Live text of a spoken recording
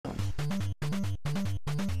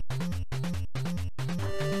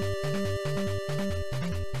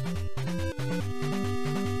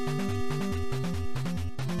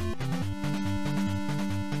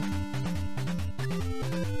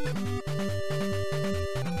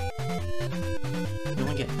You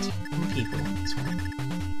only get 10 people in this one.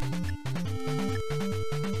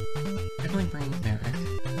 Definitely bring Merrick.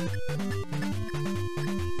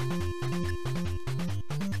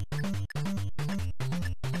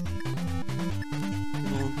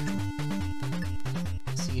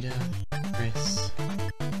 Sita, Chris,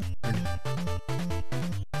 Ernie.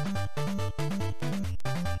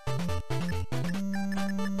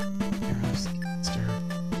 Arrows, Stir.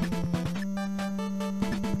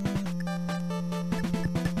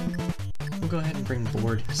 We'll go ahead and bring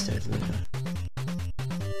Board instead of Luna.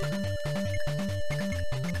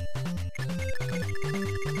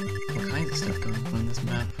 What kinds of stuff going on this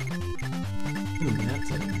map? Ooh, that's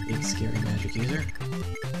a big scary magic user.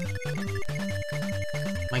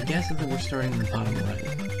 My guess is that we're starting in the bottom right.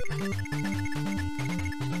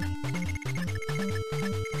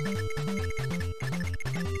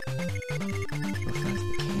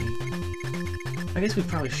 I guess we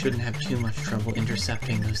probably shouldn't have too much trouble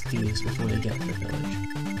intercepting those thieves before they get to the village.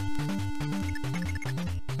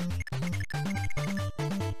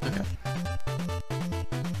 Okay.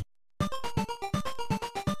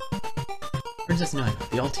 Princess Nina,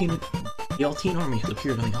 the Altine army has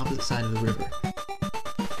appeared on the opposite side of the river.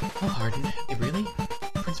 Oh, Hardin, hey, really?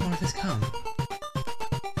 Prince Marth has come.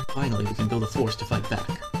 Finally, we can build a force to fight back.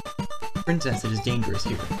 Princess, it is dangerous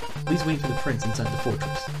here. Please wait for the prince inside the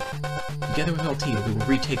fortress. Together with Altina, we will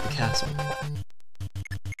retake the castle.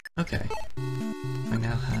 Okay. I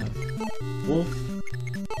now have Wolf,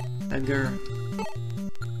 Edgar,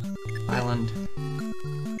 Island,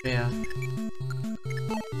 Jaya,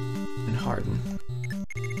 and Hardin.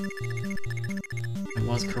 I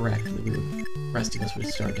was correct that the rest of us would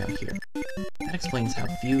start out here. That explains how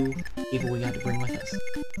few people we got to bring with us.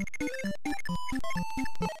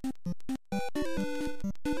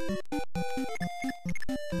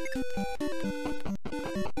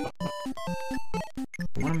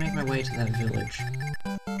 I want to make my way to that village.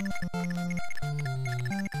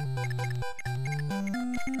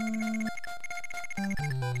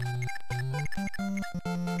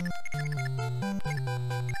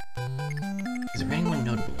 Is there anyone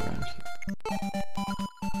notable around here?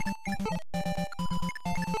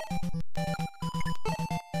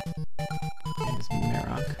 There's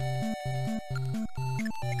Marok.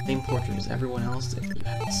 Same portrait as everyone else, and you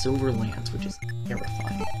have a silver lance, which is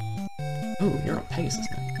terrifying. Ooh, you're on Pegasus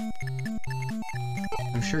now.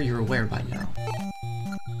 I'm sure you're aware by now.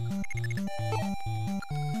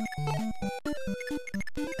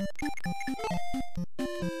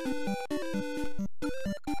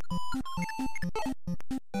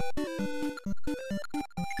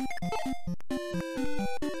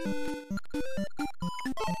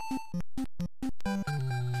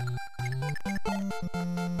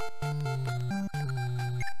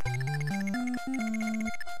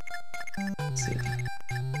 Let's see.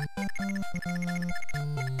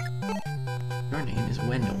 Your name is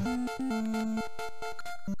Wendell.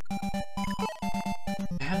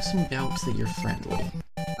 I have some doubts that you're friendly.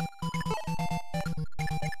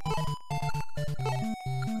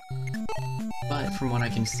 But from what I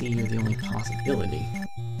can see, you're the only possibility.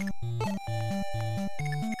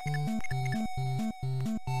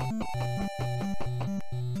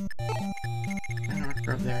 An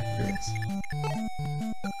archer up there? There is.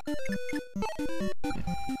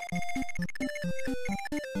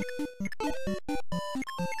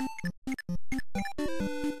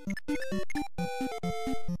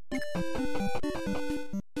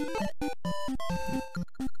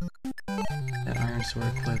 That iron sword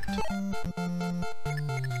equipped.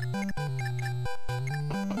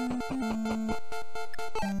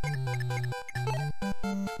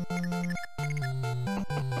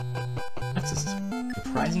 That's a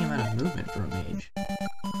surprising amount of movement for a mage.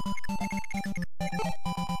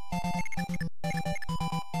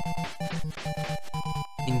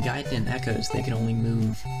 In Gaiden and Echoes, they can only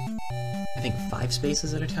move, I think, 5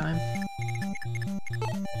 spaces at a time.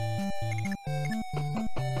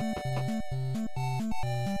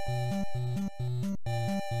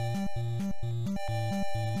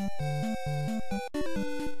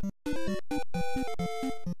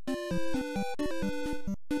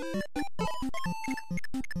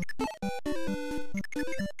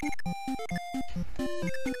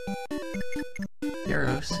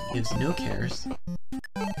 Eros gives no cares.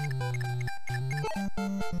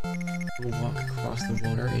 He will walk across the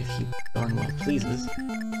water if he darn well pleases.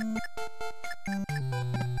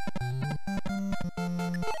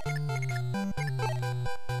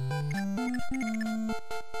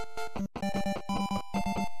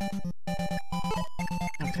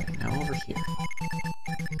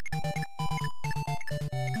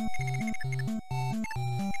 I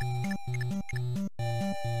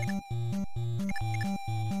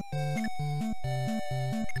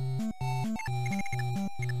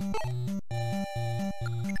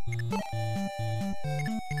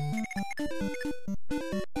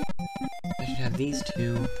should have these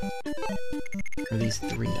two, or these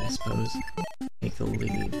three, I suppose, take the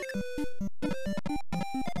lead.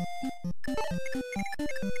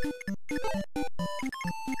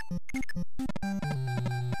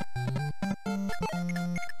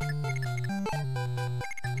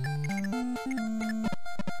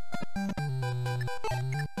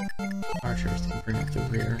 Archers can bring up the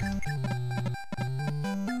rear.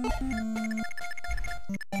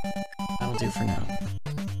 That'll do for now.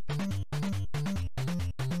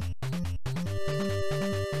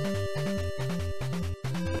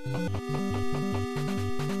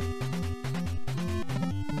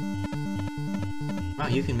 Wow,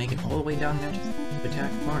 you can make it all the way down there to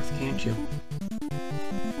attack Marth, can't you?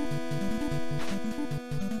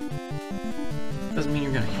 Doesn't mean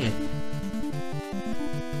you're gonna hit.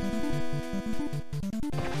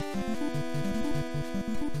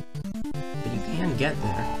 But you can get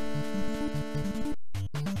there.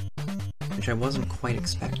 Which I wasn't quite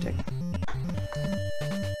expecting.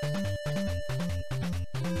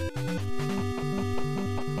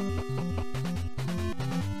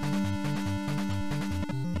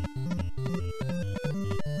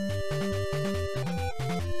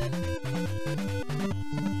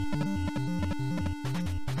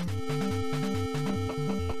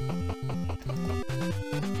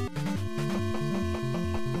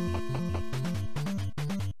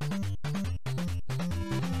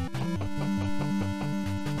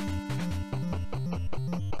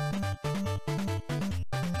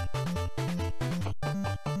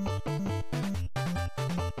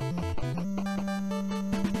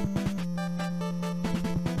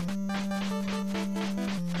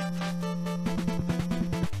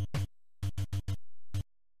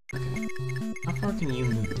 How far can you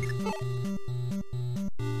move?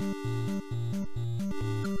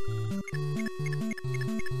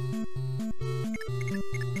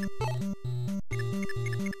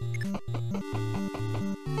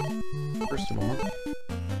 First of all,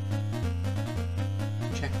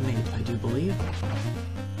 checkmate, I do believe.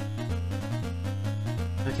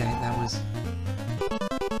 Okay, that was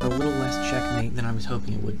a little less checkmate than I was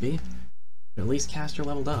hoping it would be. But at least Caster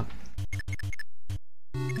leveled up.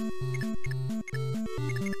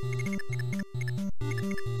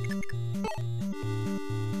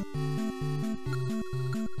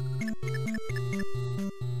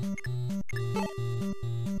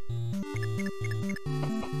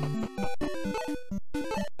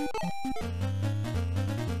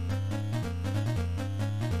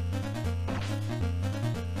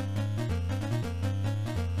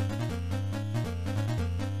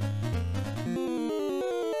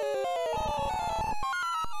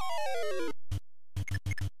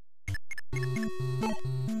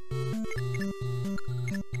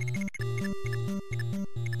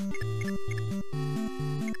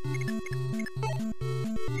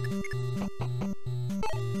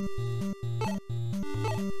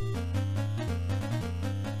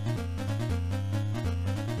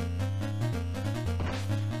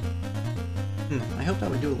 I hoped I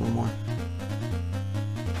would do a little more.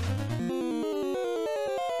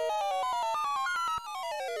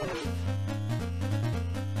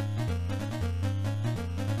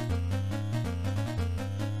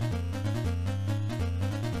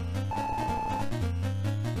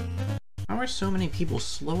 How are so many people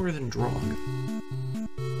slower than Drog?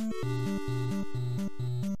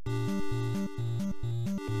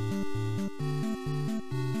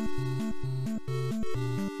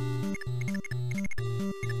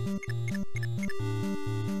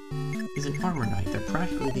 He's an armor knight. They're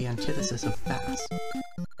practically the antithesis of fast.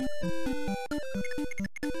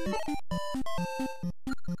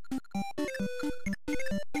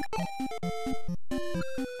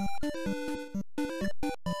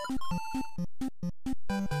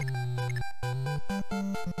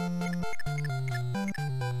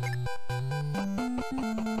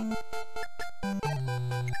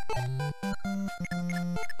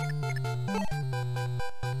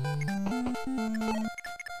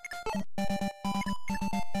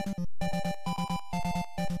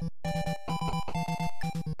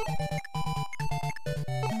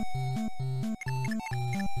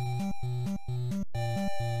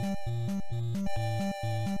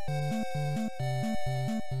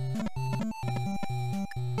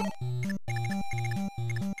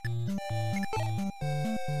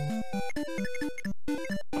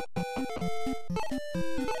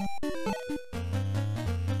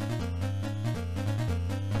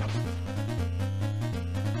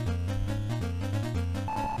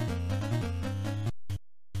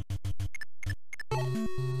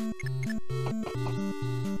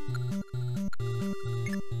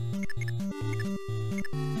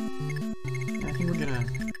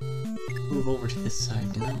 this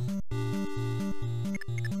side now.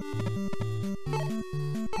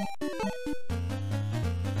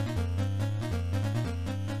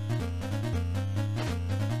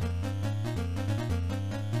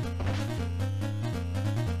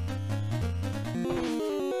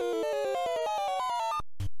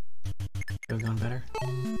 Could have gone better.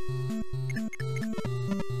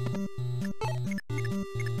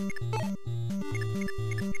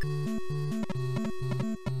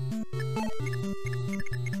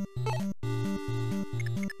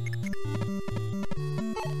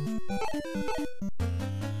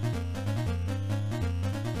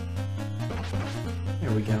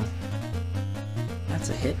 There we go. That's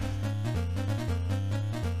a hit.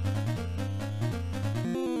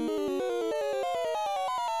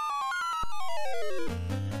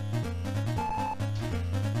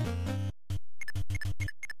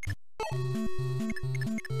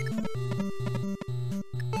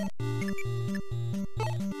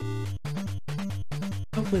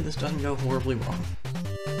 Hopefully this doesn't go horribly wrong.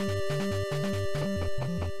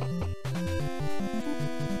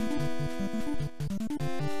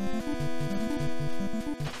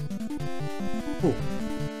 Cool.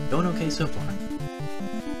 Going okay so far.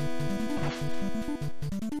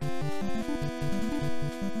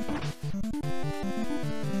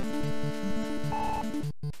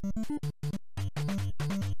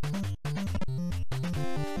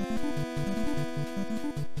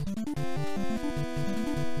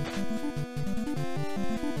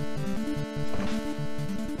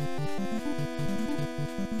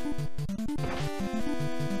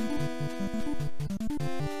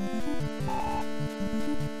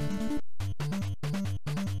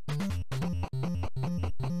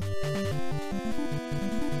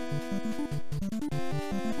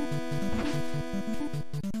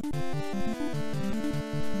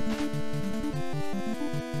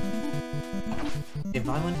 Okay,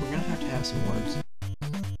 Violent, we're gonna have some words.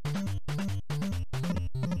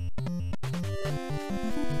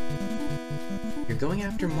 You're going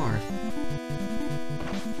after Marth.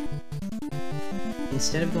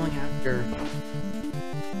 Instead of going after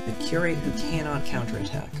the curate who cannot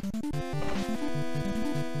counterattack.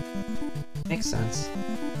 Makes sense.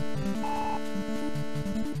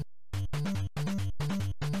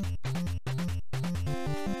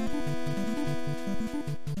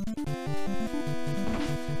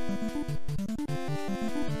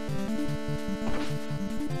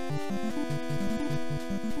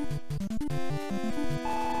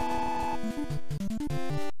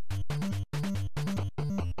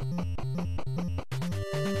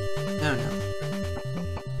 No, no.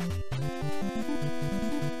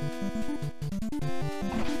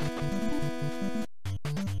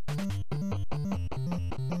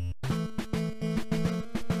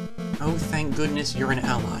 Oh, thank goodness you're an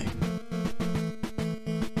ally.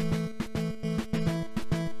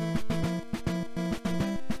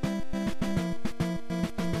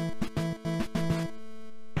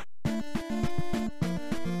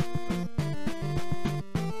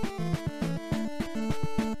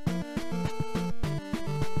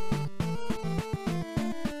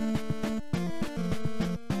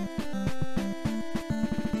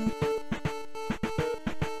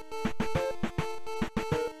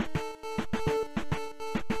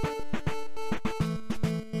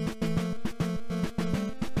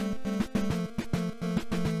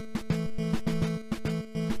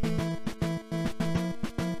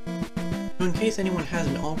 So in case anyone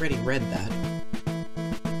hasn't already read that,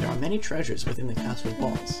 there are many treasures within the castle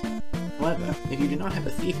walls. However, if you do not have a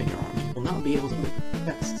thief in your army, you will not be able to open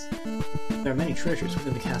the chests. There are many treasures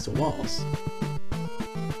within the castle walls.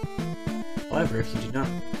 However, if you do not...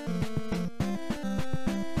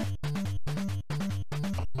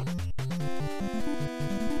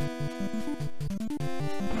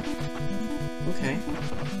 Okay.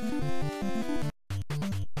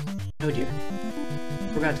 Oh dear.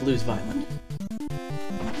 We're about to lose Violent.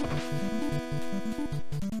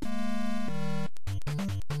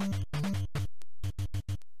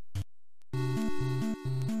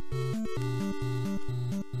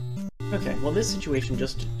 Okay, well this situation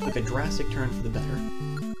just took a drastic turn for the better.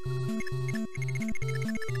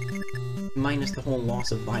 Minus the whole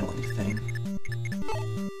loss of Violent thing.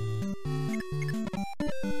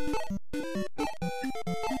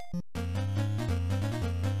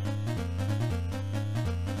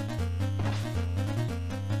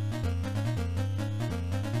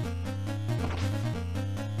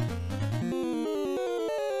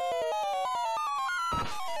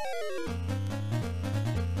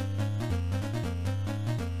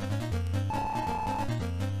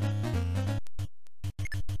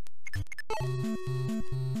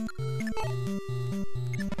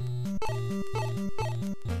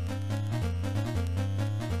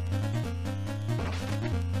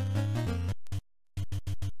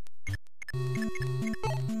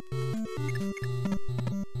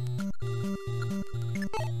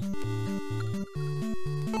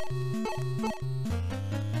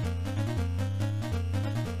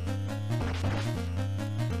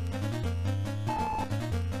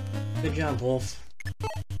 Good job, Wolf.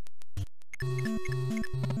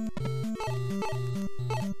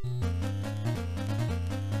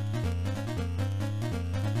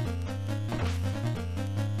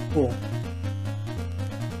 Cool.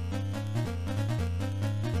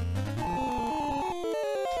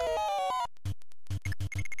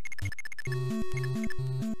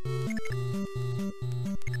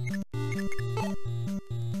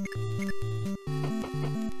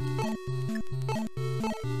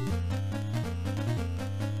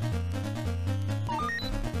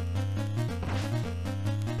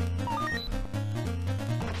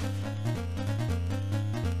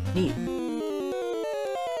 Neat.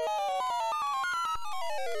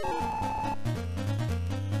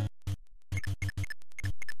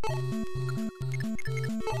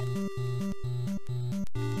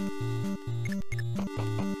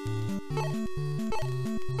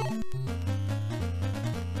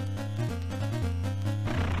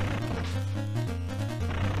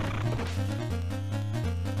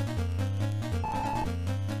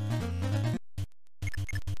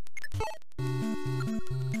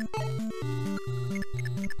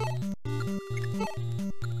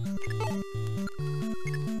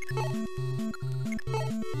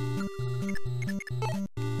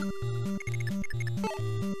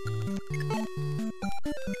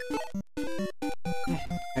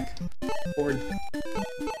 Heck. Forward.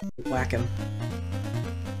 Whack him.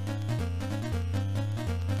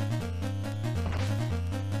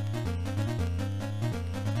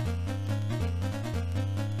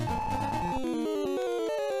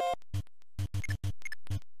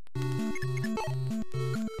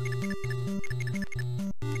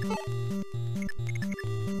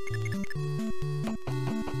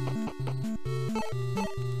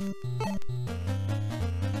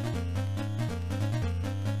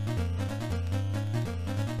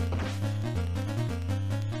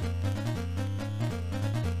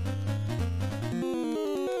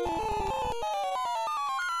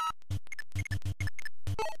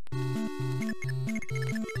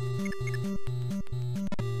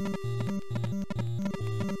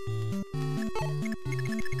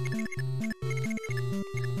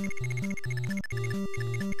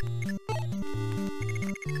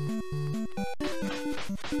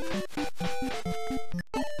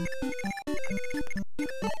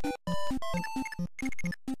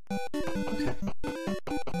 Okay.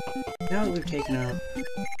 Now that we've taken out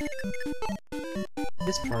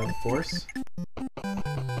this part of the force,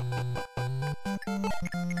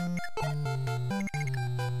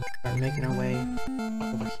 start making our way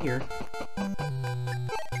over here.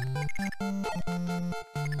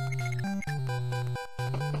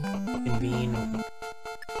 Convene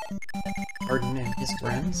Arden and his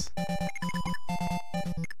friends.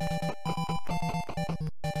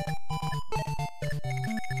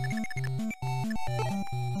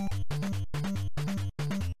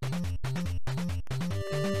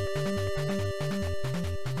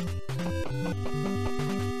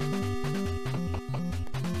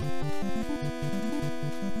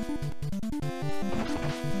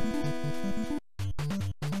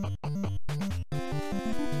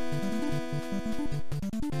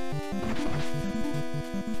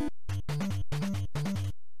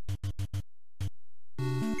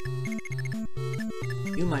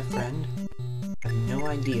 You, my friend, have no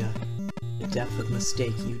idea the depth of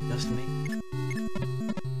mistake you just made.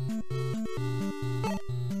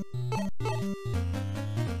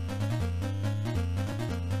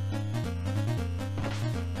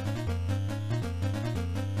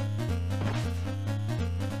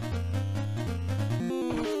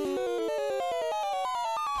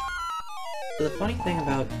 So the funny thing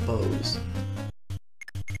about bows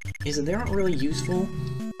is that they aren't really useful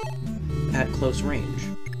at close range.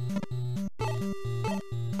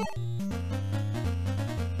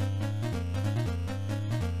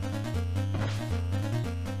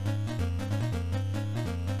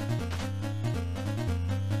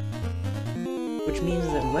 Which means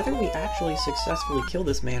that whether we actually successfully kill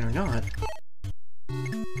this man or not,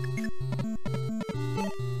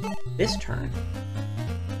 this turn,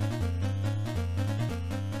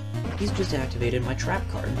 he's just activated my trap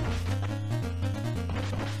card.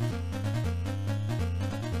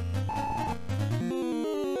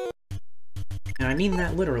 And I mean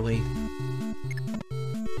that literally.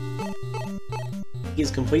 He is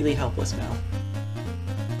completely helpless now.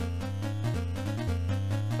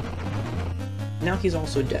 Now he's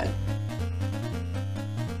also dead.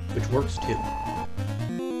 Which works too.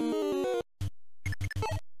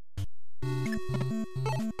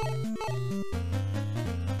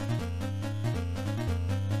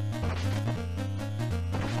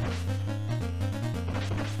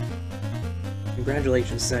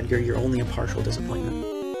 congratulations, Sadger, you're only a partial disappointment.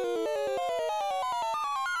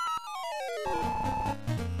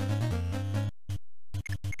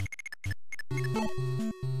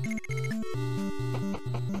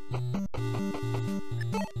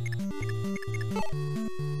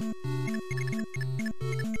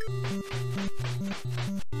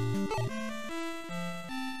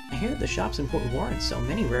 I hear that the shops in Port Warren sell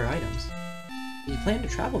many rare items. If you plan to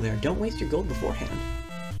travel there, don't waste your gold beforehand.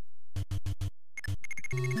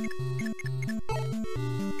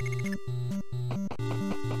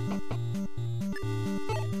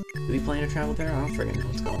 Do we plan to travel there? I don't friggin' know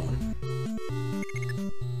what's going on.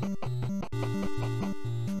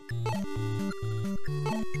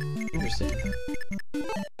 Interesting.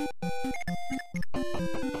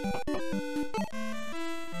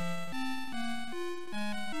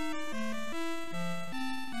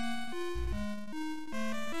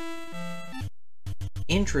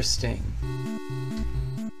 Interesting.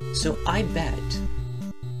 So I bet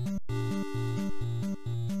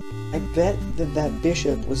that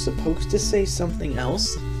bishop was supposed to say something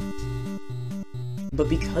else, but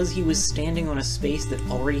because he was standing on a space that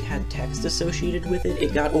already had text associated with it,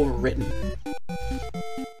 it got overwritten.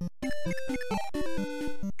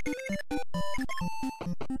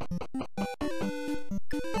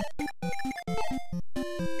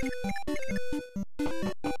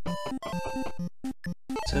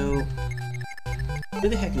 So, who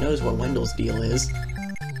the heck knows what Wendell's deal is?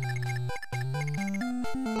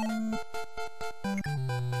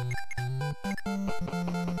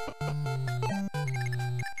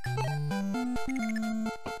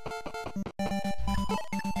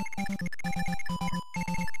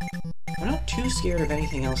 I'm not too scared of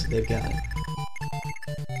anything else that they've got.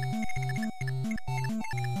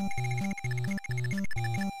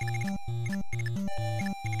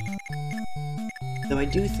 Though I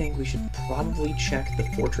do think we should probably check the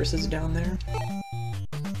fortresses down there.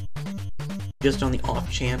 Just on the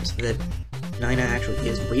off chance that Nina actually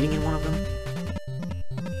is waiting in one of them.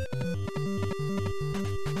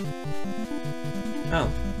 Oh,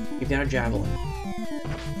 you've got a javelin.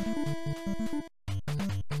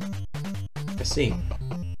 I see.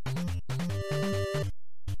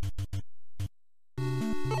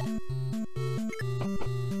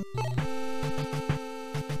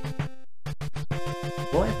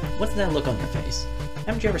 Boy, what's that look on your face?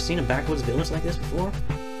 Haven't you ever seen a backwoods village like this before?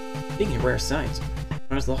 Speaking of rare sights,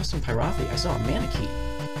 when I was lost in Pyrothi, I saw a manakee.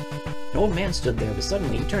 An old man stood there, but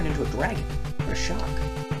suddenly he turned into a dragon. What a shock.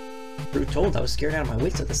 Truth told, I was scared out of my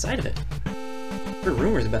wits at the sight of it. I've heard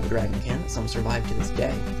rumors about the dragonkin, that some survive to this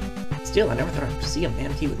day. Still, I never thought I'd see a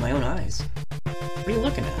manakee with my own eyes. What are you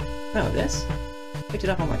looking at? Oh, this? Picked it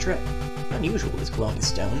up on my trip. Unusual, this glowing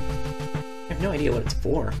stone. I have no idea what it's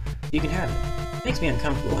for. You can have it. Makes me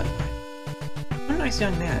uncomfortable anyway. What a nice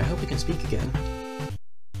young man. I hope we can speak again.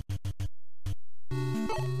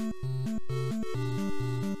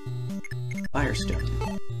 Firestone.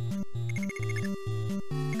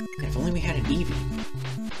 If only we had an Eevee.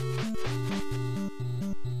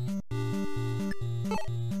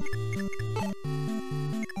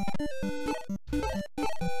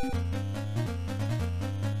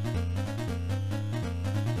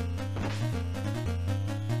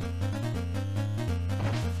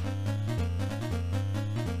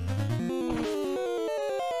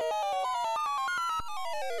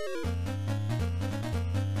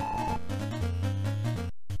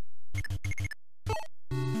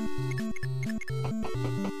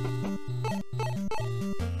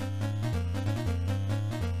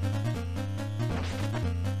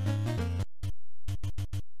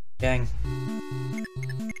 Dang.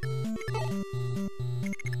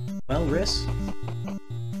 Well, Riss,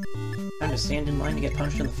 time to stand in line to get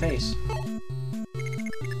punched in the face.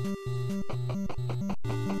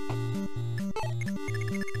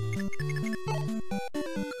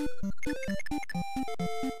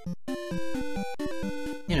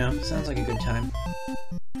 You know, sounds like a good time.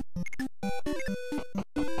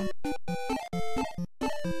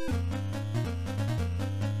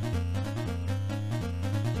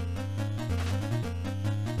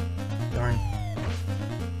 Darn.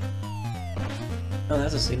 Oh,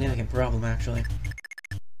 that's a significant problem, actually.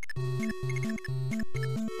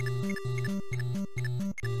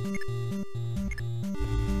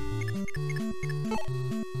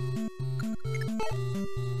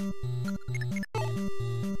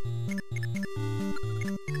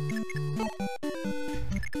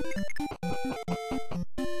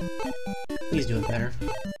 Please do it better.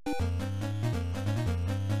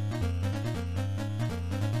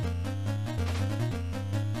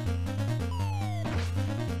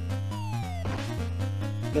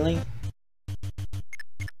 Really?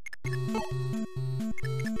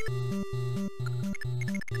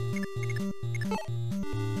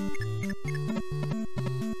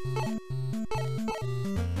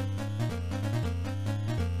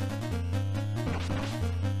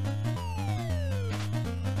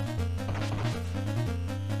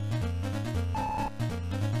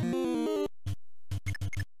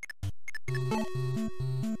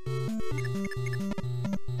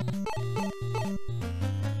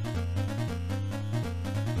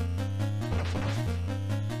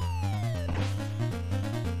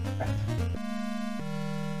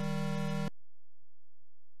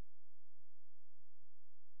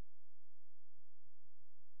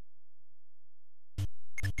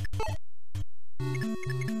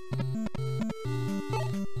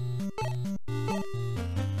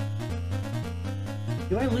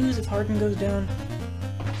 Do I lose if Hardin goes down?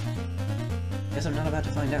 Guess I'm not about to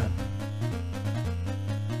find out.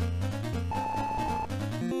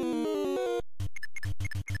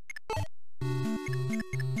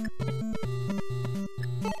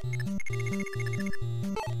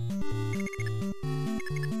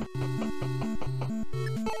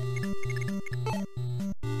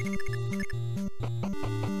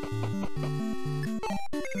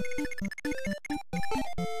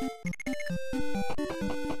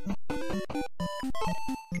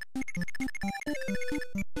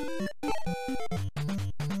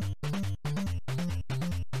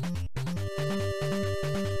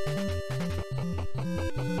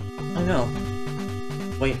 Oh no.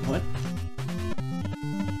 Wait, what?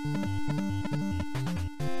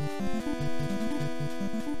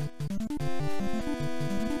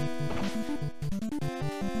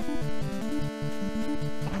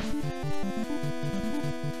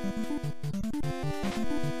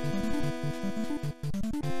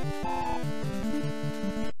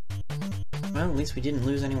 Well, at least we didn't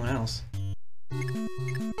lose anyone else.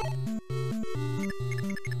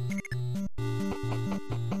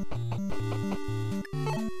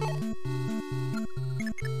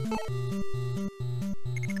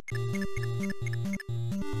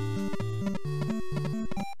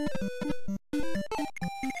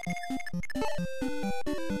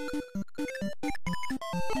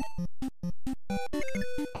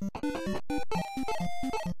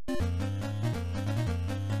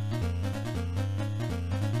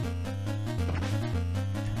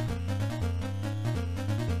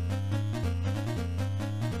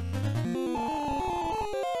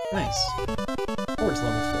 Nice. Ford's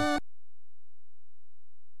level 4.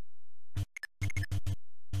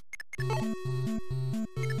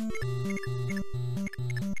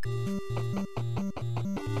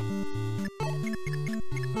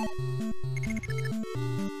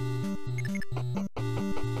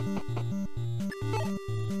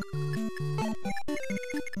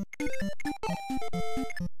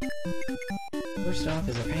 First off,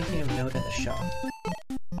 is there anything of note at the shop?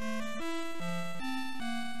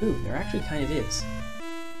 Ooh, there actually kind of is.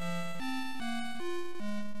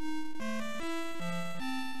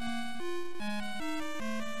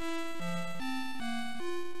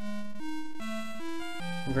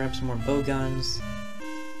 I'll grab some more bow guns,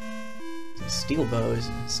 some steel bows,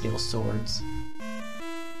 and steel swords,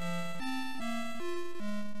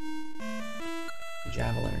 a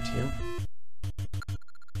javelin or two.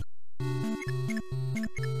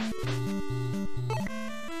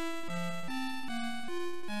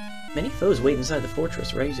 Many foes wait inside the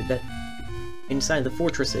fortress, ready to inside the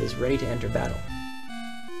fortresses, ready to enter battle.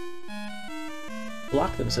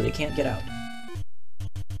 Block them so they can't get out.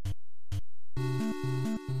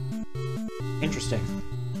 Interesting.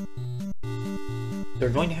 They're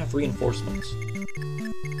going to have reinforcements.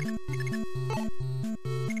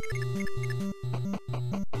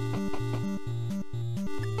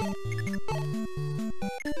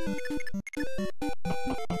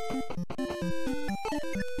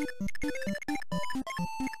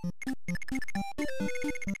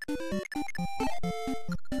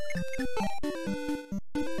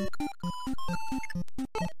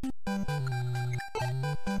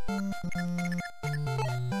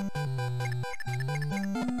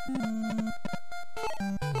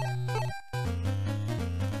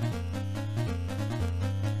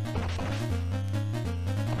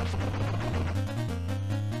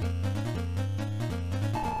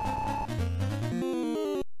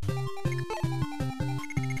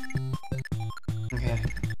 Okay,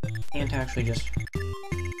 can't actually just...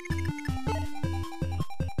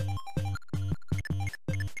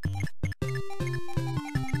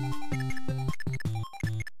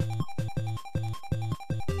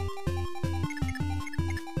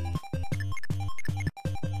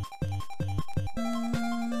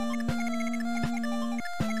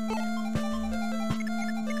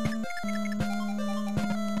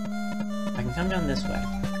 I can come down this way.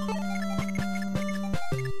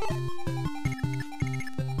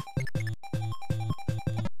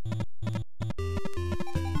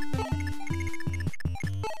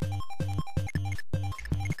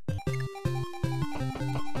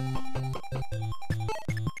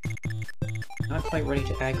 Not quite ready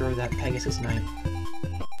to aggro that Pegasus Knight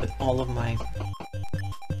with all of my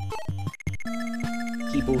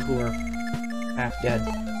people who are half dead.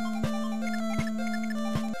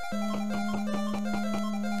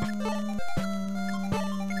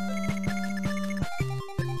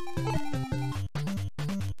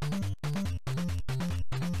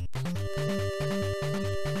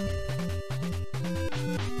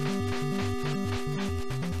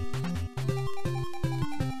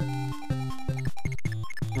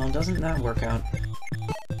 Well, doesn't that work out?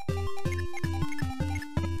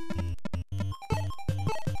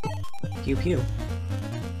 Pew pew.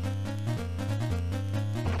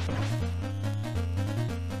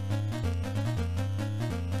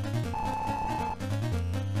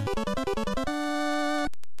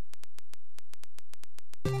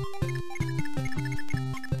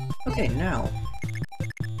 Okay, now.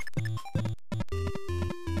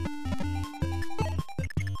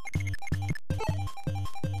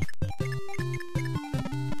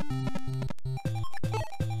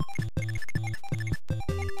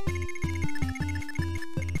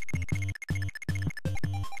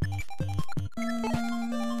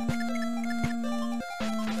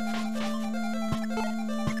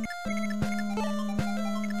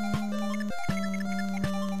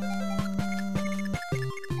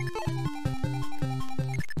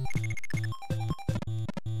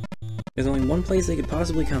 There's only one place they could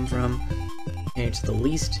possibly come from, and it's the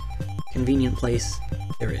least convenient place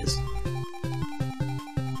there is.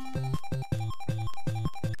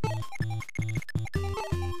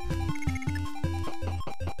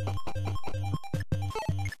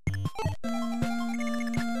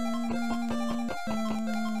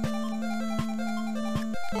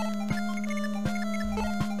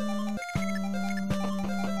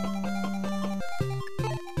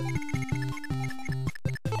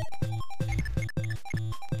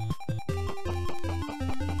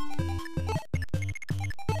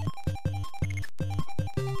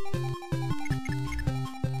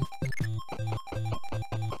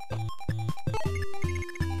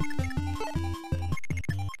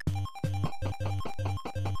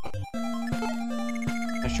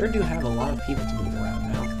 I sure do have a lot of people to move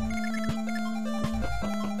around now.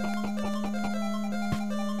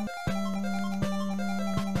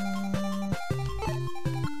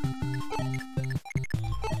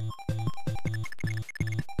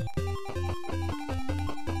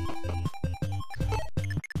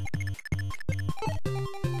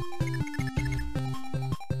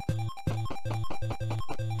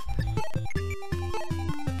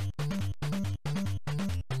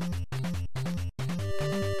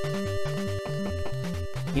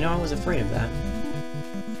 You know, I was afraid of that.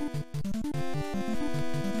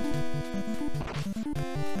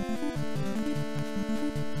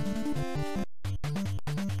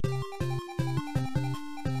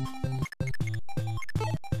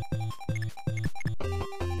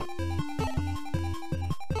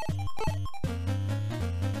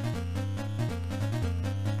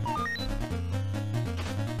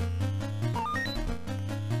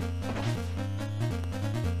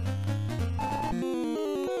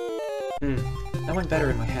 That went better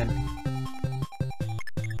in my head.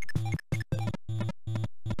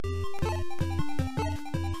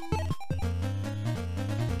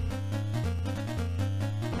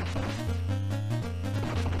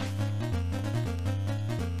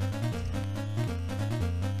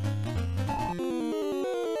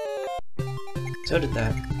 So did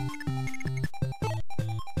that.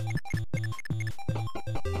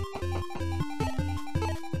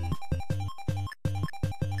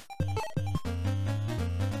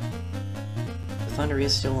 Thunder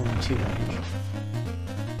is still in the 2 range.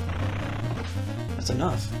 That's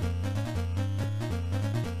enough.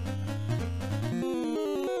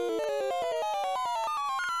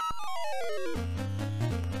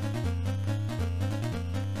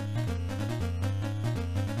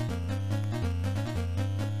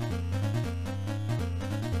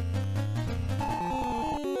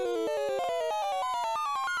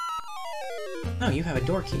 Oh, you have a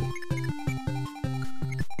door key.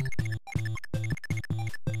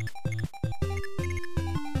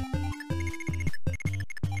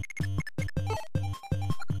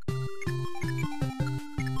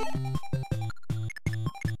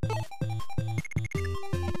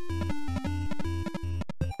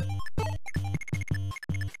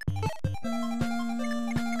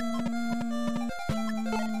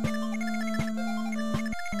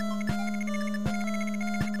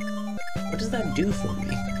 What does that do for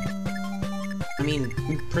me? I mean,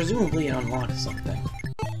 presumably it unlocks something.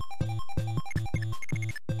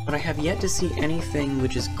 But I have yet to see anything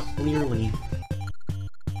which is clearly...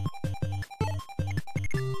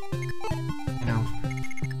 You know...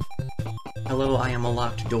 Hello, I am a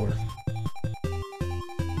locked door.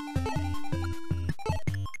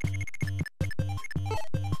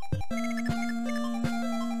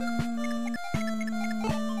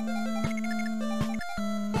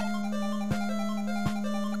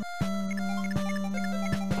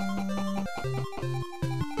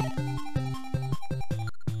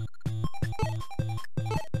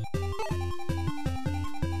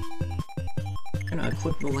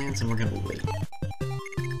 equip the lance and we're gonna wait.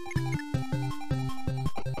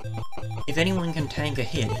 If anyone can tank a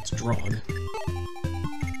hit, it's Drog.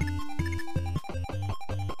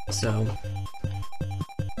 So...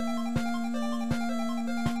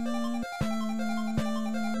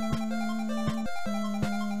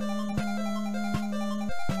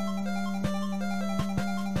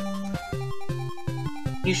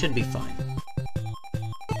 you should be fine.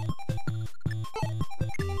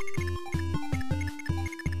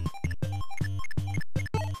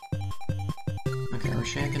 Okay,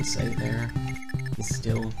 Roshan can stay there. He's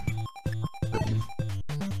still hurting.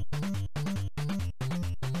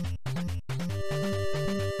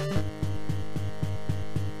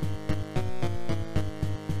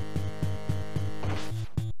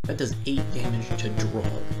 That does 8 damage to Drog.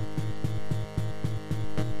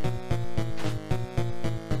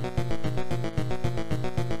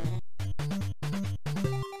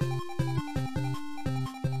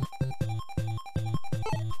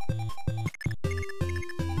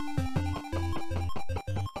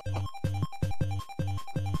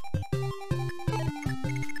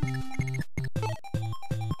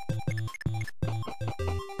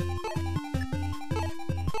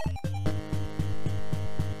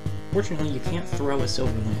 Fortunately, you can't throw a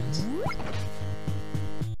silver lance.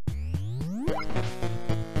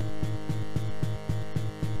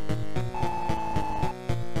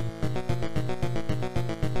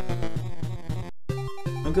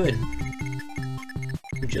 Oh good.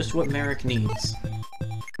 Just what Merrick needs.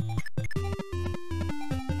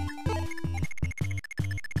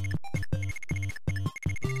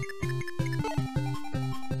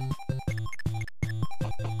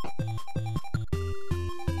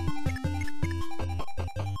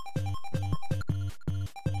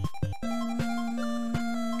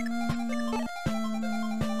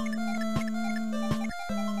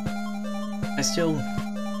 I still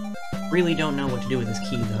really don't know what to do with this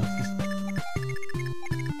key, though.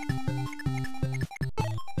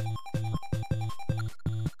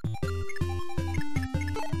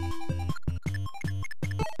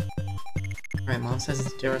 Alright, Mom says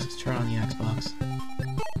it's Darius' turn on the Xbox.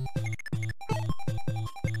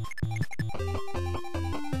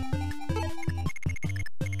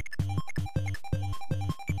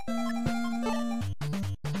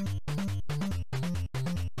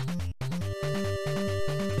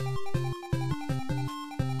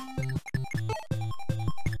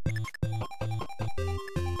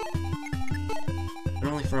 But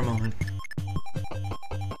only for a moment.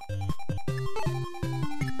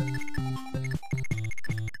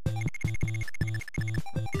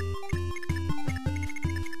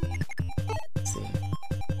 Let's see.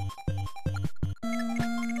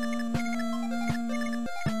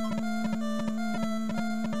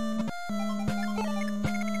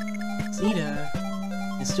 Zeta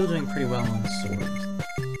is still doing pretty well on swords.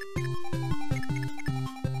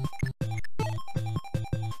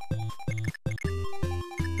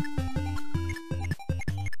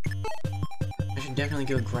 Definitely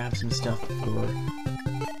go grab some stuff for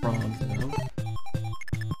Frog, though.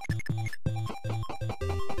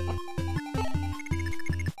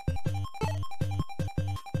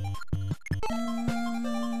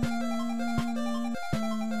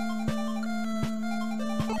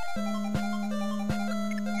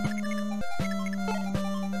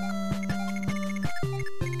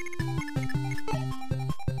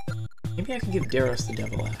 Maybe I could give Darius the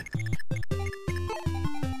Devil Axe.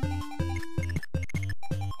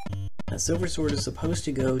 That Silver Sword is supposed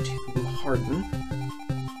to go to Harden.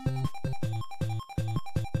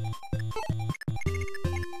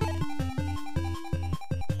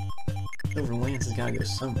 Silver Lance has gotta go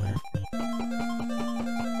somewhere.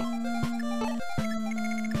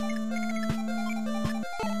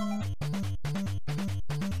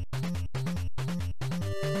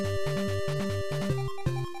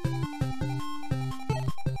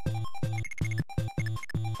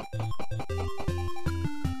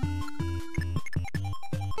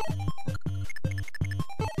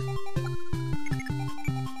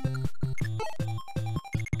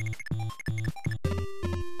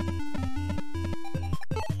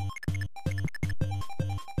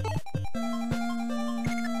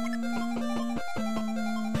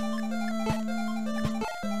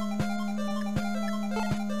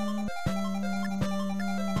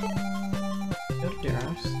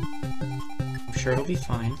 I'm sure it'll be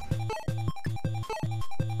fine.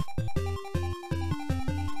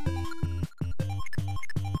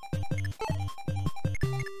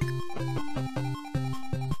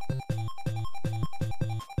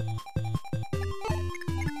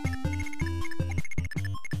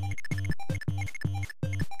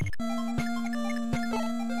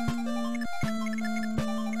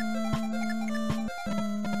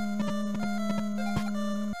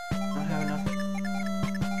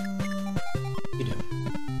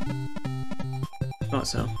 Thought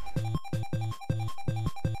so.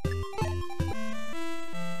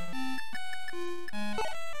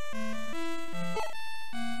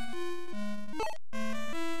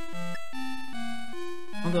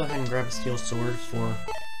 I'll go ahead and grab a steel sword for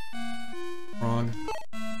Frog.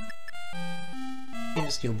 And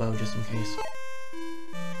a steel bow just in case.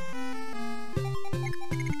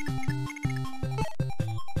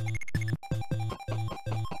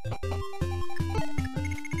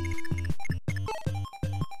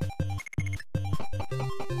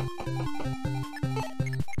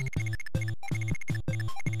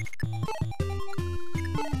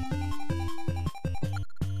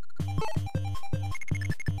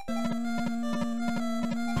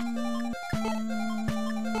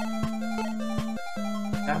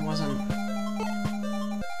 That wasn't...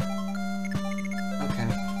 Okay.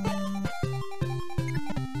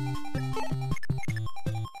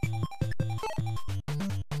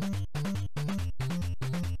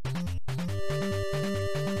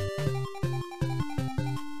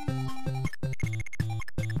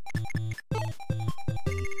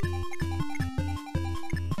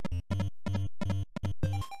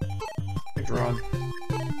 Good drug.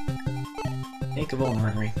 Take a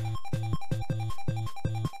vulnerary.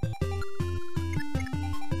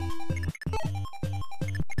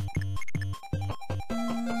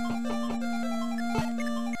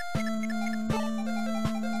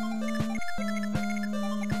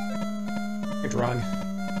 Drug.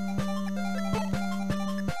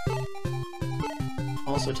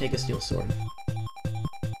 Also take a steel sword.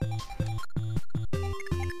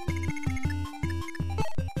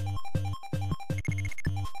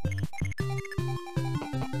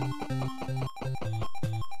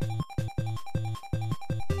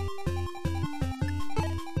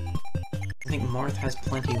 I think Marth has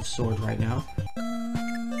plenty of sword right now.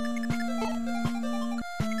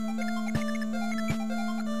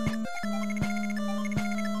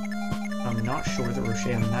 I'm not sure that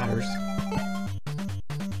Rochelle matters.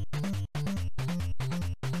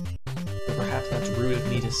 But perhaps that's rude of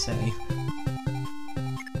me to say.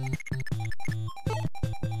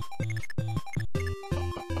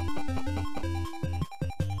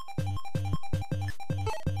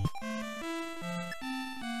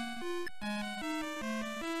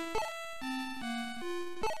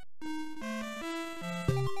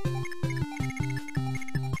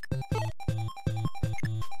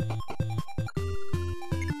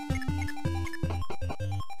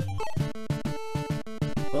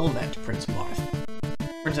 Well met, Prince Marth.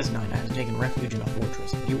 Princess Nina has taken refuge in a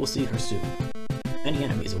fortress, but you will see her soon. Many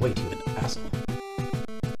enemies await you in the castle.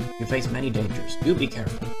 You face many dangers. Do be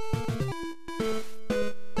careful.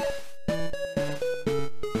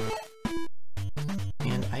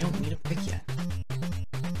 And I don't need a pick yet.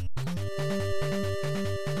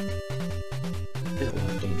 There's a lot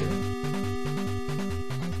of danger.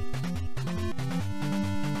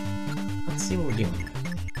 Let's see what we're dealing with.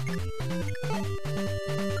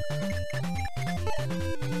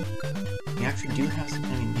 We actually do have some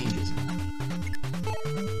enemy mages now.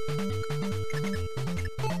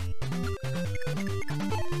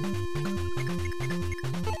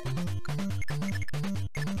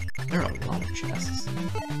 There are a lot of chests.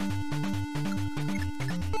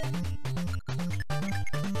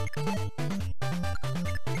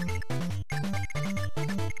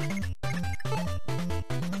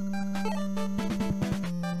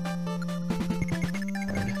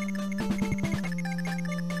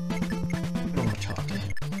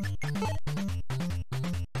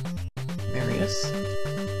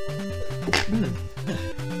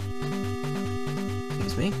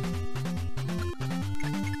 Excuse me.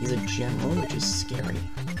 He's a general, which is scary.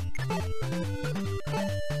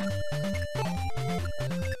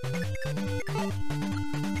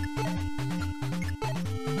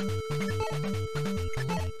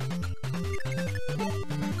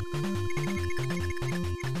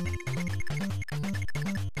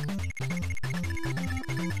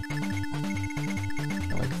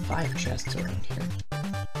 There are like 5 chests around here.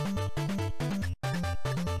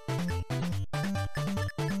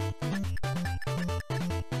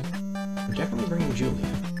 I'm definitely bringing Julia.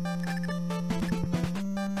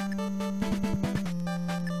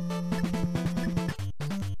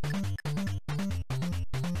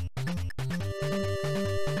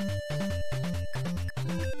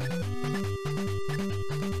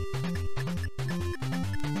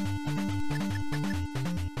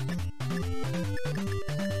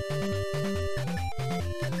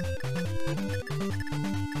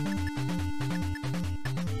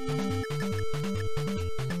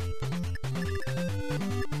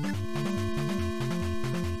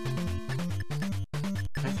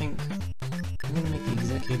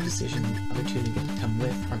 Big decision. The other two to get to come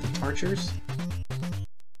with are the archers.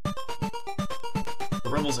 The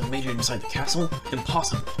rebels have made it inside the castle?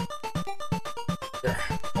 Impossible!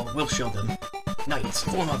 Well, we'll show them. Knights,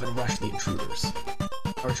 form up and rush the intruders.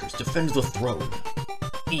 Archers, defend the throne.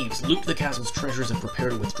 Thieves, loot the castle's treasures and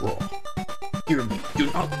prepare to withdraw. Hear me, do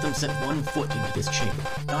not let them set one foot into this chamber.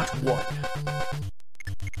 Not one.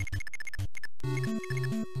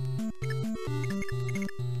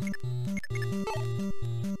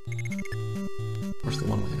 Of course, the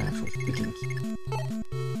one with an actual speaking key.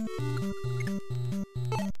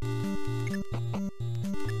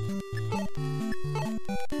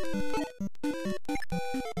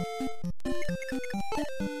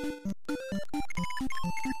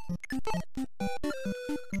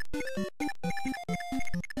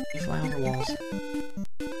 You fly over walls?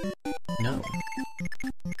 No.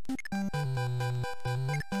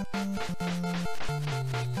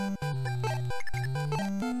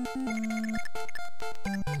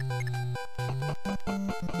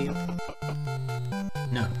 Yep.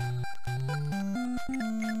 No.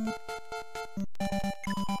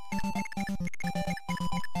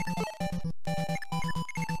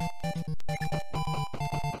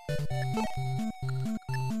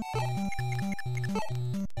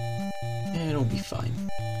 It'll be fine.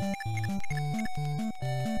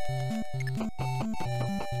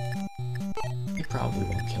 They probably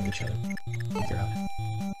won't kill each other. Figure out.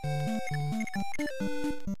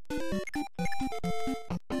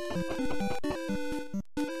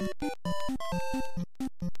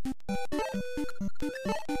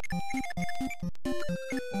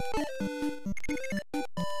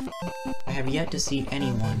 I have yet to see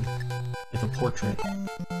anyone with a portrait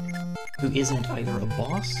who isn't either a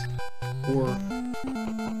boss or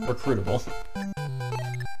recruitable.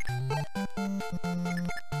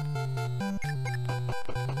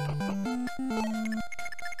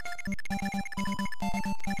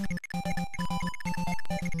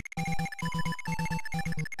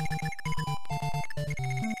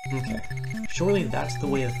 Okay, surely that's the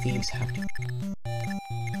way the thieves have to.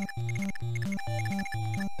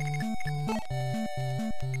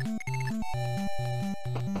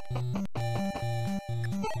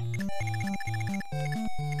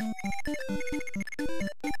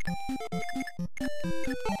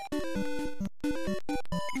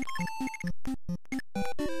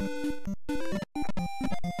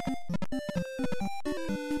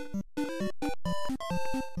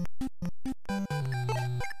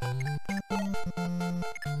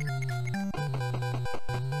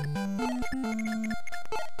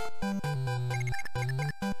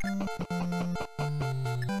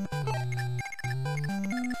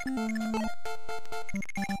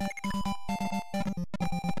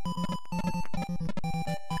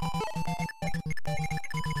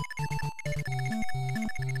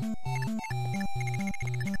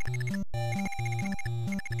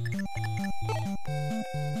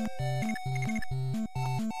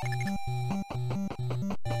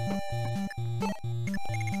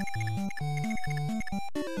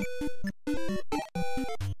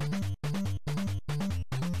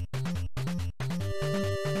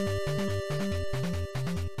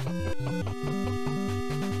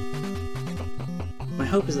 My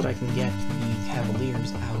hope is that I can get the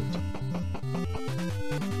Cavaliers out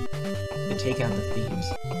to take out the thieves.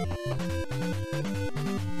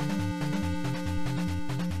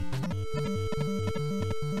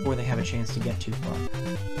 Before they have a chance to get too far.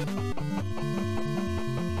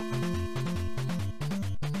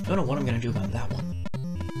 I don't know what I'm gonna do about that one.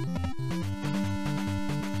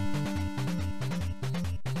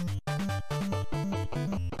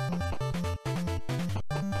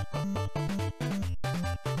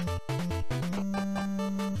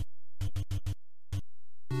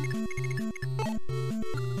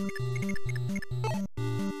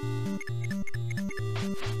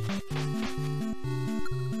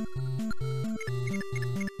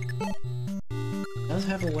 Does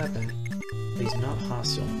have a weapon, but he's not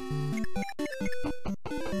hostile.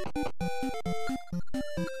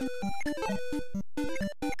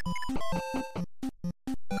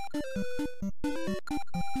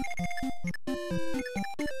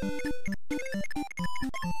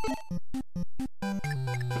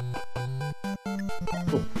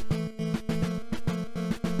 Cool.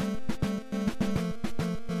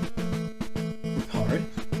 Hard?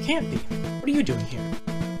 Can't be. What are you doing here?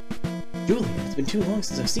 Julian, it's been too long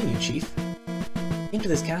since I've seen you, Chief. I came to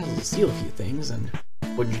this castle to steal a few things, and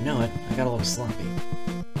wouldn't you know it, I got a little sloppy.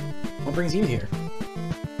 What brings you here?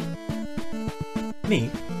 Me?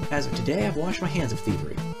 As of today, I've washed my hands of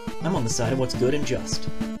thievery. I'm on the side of what's good and just.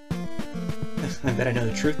 I bet I know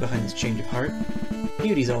the truth behind this change of heart.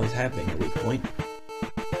 Beauties always have been your weak point.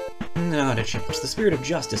 Not a chance. The spirit of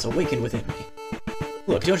justice awakened within me.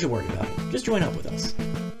 Look, don't you worry about it. Just join up with us.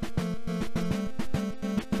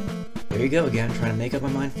 There you go again, trying to make up my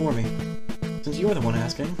mind for me. Since you're the one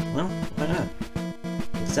asking, well, why not?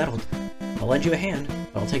 It's settled. I'll lend you a hand,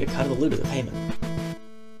 but I'll take a cut of the loot as a payment.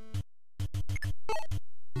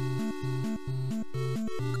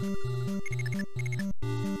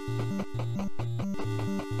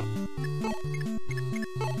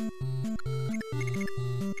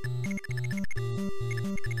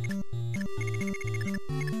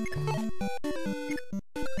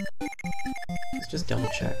 Let's just double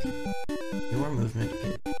check. Your movement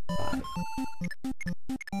is 5.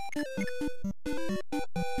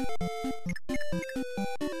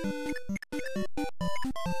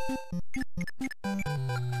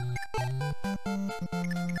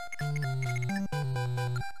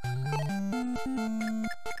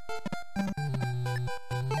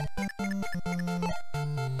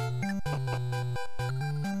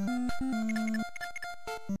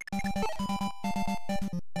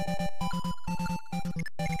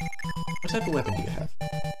 What type of weapon do you have?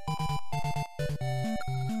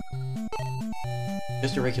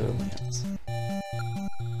 Just a regular lance.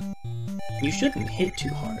 You shouldn't hit too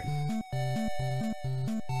hard.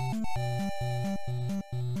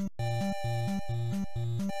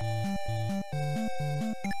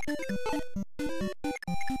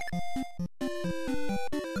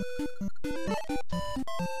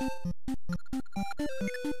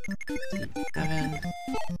 Speed 7.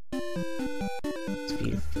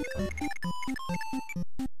 Speed 4.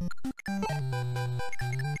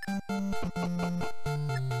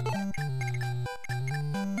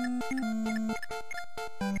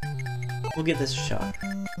 We'll give this a shot.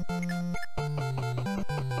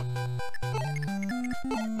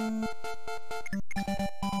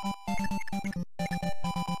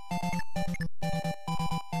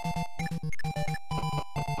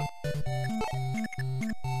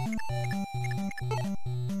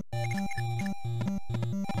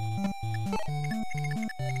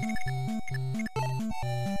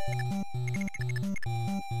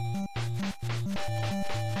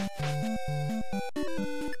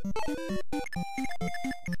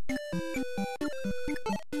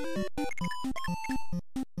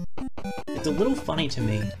 It's a little funny to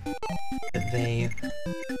me that they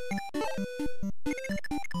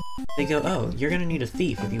go, oh, you're gonna need a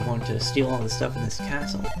thief if you want to steal all the stuff in this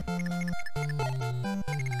castle.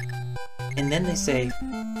 And then they say,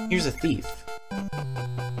 here's a thief.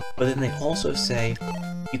 But then they also say,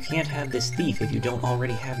 you can't have this thief if you don't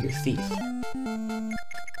already have your thief.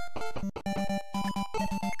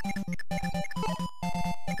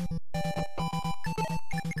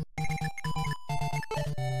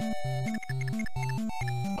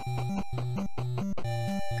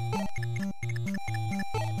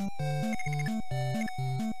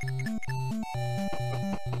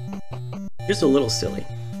 Just a little silly.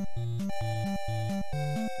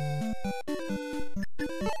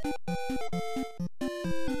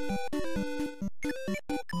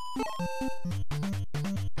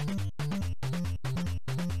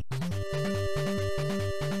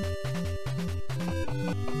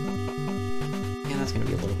 Yeah, that's gonna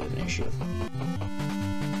be a little bit of an issue.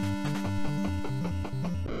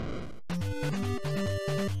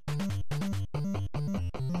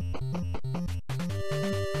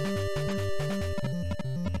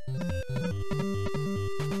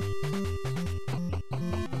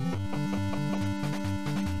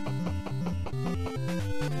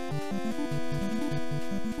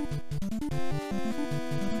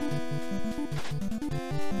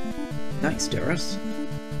 Nice, Darius.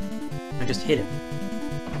 I just hit him.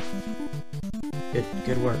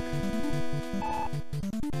 Good work.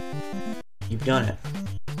 You've done it.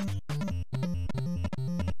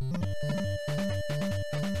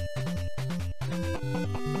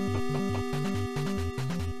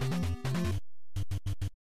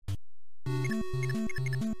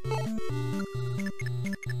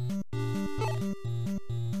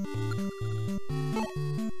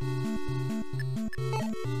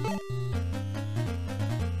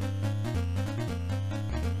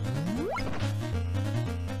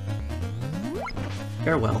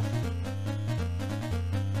 Farewell.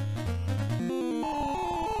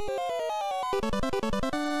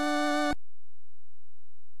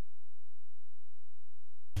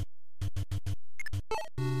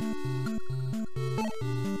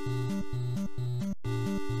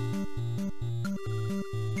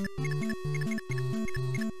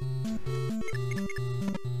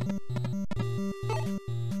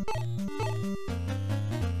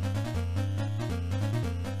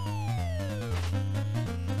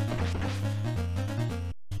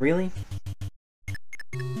 Really?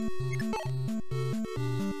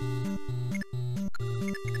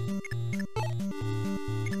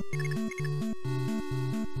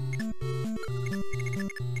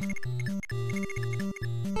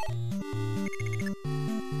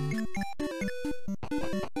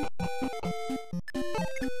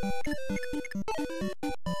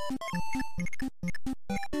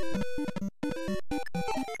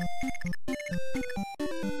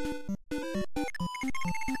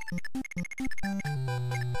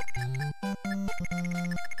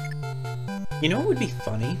 You know what would be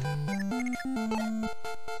funny?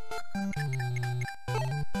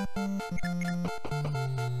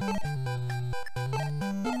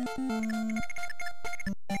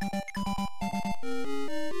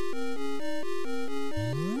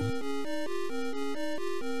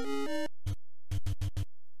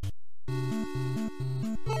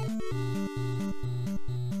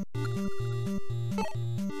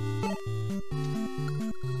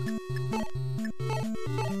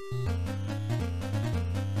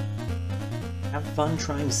 Have fun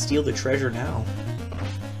trying to steal the treasure now.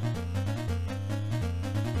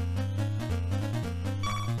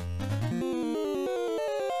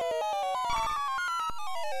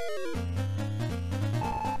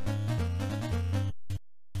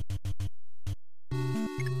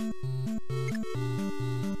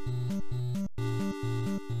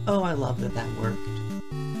 Oh, I love that that worked.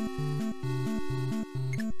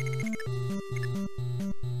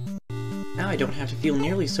 Now I don't have to feel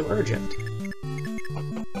nearly so urgent.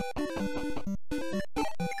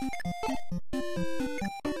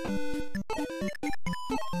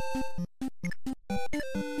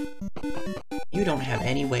 You don't have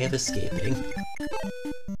any way of escaping.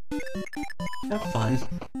 Have fun.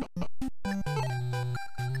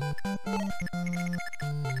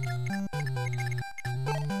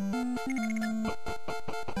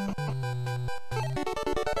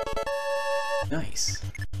 Nice.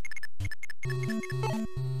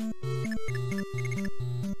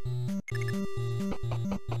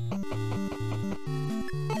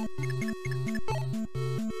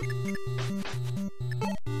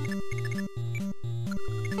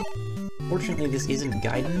 Fortunately, this isn't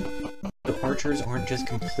Gaiden, so archers aren't just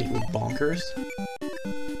completely bonkers.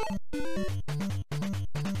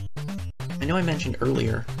 I know I mentioned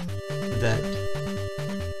earlier that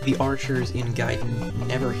the archers in Gaiden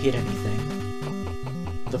never hit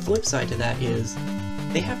anything. The flip side to that is,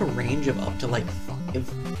 they have a range of up to like 5.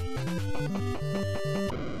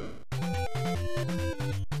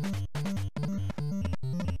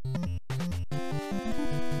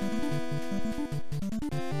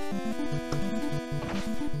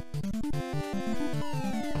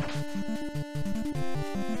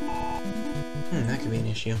 That could be an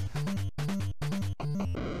issue.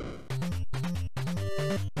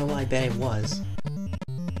 Oh, I bet it was.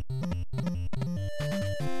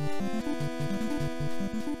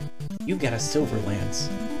 You've got a silver lance.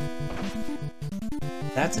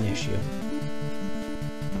 That's an issue.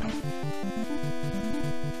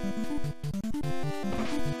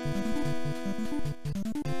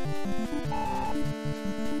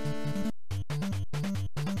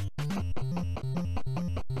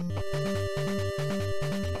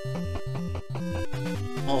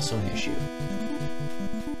 Also an issue.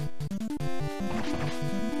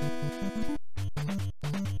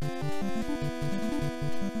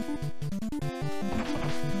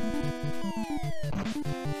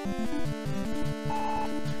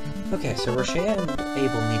 Okay, so Rocher and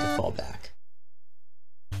Abel need to fall back.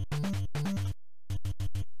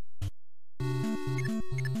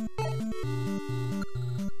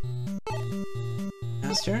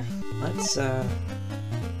 Master, let's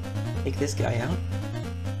take this guy out.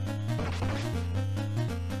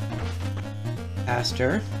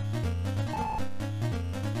 Aster.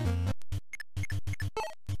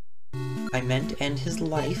 I meant end his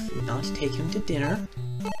life, not take him to dinner.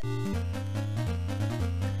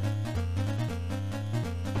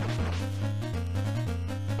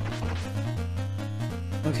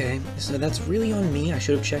 Okay, so that's really on me. I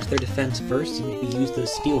should have checked their defense first and maybe used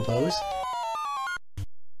those steel bows.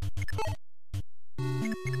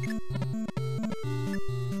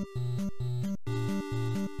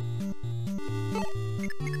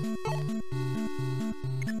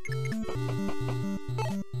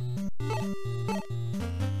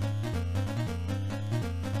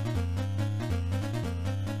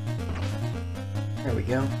 There we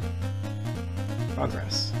go.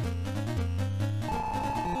 Progress.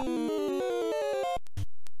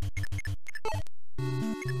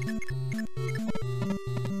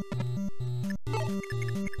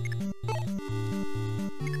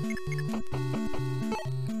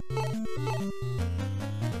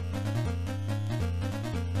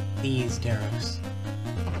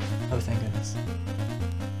 Oh, thank goodness.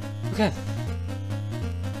 Okay.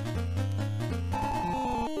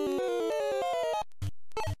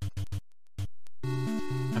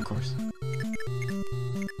 Of course.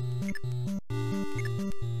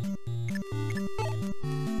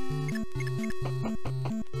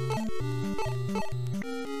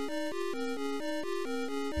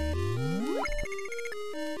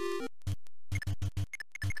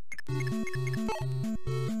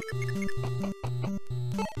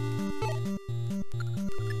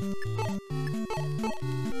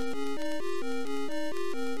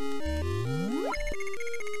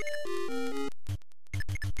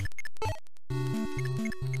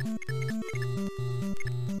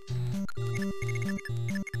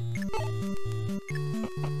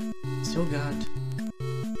 Still got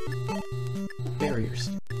barriers.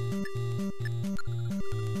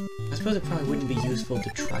 I suppose it probably wouldn't be useful to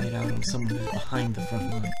try it out on someone who's behind the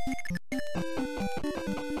front line.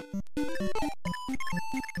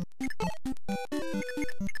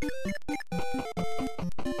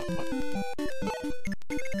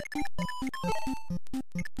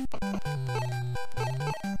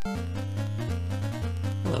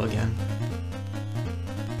 Hello again.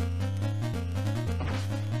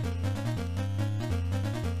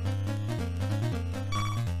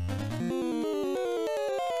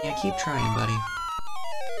 Yeah, keep trying, buddy.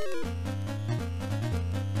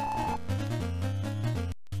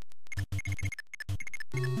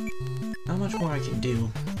 Not much more I can do,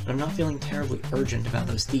 but I'm not feeling terribly urgent about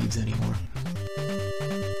those thieves anymore.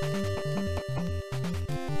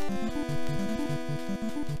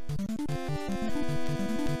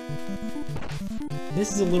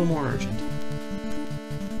 This is a little more urgent.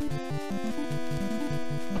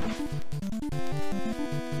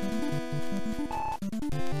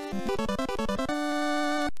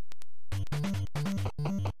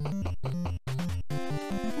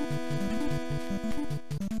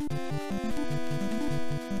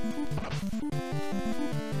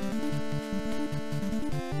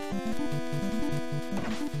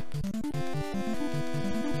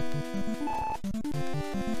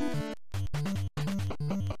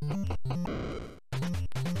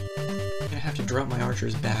 I'm gonna have to drop my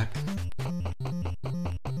archers back.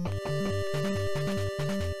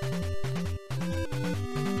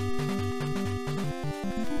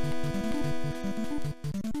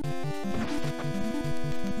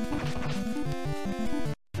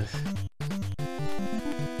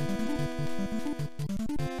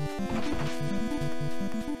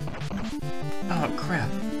 Oh, crap.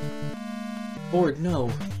 Board, no.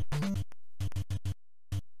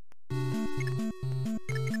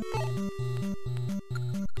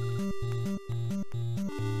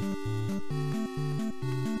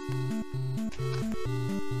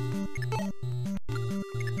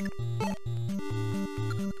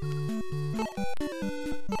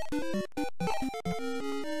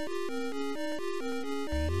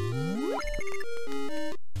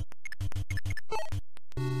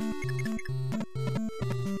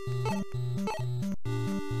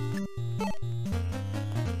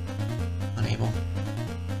 Unable.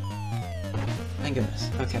 Thank goodness.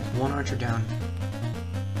 Okay, one archer down.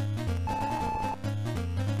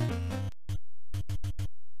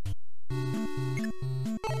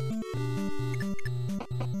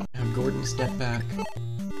 Have Gordon step back.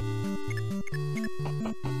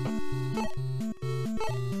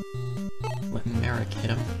 Let Merrick hit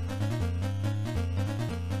him.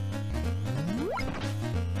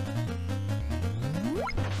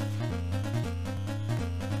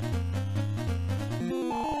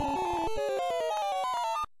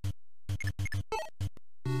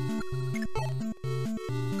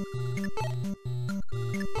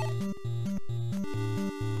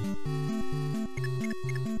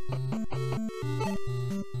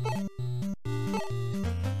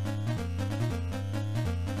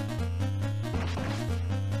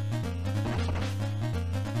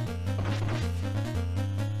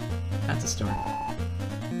 That's a start.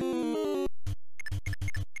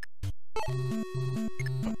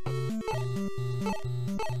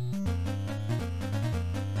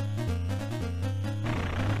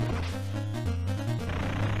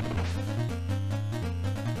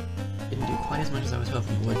 Didn't do quite as much as I was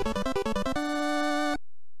hoping it would.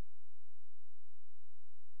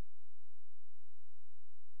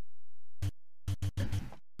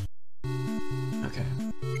 Okay.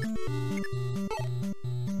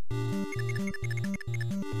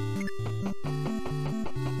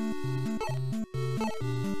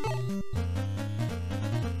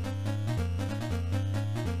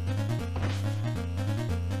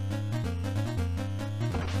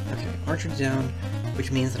 Okay, archer down,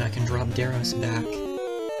 which means that I can drop Daros back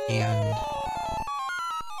and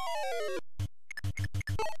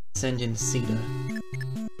send in Sita.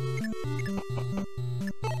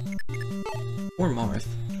 Or Marth.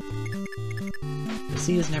 But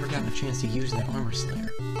Sita's never gotten a chance to use that Armor Slayer.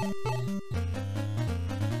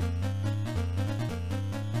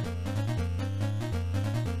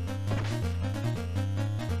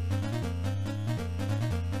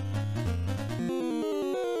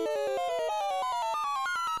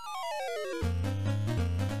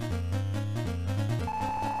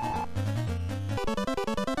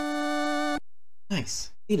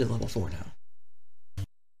 Nice. Sita's level 4 now.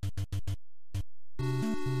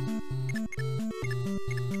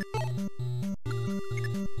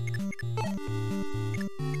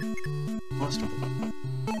 Awesome.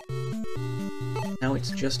 Now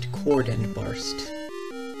it's just Cord and Barst.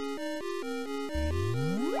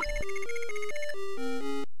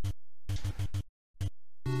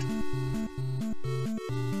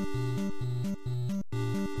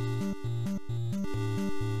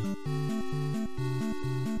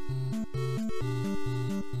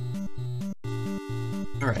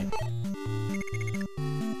 Alright.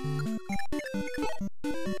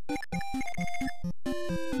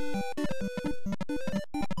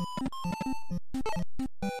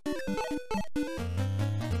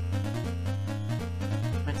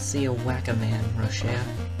 Let's see a Whack-A-Man rush out.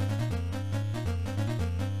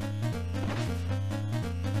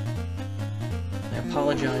 I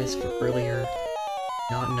apologize for earlier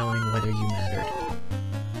not knowing whether you mattered.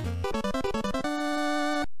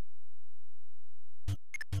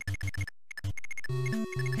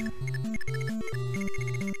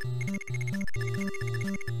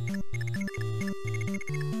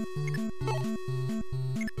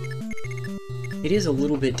 It is a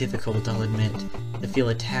little bit difficult, I'll admit, to feel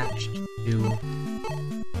attached to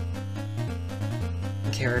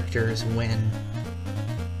characters when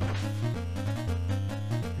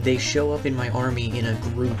they show up in my army in a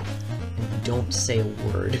group and don't say a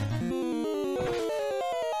word.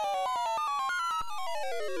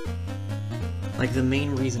 Like, the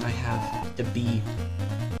main reason I have to be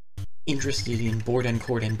interested in Borden,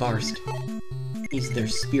 Cord, and Barst is their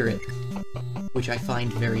spirit, which I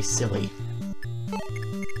find very silly.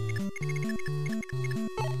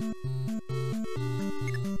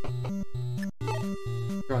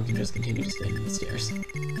 Frog can just continue to stand in the stairs.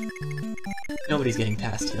 Nobody's getting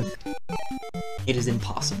past him. It is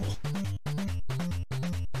impossible.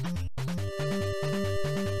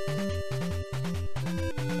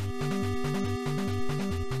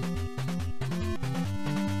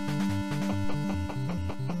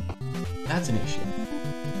 That's an issue.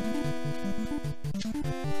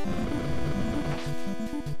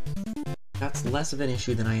 That's less of an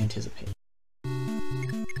issue than I anticipated.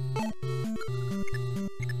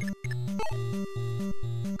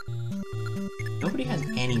 Nobody has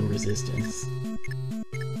any resistance.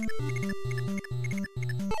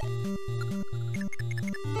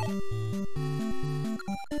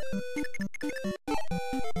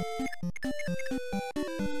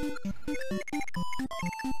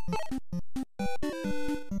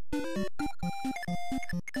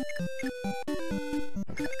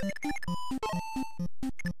 Okay.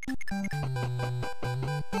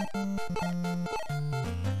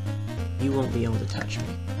 You won't be able to touch me.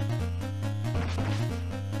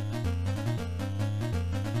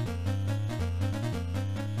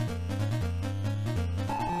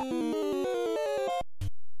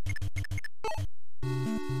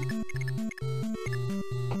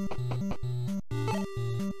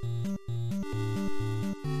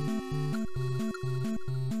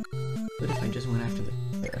 What if I just went after the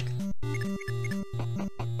cleric?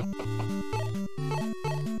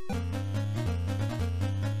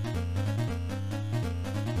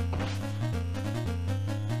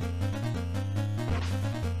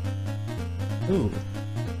 Ooh.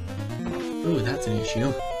 Ooh, that's an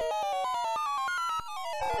issue.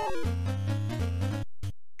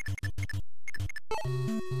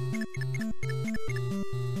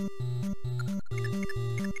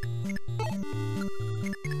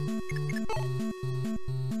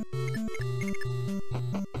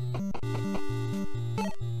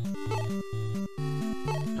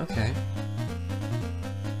 Okay.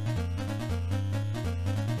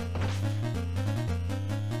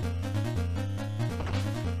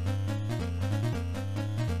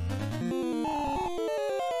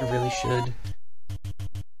 I really should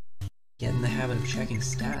get in the habit of checking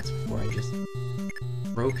stats before I just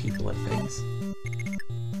throw people at things.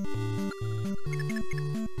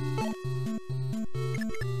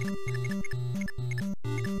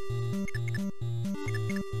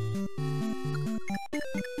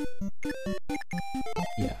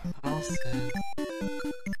 Yeah. all set.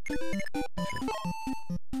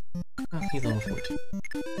 Oh, he's level 14.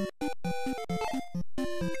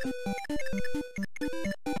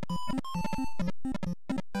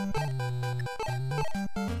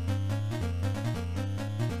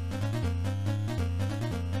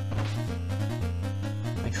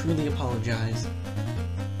 I truly apologize,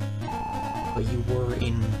 but you were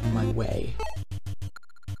in my way.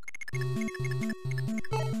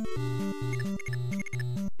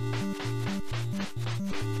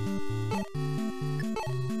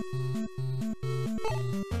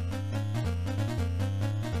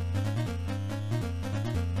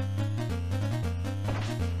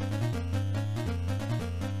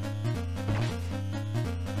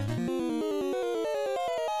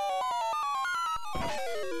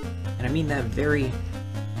 And I mean that very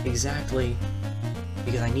exactly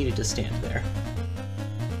because I needed to stand there.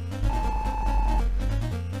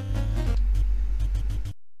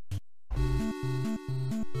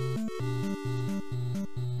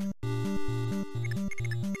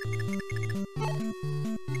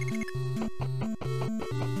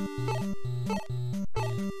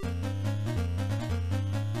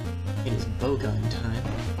 It is bowgun time.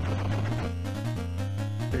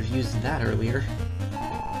 Could have used that earlier.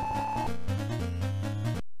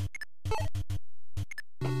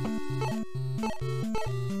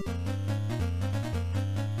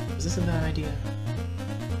 Was this a bad idea?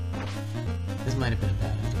 This might have been a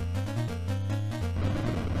bad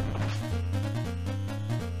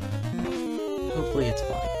idea. Hopefully it's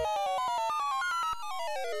fine.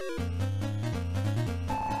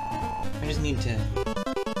 I just need to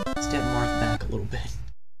step Marth back a little bit.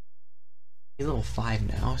 He's level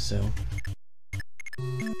 5 now, so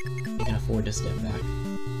he can afford to step back.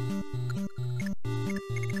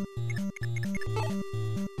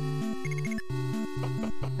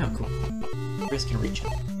 Oh, cool. Chris can reach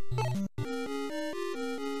him.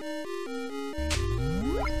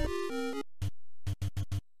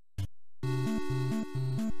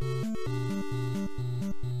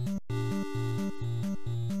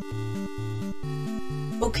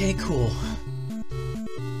 Okay, cool.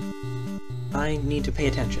 I need to pay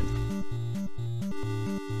attention.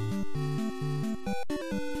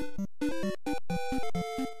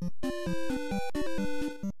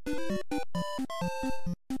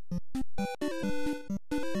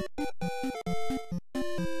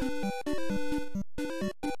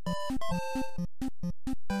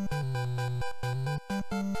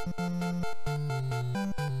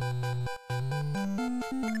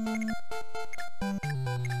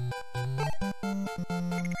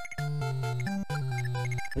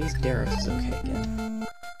 At least Darius is okay again.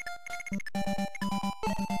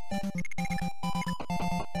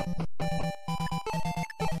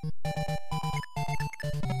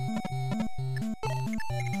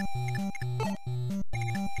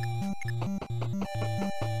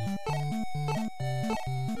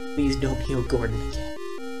 Please don't heal Gordon again.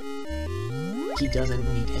 He doesn't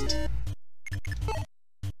need it.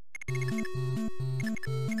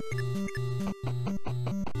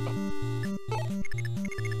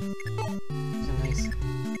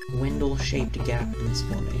 Wendell-shaped gap in this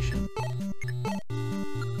formation.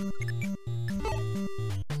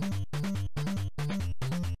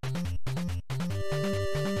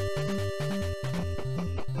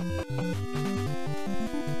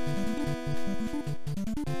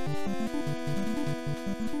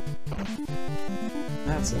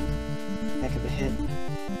 That's a heck of a hit.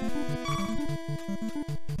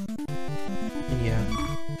 And yeah,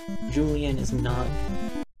 Julian is not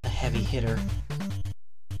a heavy hitter.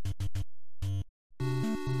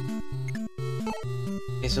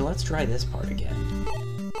 Okay, so let's try this part again.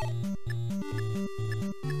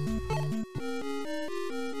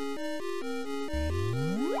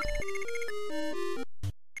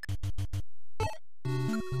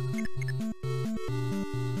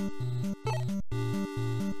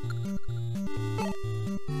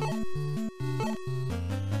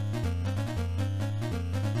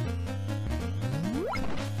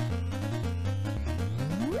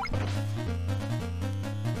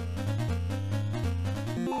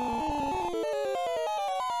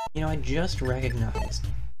 You know, I just recognized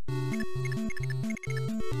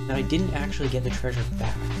that I didn't actually get the treasure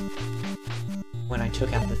back when I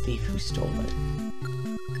took out the thief who stole it.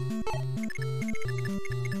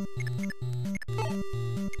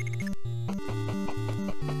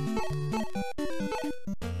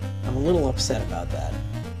 I'm a little upset about that.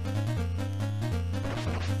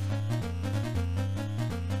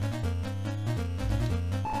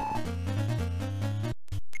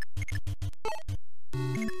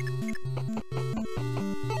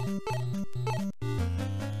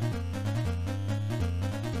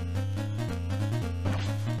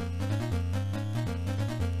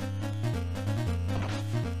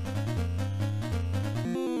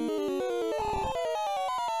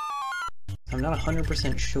 I'm not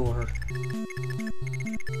 100% sure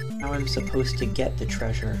how I'm supposed to get the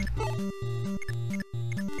treasure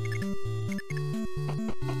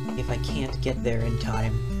if I can't get there in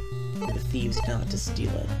time for the thieves not to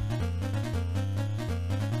steal it.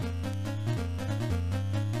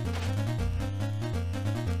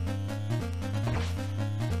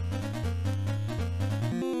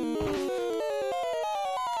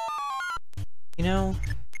 You know,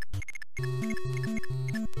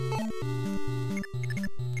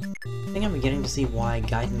 I think I'm beginning to see why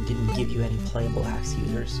Gaiden didn't give you any playable axe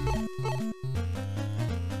users.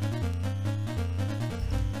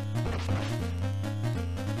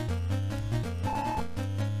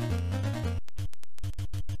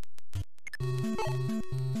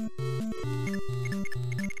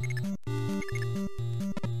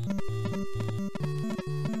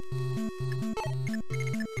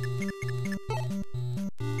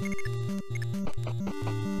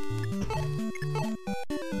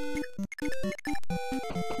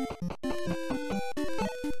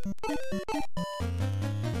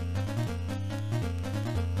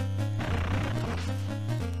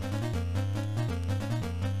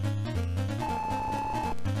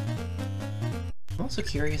 I'm also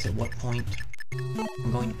curious at what point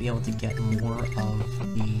I'm going to be able to get more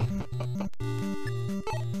of the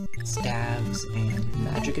stabs and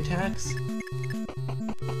magic attacks.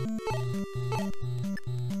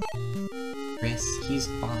 Chris, he's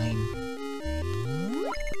fine.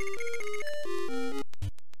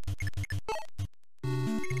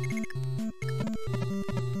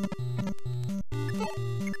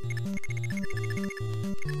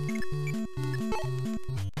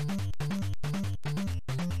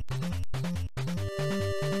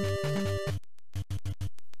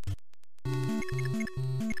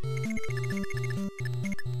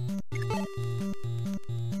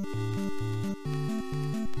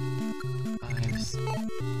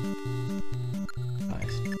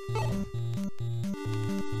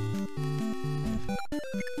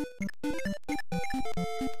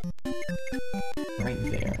 Right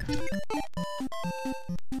there.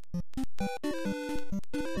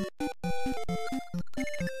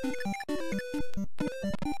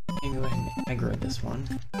 And go ahead and aggro this one.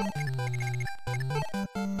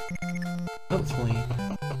 Hopefully,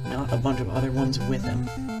 not a bunch of other ones with him.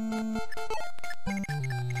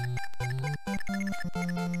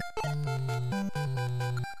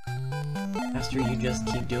 Master, you just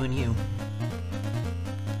keep doing you.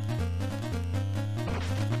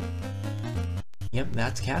 Yep,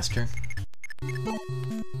 that's Caster.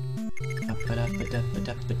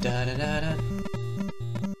 Up-a-da-ba-da-ba-da-ba-da-da-da-da.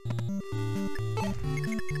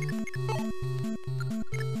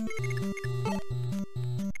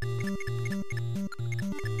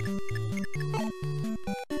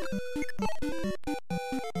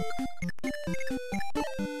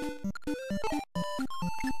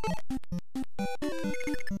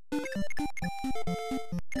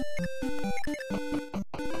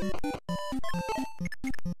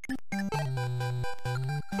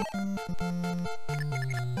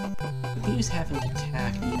 Thieves haven't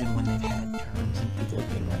attacked even when they've had turns and people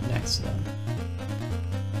have been right next to them.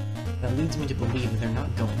 That leads me to believe that they're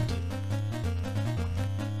not going to.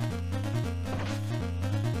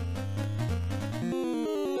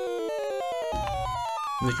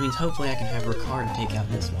 Which means hopefully I can have Ricard take out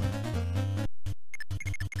this one.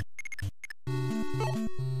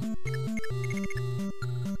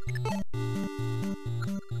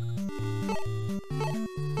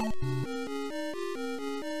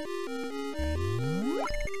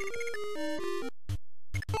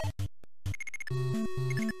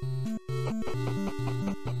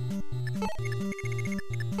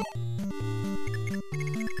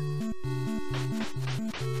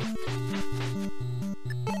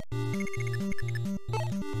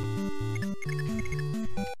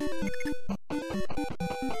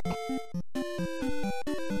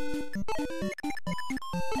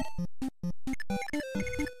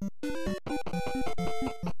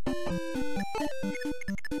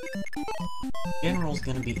 General's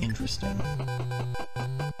gonna be interesting.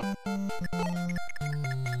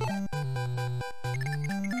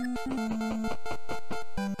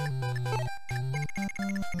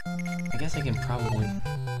 I guess I can probably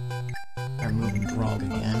start moving Drog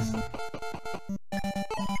again.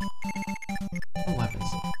 No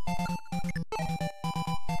weapons.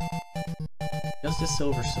 Just a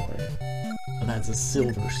silver sword. Oh, that's a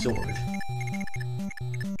silver sword.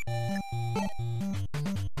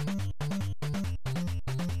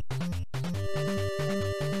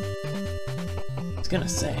 I was gonna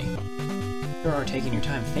say, you are taking your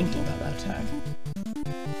time thinking about that attack.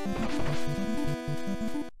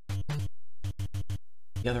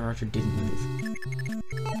 other archer didn't move.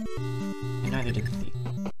 And neither did the thief.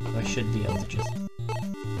 So I should be able to just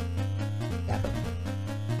stab him.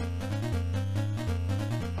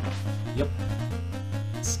 Yep.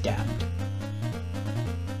 Stabbed.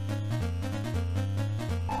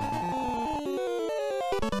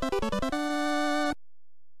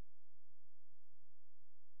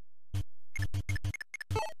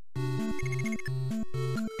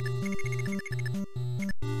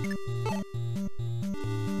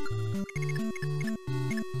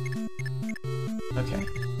 Okay,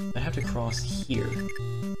 I have to cross here,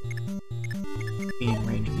 be in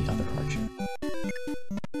range of the other archer.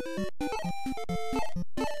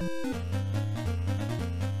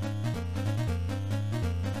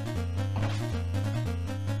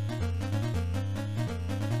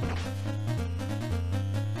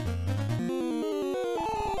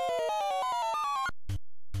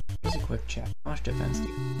 Here's a quick check. How much defense do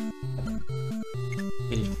you have?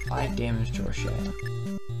 It did 5 damage to Rochelle.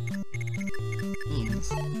 Means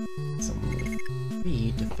someone with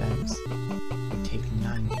 3 defense would take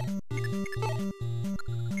 90.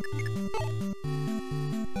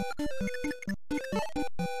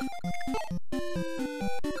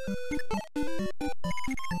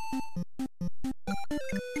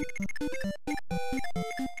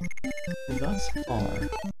 Thus far,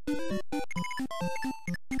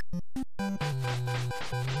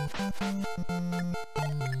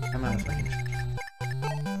 I'm out of range.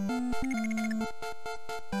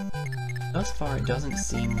 Thus far, it doesn't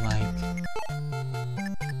seem like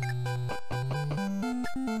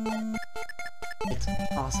it's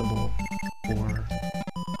possible for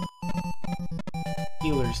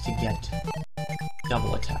healers to get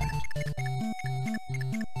double attacked.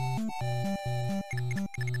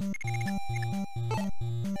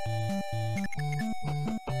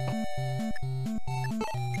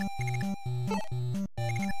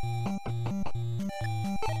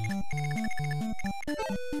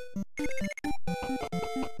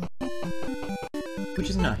 Which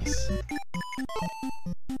is nice.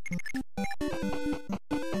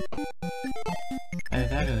 Either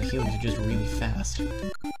that or the healers are just really fast,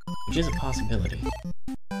 which is a possibility.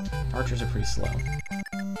 Archers are pretty slow.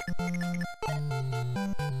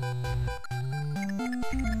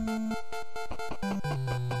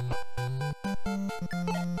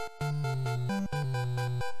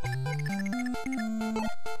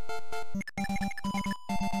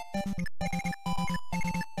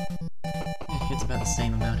 It's about the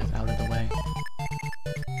same amount of out of the way.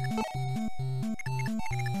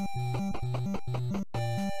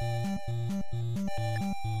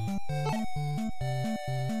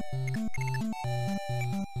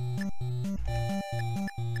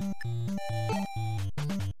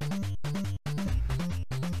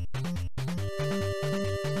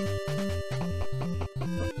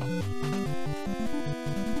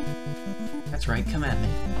 That's right, come at me.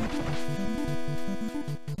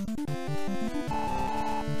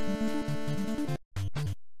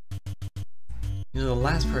 You know, the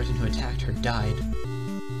last person who attacked her died.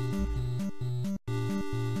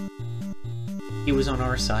 He was on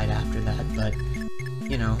our side after that, but,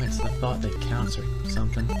 you know, it's the thought that counts or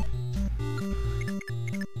something.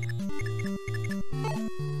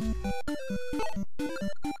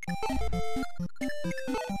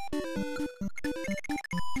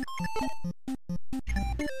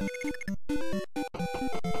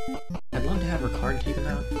 I'd love to have Ricard take him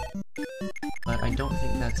out, but I don't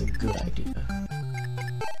think that's a good idea.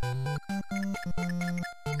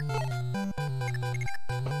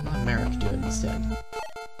 Let Merrick do it instead.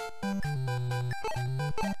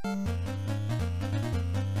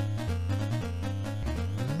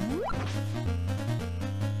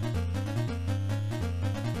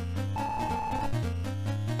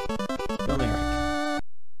 Go Merrick.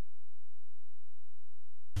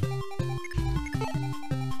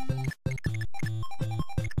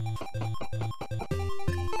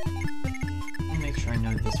 Let me make sure I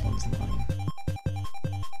know this one's mine.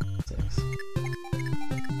 6.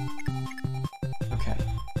 Okay.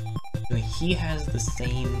 So he has the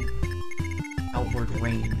same outward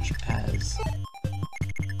range as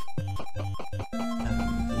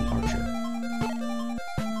the archer.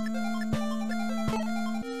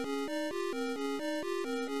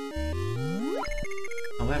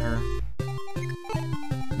 However,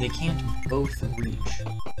 they can't both reach.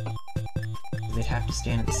 They'd have to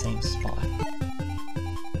stand at the same spot.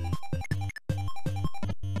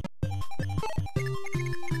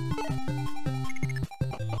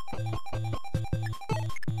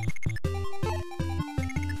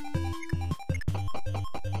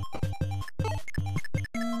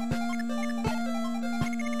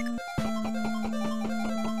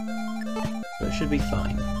 should be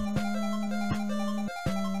fine.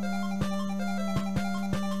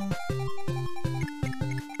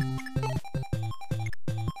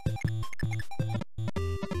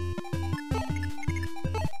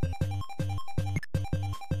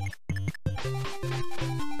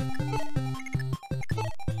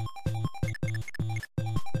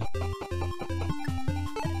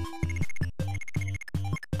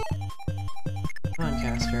 Come on,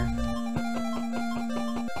 Caster.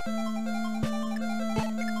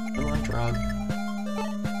 Come on, Drog.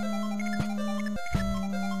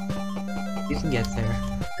 You can get there.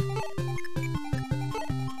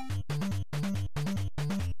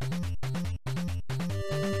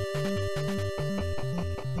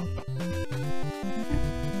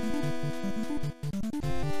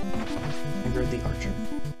 I heard the archer.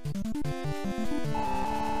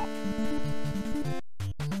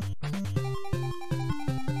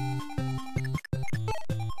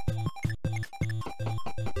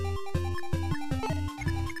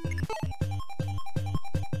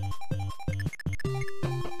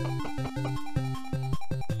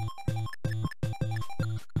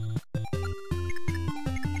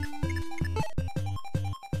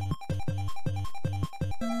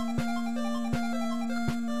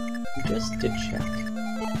 Just to check.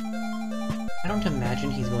 I don't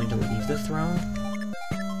imagine he's going to leave the throne.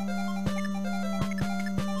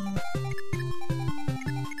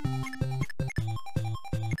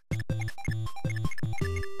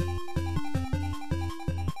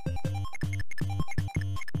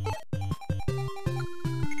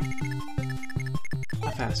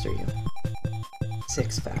 How fast are you?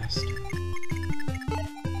 6 fast.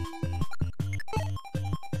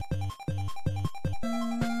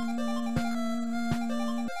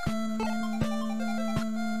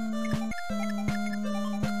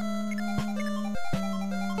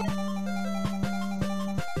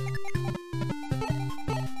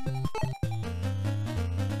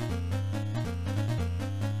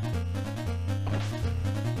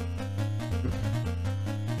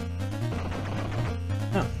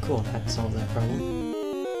 Oh, cool, that solved that problem.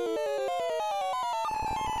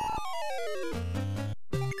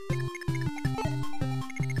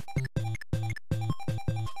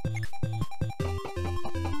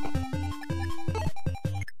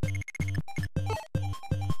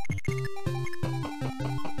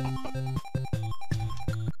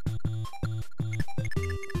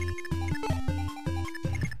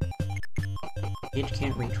 Mage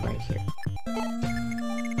can't reach right here.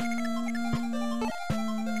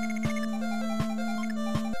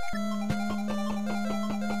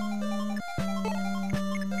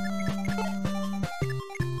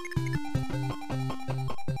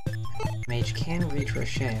 Mage can reach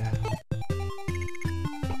Rashea.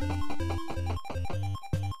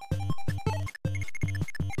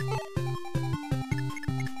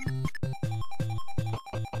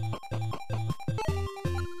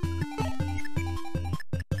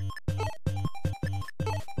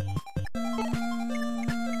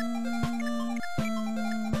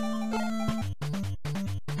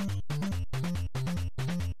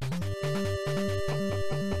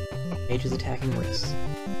 Mage is attacking wrists.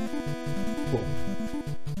 Cool.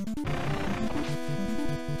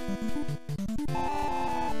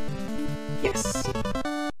 Yes!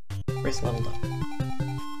 Wrist leveled up.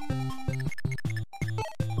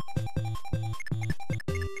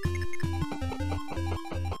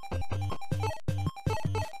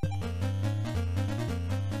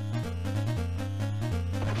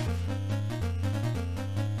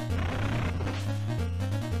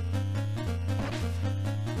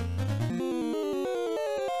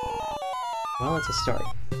 Well, it's a start.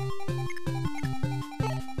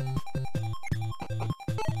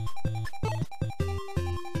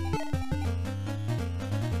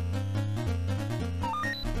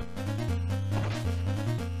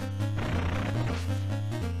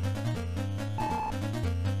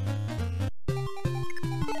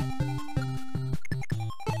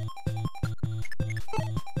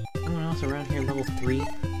 Anyone else around here level 3?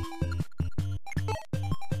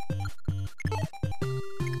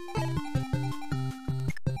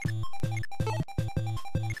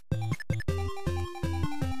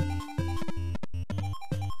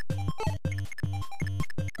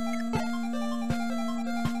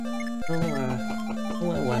 We'll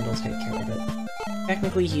let Wendell take care of it.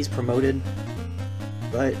 Technically, he's promoted,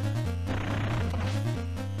 but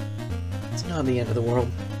it's not the end of the world.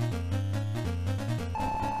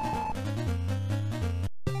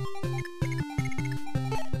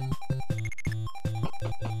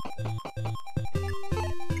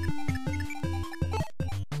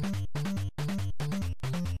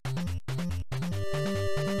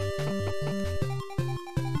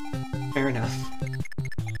 Fair enough.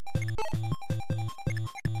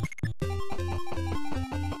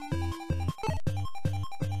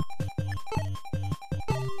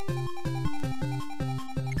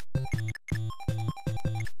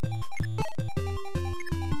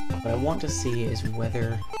 What I want to see is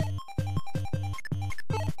whether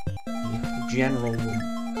the general will...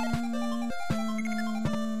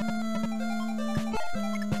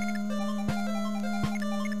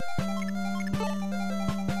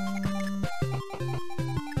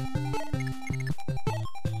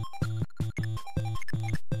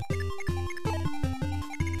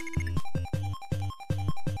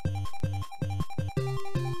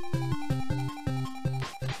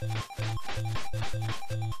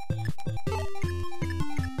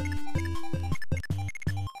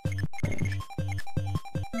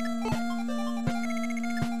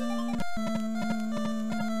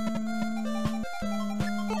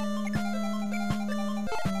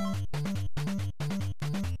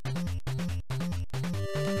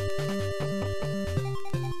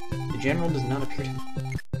 The general does not appear to...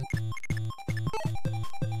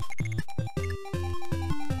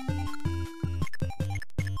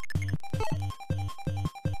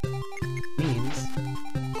 means...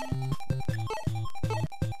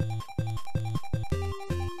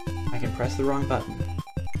 I can press the wrong button.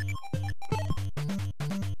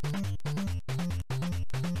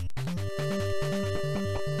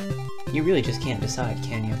 You really just can't decide,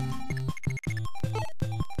 can you?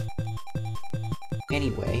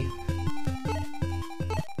 Anyway...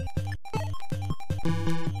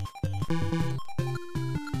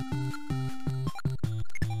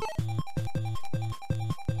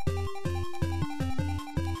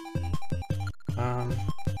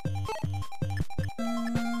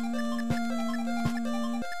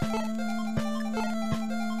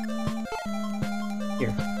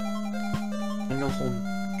 Here. I'm gonna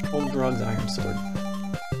hold Drug's iron sword.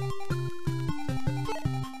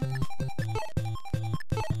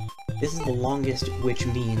 This is the longest which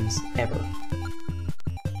means ever.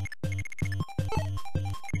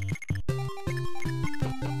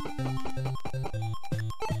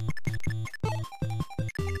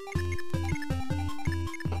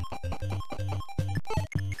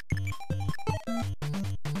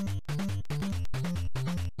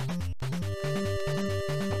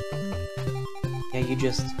 Yeah, you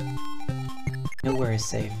just... nowhere is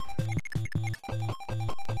safe.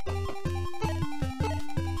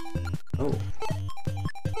 Oh.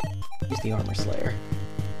 Use the Armor Slayer.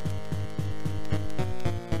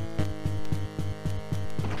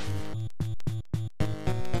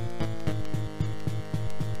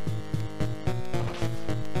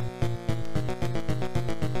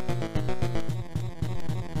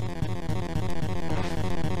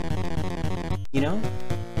 You know?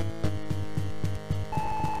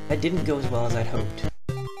 That didn't go as well as I'd hoped.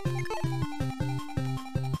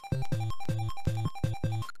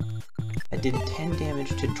 That did 10 damage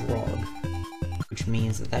to Drog, which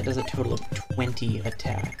means that that does a total of 20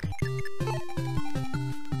 attack.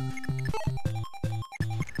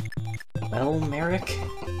 Well, Merrick,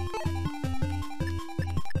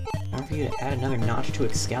 time for you to add another notch to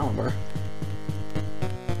Excalibur.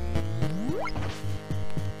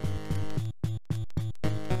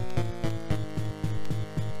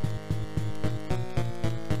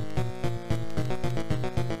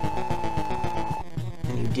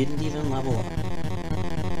 Didn't even level up.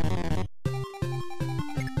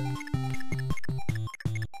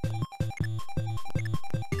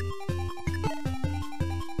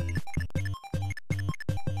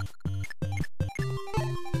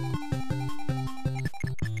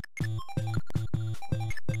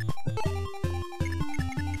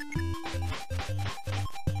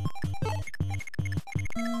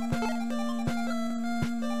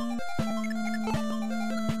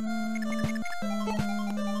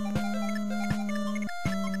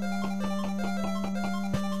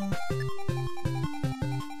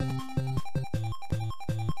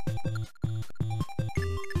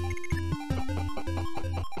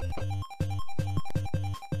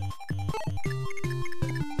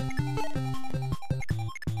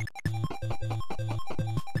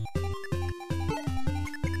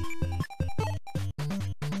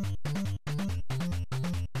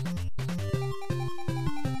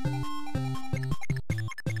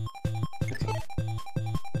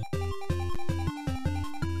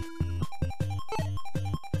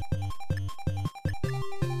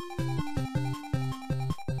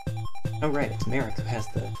 Oh right, it's Merrick who has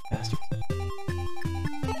the master key.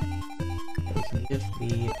 We can give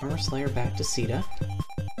the Armor Slayer back to Sita.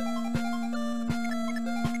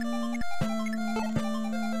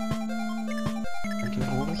 We can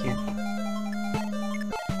go over here.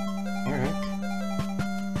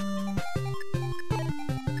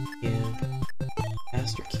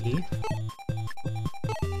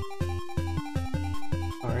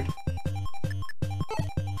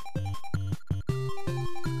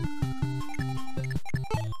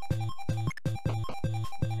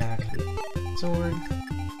 sword. I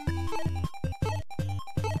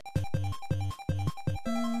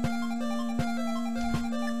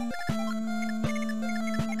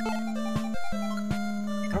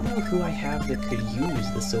don't know who I have that could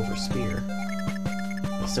use the silver spear.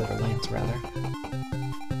 The silver lance, rather.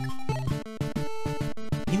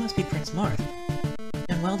 You must be Prince Marth.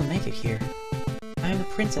 Done well to make it here. I am the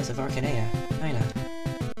Princess of Arcanea, Aina.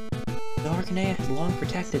 Though Arcanea has long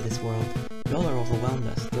protected this world, Dollar overwhelmed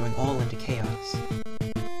us, throwing all into chaos.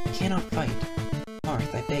 I cannot fight.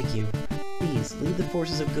 Marth, I beg you, please lead the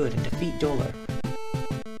forces of good and defeat Dollar.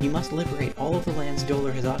 You must liberate all of the lands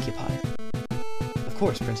Dollar has occupied. Of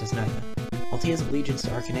course, Princess Naina. Altea's allegiance to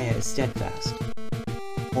Arcanea is steadfast.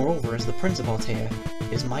 Moreover, as the Prince of Altea,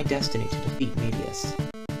 it is my destiny to defeat Medius.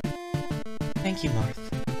 Thank you, Marth.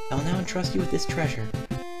 I will now entrust you with this treasure.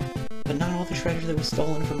 But not all the treasure that was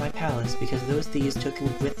stolen from my palace, because those thieves took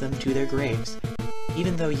it with them to their graves,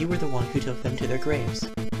 even though you were the one who took them to their graves.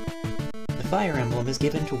 The Fire Emblem is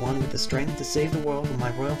given to one with the strength to save the world when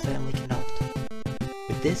my royal family cannot.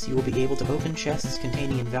 With this, you will be able to open chests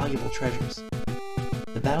containing invaluable treasures.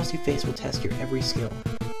 The battles you face will test your every skill.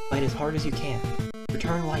 Fight as hard as you can.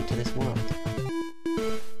 Return light to this world.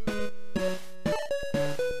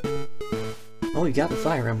 Oh, you got the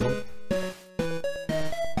Fire Emblem.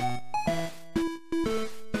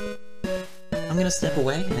 I'm gonna step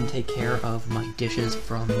away and take care of my dishes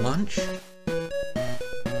from lunch.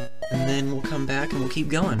 And then we'll come back and we'll keep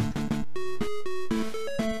going.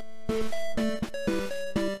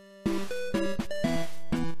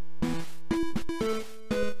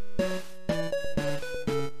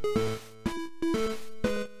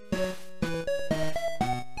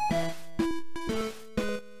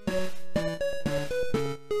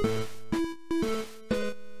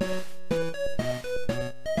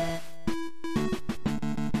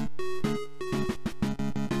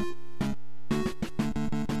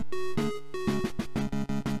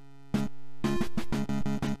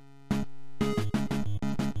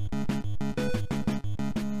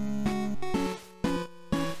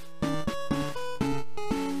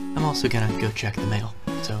 I'm also gonna go check the mail,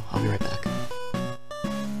 so I'll be right back.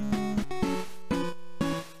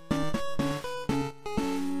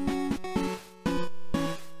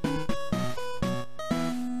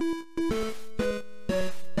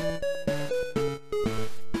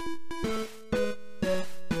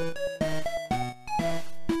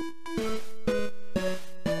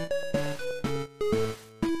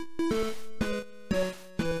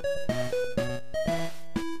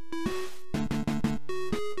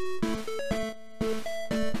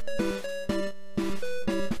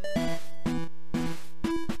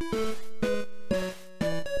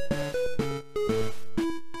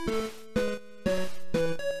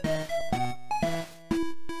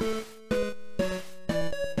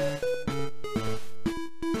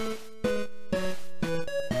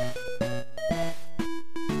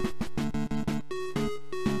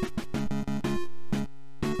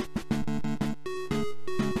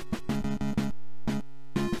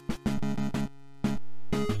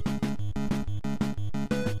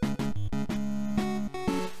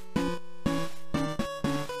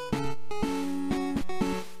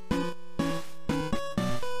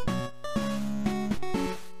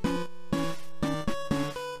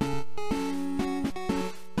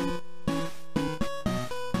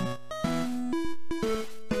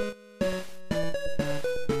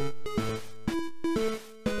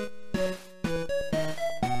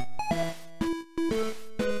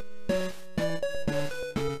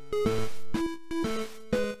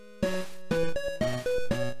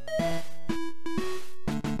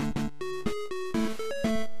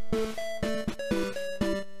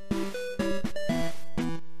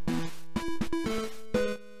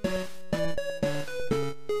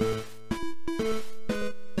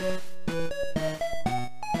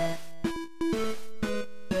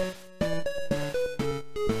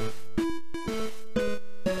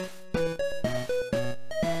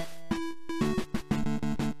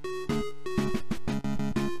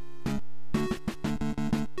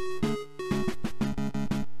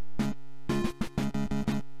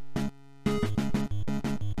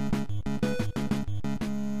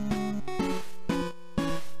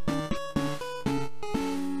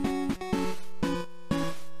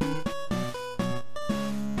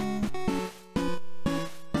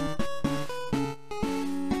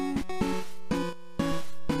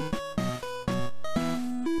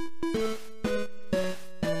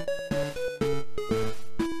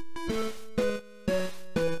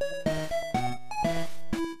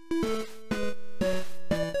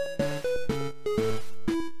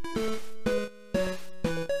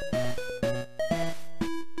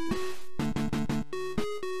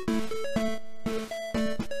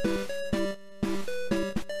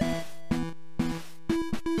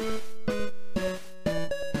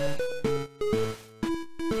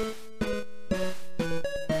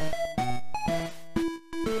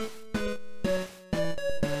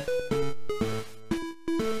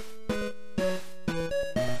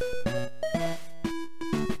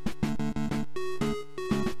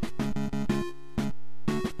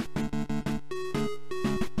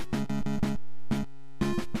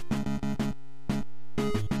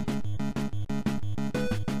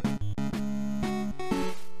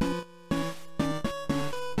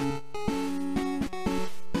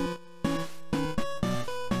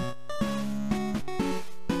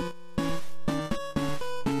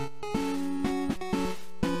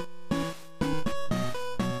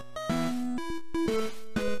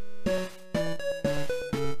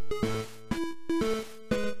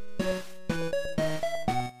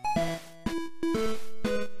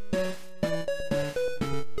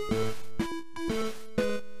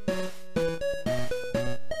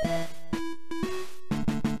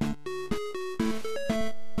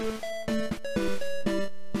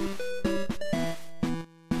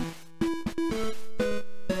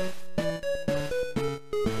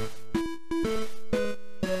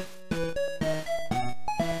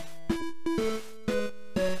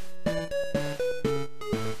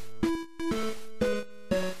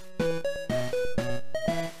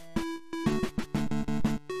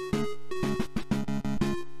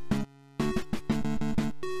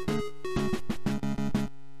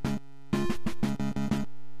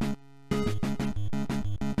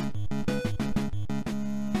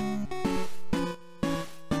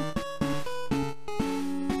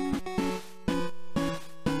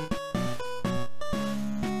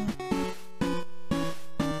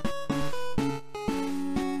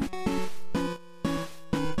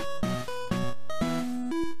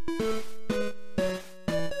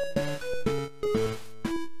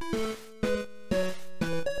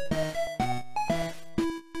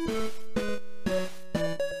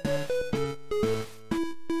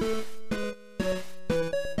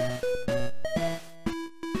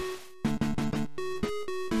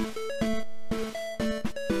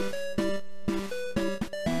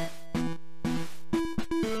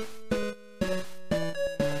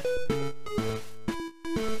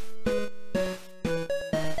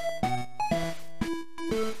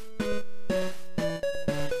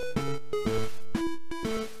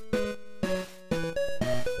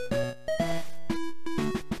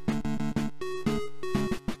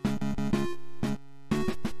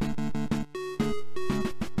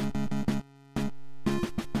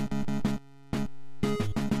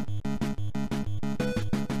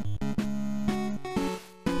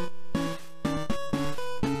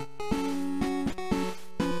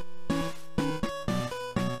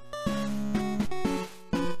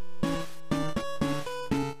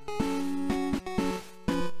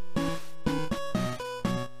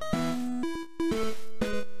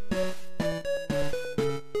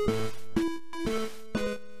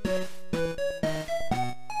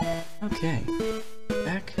 Okay.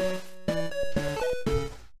 Back.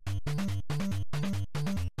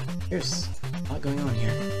 There's a lot going on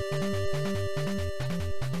here.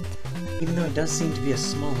 Even though it does seem to be a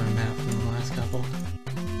smaller map than the last couple.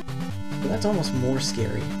 But that's almost more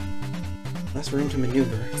scary. Less room to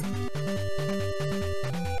maneuver.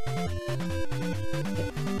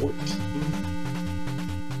 Hit 14.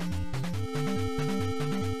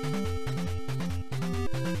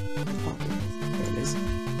 There it is.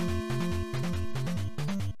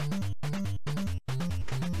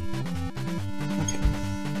 Okay.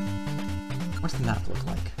 What's the map look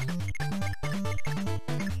like?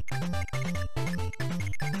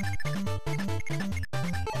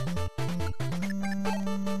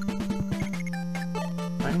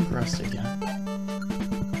 I'm gross again.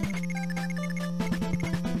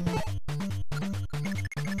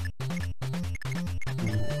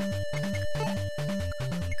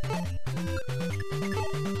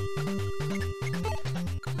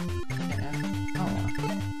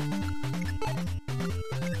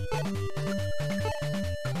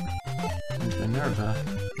 Into Minerva.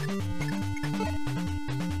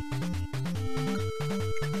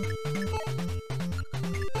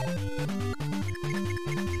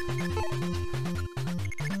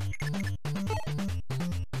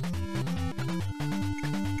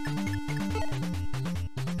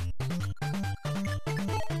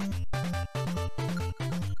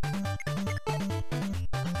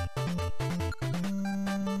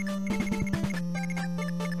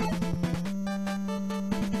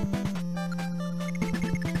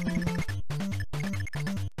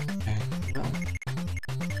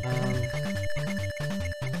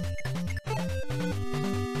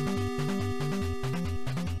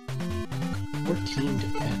 Team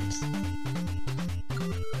defense.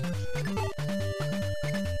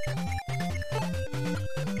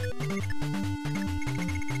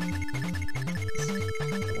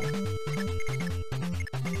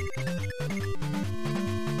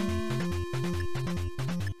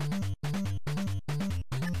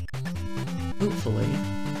 Hopefully,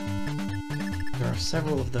 there are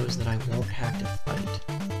several of those that I won't have to fight.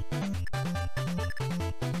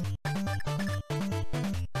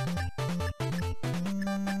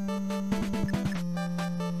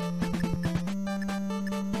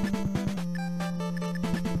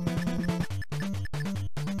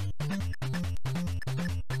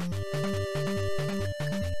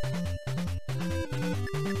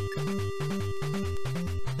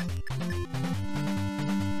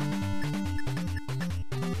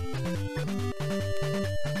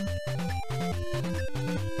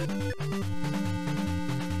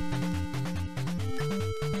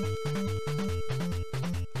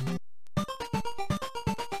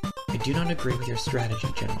 I do not agree with your strategy,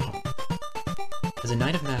 General. As a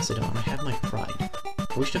Knight of Macedon, I have my pride.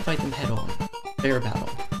 I wish to fight them head-on. Fair battle.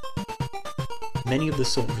 Many of the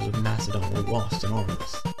soldiers of Macedon were lost in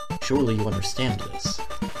Argos. Surely you understand this.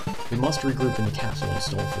 We must regroup in the castle and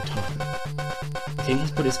stall for time. The king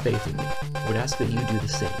has put his faith in me. I would ask that you do the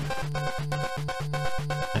same.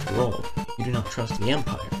 After all, you do not trust the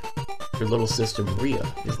Empire. Your little sister Maria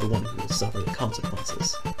is the one who will suffer the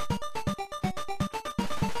consequences.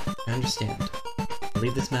 I understand. I'll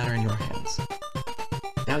leave this matter in your hands.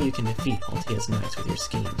 Now you can defeat Altea's knights with your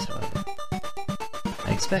schemes, however.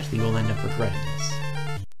 I expect that you will end up regretting this.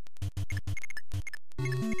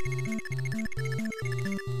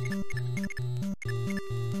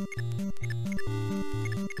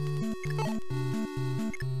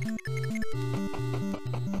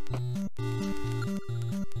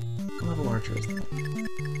 What level archer is that?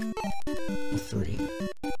 Level 3.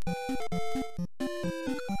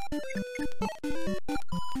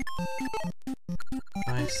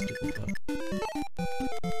 Stupid book.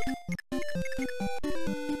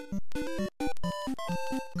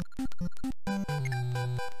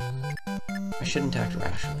 I shouldn't act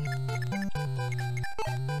rashly.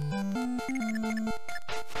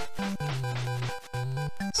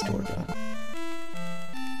 Store job.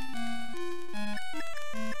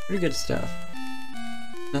 Pretty good stuff.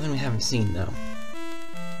 Nothing we haven't seen, though.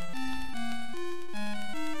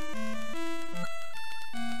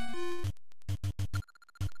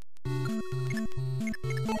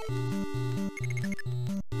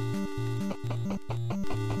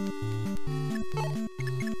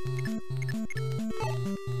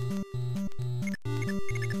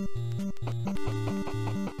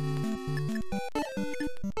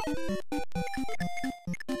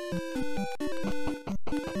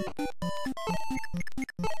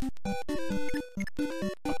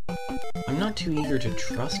 I'm not too eager to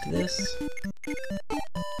trust this,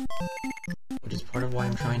 which is part of why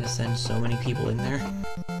I'm trying to send so many people in there.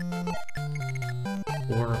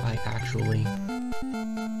 before I actually...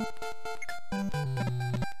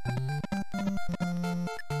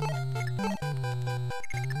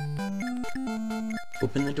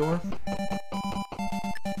 open the door?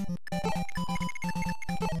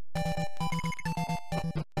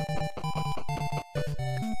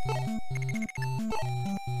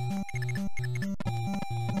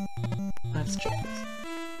 Let's check this.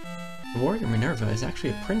 The warrior Minerva is actually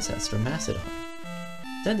a princess from Macedon.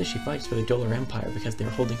 Said that she fights for the Dolar Empire because they are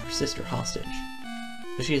holding her sister hostage.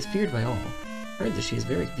 But she is feared by all. Heard that she is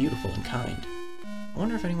very beautiful and kind. I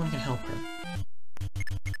wonder if anyone can help her.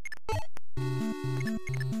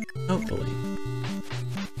 Hopefully.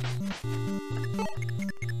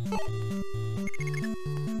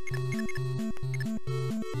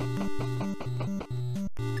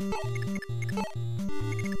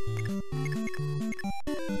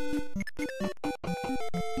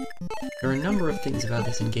 There are a number of things about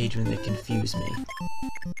this engagement that confuse me.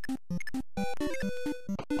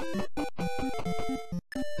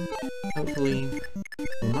 Hopefully, it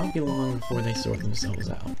will not be long before they sort themselves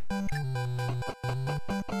out.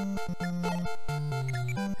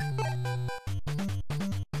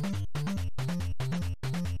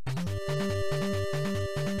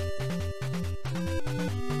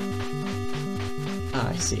 Ah,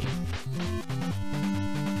 I see.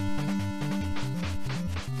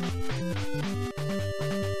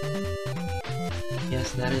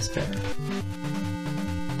 Yes, that is fair.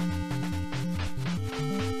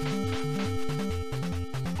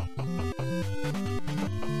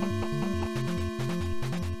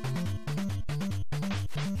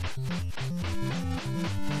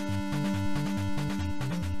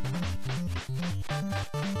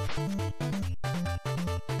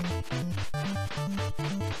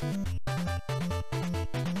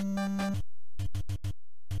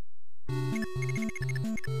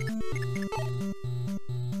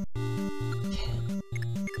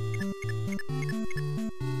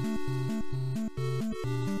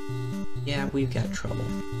 Yeah, we've got trouble.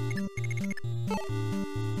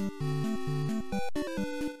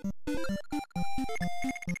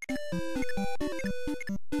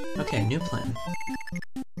 Okay, new plan.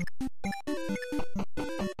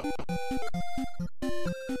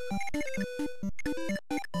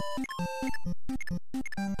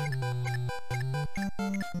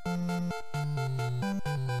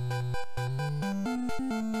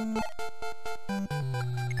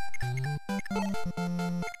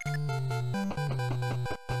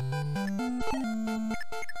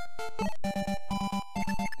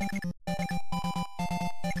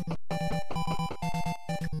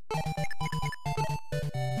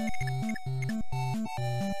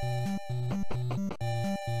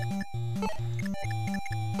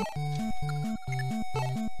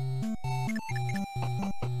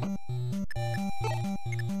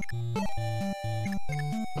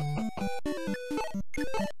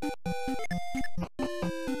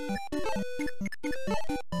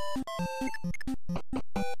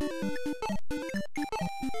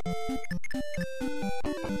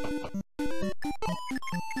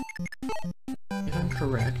 If I'm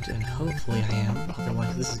correct, and hopefully I am,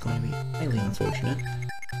 otherwise this is going to be highly unfortunate.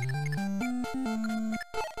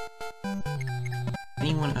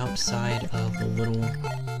 Anyone outside of the little...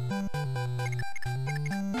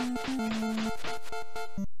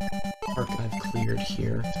 park I've cleared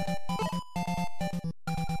here?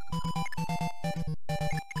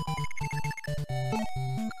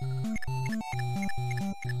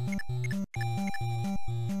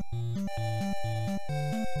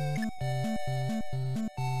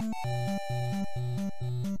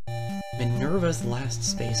 Minerva's last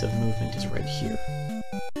space of movement is right here.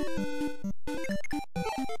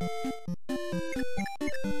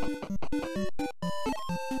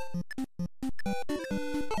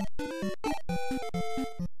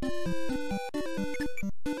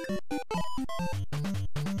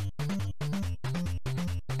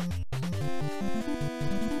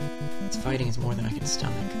 This fighting is more than I can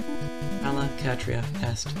stomach. Ala, Katria,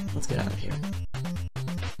 Pest, let's get out of here.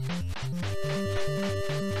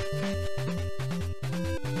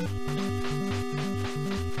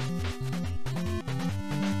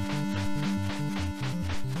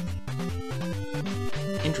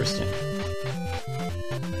 Interesting.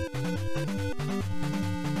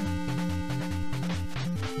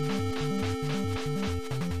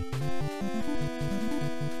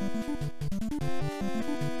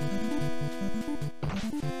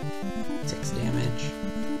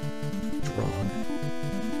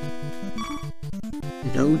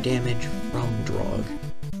 No damage from Drog.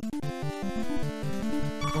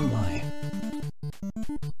 Oh my.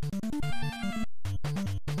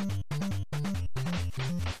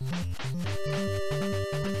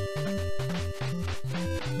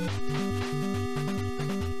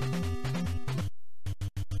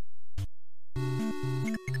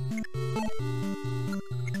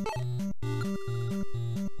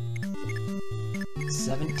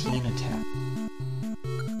 17 attack.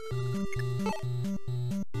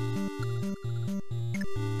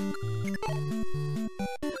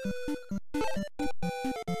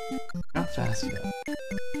 Not fast enough.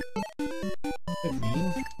 Good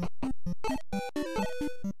mean.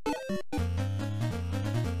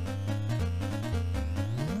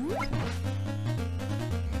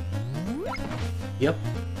 Yep.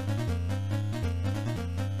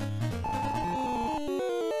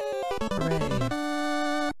 Hooray.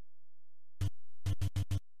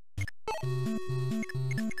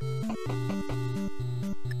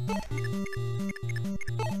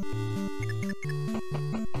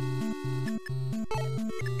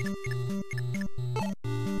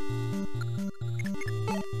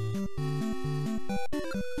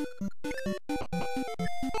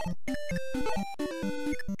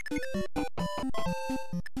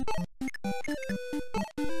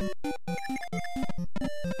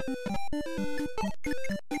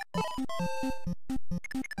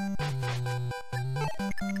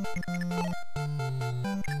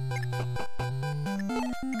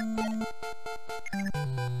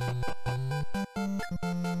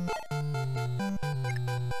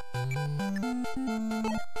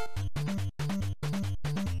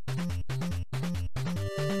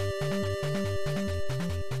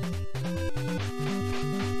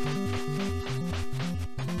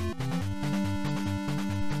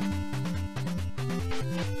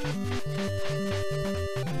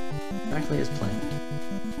 Exactly as planned.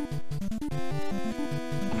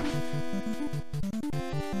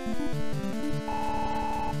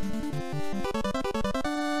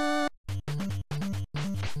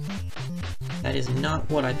 That is not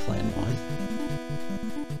what I planned on.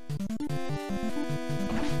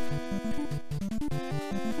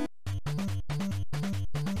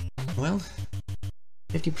 Well,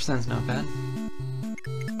 50% is not bad.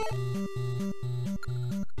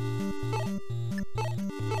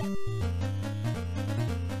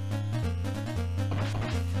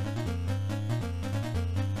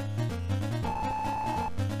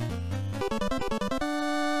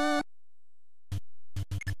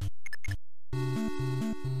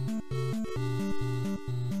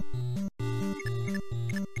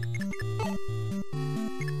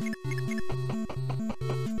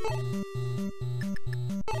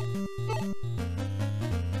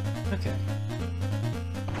 Okay.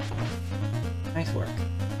 Nice work.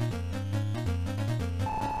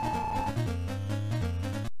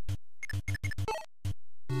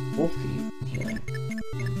 Wolf healing.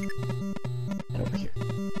 Head over here.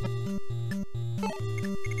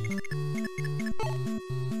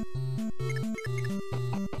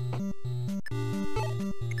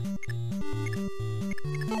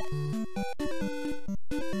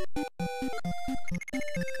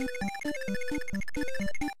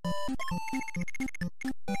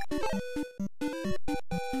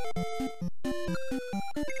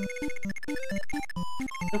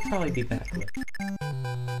 He'll probably be back with.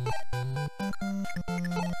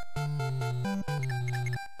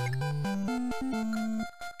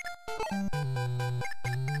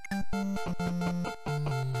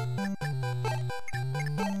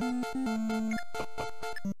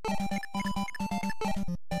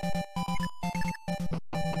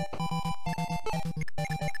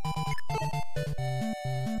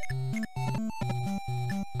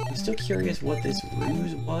 I'm still curious what this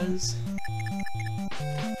ruse was.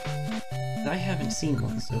 I haven't seen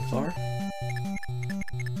one so far.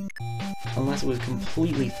 Unless it was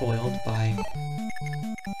completely foiled by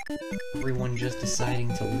everyone just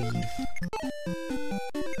deciding to leave.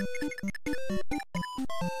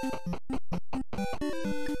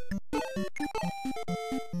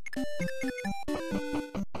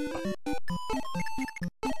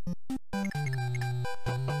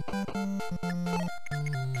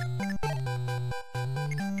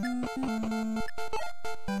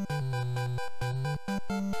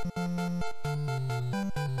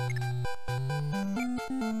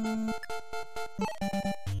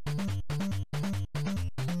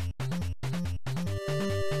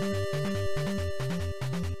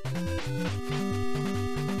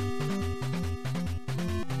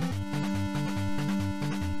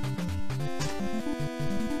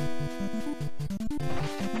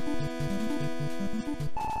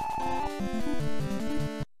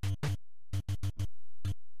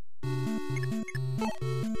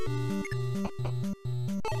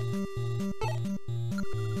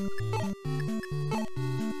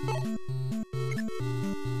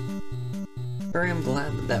 Very I'm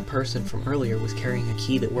glad that that person from earlier was carrying a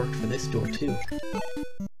key that worked for this door too.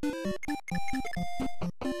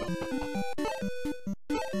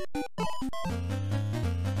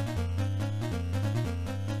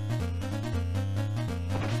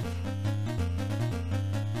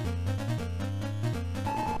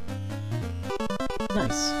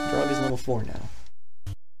 Nice. Drug is level 4 now.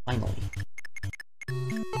 Finally.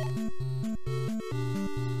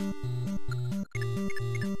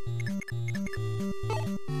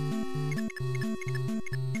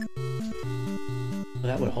 Well,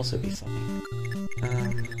 that would also be fine.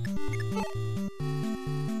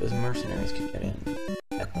 Those mercenaries could get in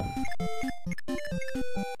at them.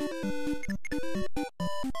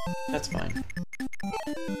 That's fine.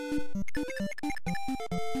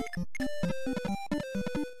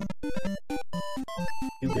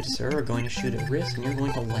 You, good sir, are going to shoot at risk, and you're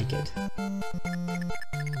going to like it.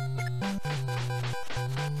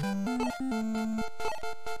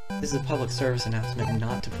 This is a public service announcement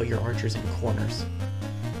not to put your archers in corners.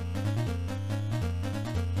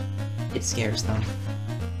 It scares them.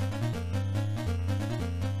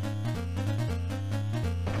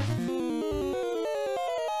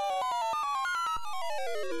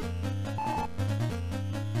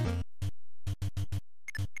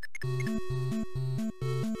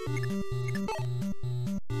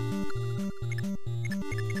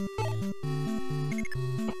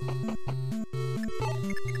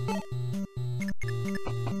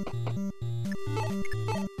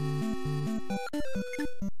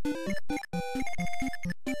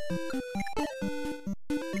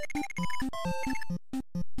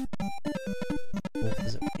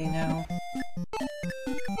 Is it okay now?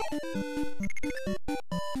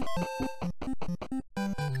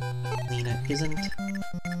 Lena isn't.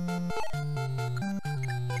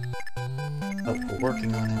 Oh, we're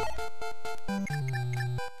working on it.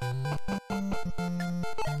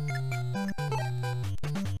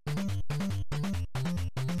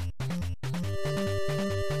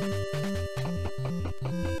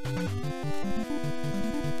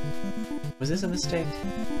 Was this a mistake?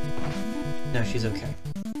 No, she's okay.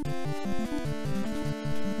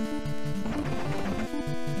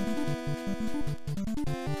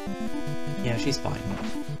 Yeah, she's fine.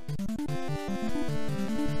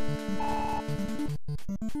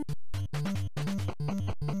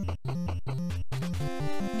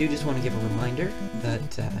 I do just want to give a reminder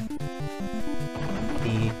that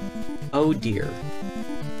the... Oh dear.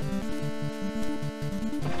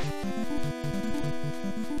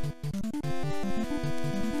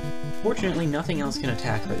 Fortunately, nothing else can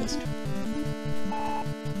attack her this time.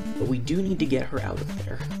 But we do need to get her out of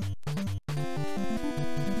there.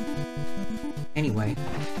 Anyway,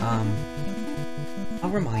 a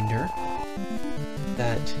reminder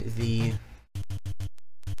that the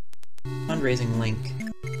fundraising link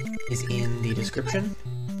is in the description.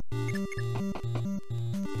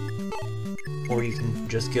 Or you can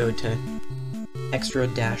just go to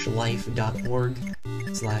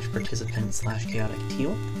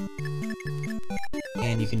extra-life.org/participant/chaotic-teal.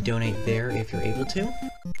 And you can donate there if you're able to.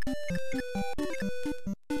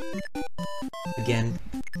 Again,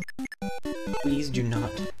 please do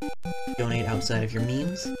not donate outside of your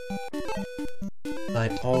means,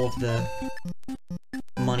 but all of the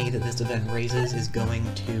money that this event raises is going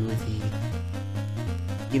to the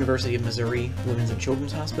University of Missouri Women's and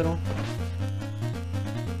Children's Hospital.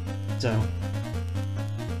 So,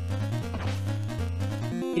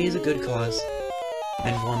 it is a good cause,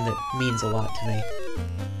 and one that means a lot to me.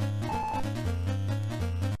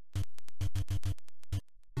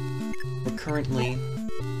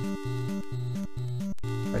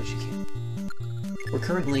 We're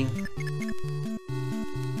currently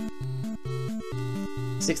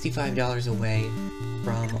 $65 away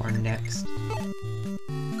from our next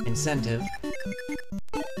incentive,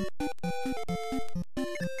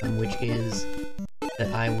 which is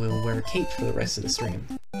that I will wear a cape for the rest of the stream.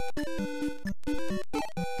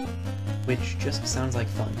 Which just sounds like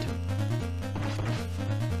fun to me.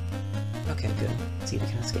 Okay, good. Zeta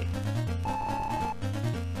can escape.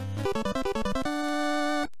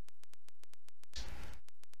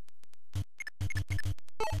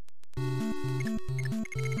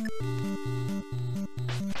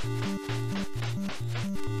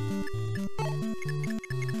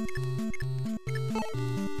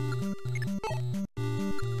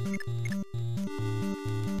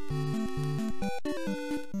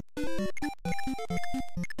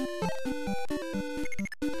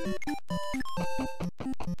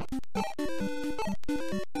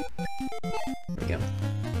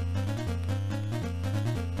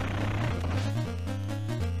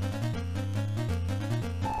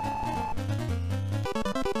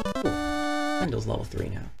 Kendall's level 3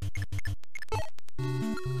 now.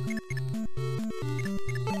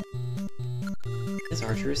 This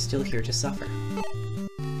archer is still here to suffer.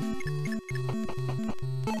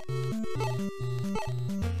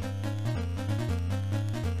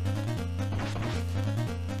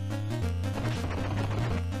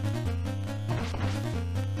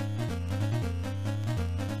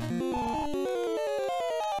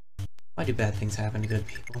 Why do bad things happen to good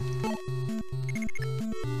people?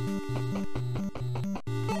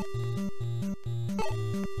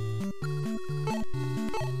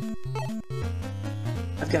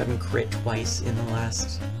 I've gotten crit twice in the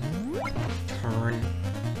last turn.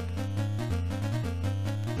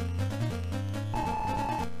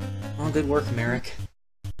 Well, good work, Merrick.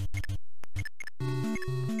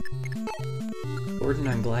 Gordon,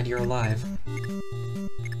 I'm glad you're alive.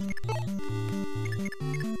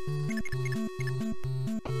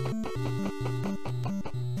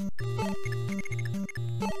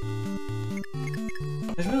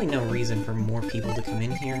 There's really no reason for more people to come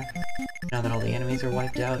in here, now that all the enemies are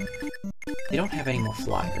wiped out. They don't have any more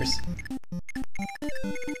flyers.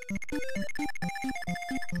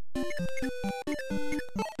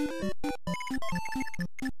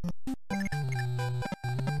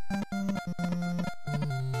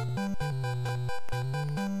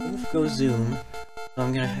 Wolf goes zoom, so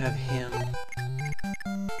I'm gonna have him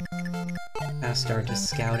kind of start to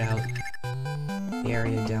scout out the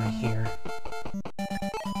area down here.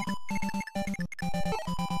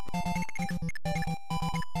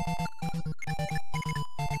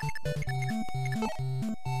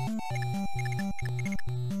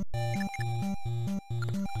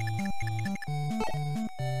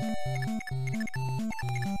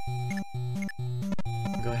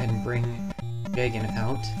 Go ahead and bring Jagan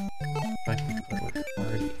out, so I can put a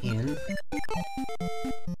card in.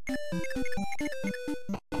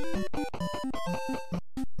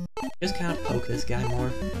 Just kind of poke this guy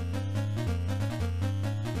more.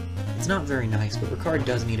 It's not very nice, but Ricard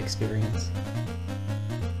does need experience.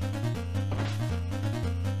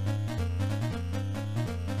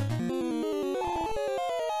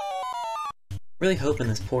 Really hoping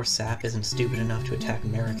this poor sap isn't stupid enough to attack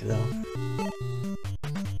Merrick, though.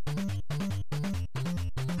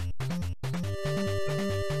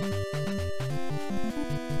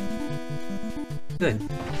 Good.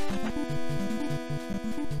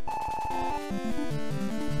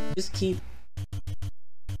 Just keep...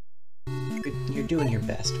 You're doing your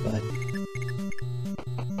best, bud.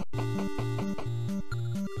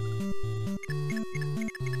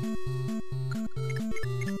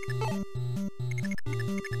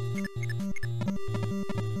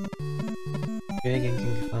 Jagan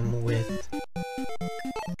can come with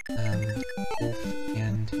Wolf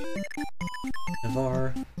and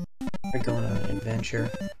Navarre. We're going on an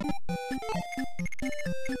adventure.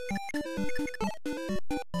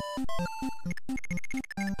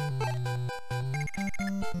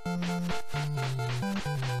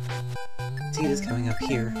 See this coming up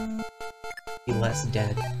here. Be less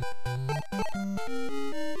dead.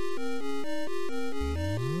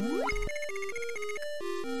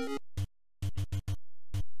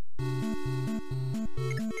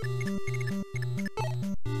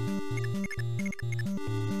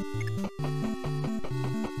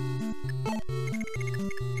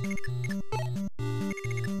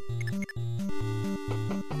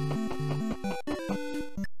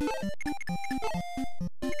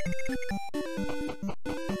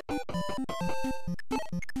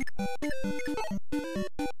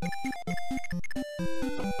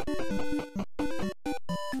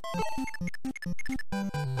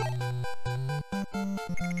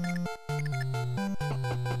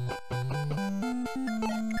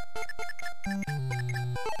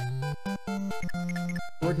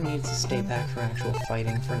 Gordon needs to stay back for actual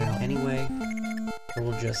fighting for now anyway, so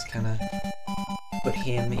we'll just kinda put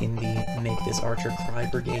him in the Make This Archer Cry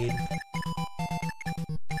Brigade.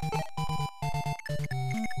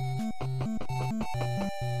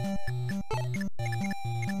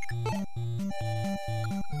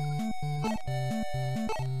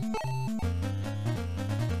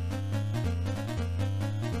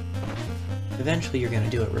 Eventually you're gonna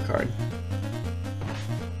do it, Ricard.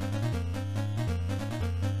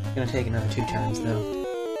 It's gonna take another 2 turns, though.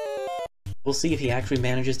 We'll see if he actually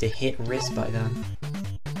manages to hit Wrist by then.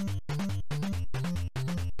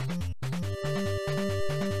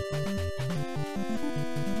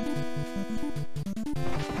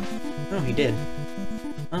 Oh, he did.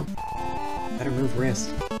 Oh, better move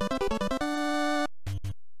Wrist.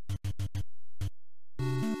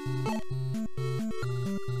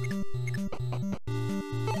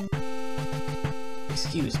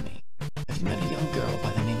 Excuse me. Have you met a young girl by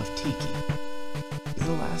the name of Tiki? She's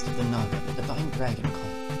the last of the Naga, the Divine Dragon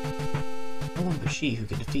Clan. No one but she who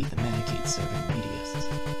can defeat the Manakete serving mediasts.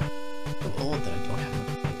 So old that I don't have a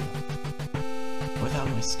big. Without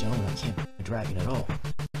my stone, I can't be a dragon at all.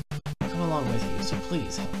 I'll come along with you, so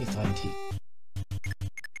please help me find Tiki.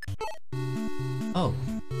 Oh.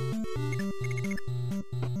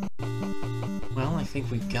 Well, I think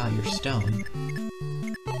think we got your stone.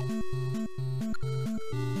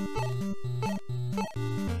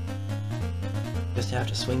 Just have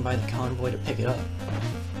to swing by the convoy to pick it up.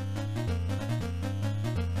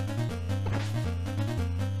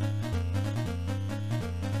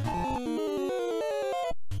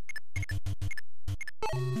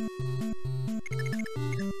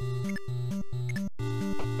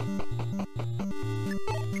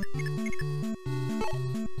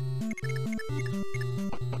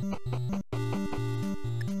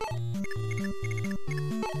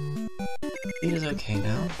 Speed is okay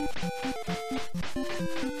now.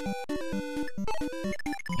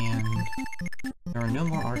 And there are no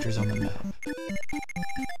more archers on the map.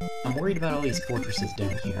 I'm worried about all these fortresses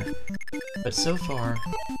down here, but so far,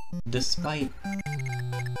 despite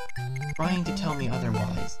trying to tell me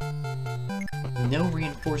otherwise, no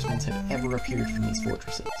reinforcements have ever appeared from these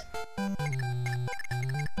fortresses.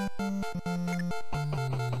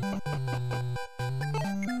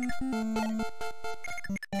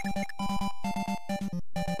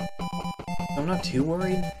 I'm not too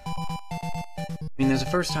worried. I mean, there's a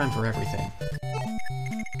first time for everything.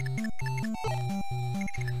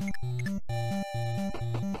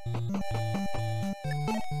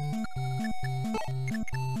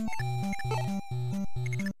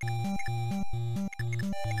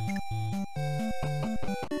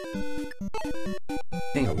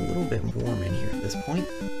 It's getting a little bit warm in here at this point.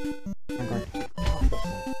 I'm going to turn off the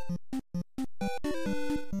fan.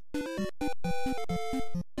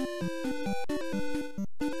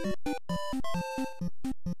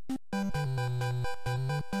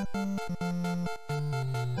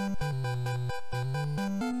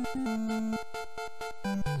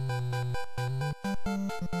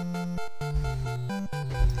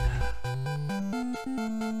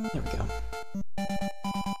 There we go.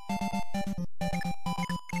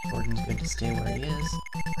 Gordon's good to stay where he is.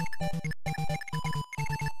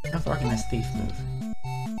 How far can this thief move?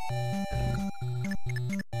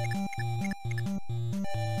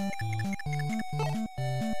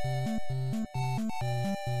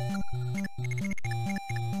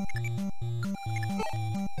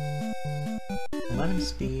 "11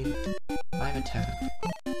 speed, 5 attack,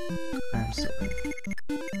 iron sword."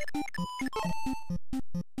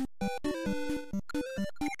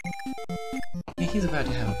 Yeah, he's about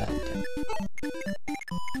to have a bad day.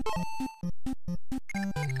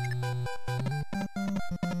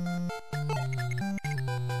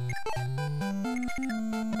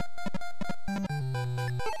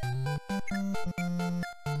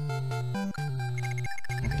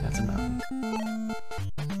 Okay, that's a mountain.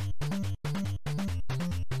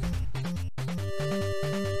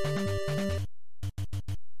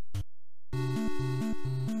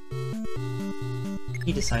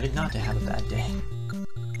 He decided not to have a bad day.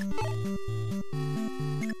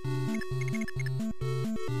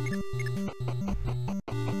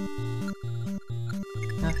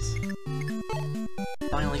 Let's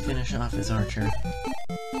finally finish off his archer.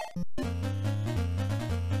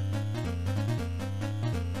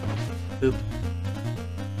 Boop.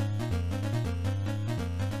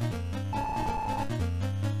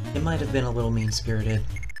 It might have been a little mean-spirited,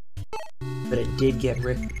 but it did get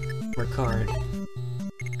Ricard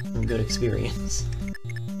some good experience.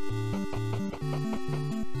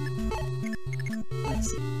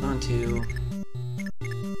 Let's see, on to...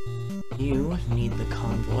 You need the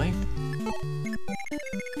convoy.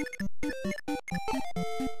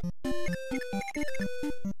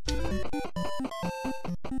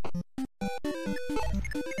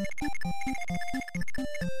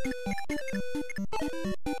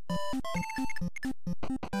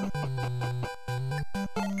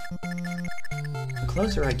 The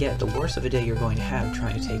closer I get, the worse of a day you're going to have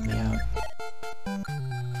trying to take me out.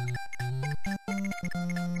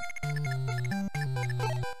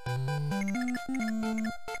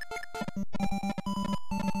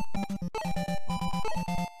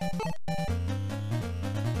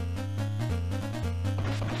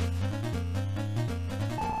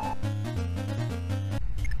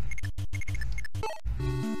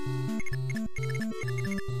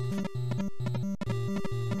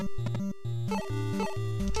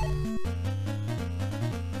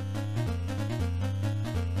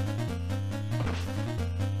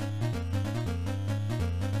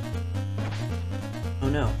 Oh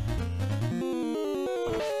no.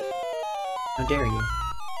 How dare you?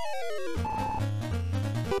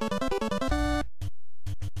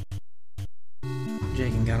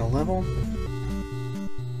 Jagan got a level.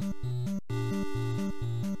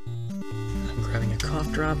 I'm grabbing a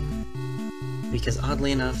cough drop, because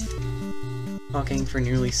oddly enough, talking for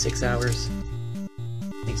nearly 6 hours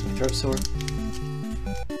makes my throat sore.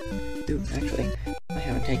 Ooh, actually, I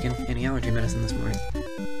haven't taken any allergy medicine this morning.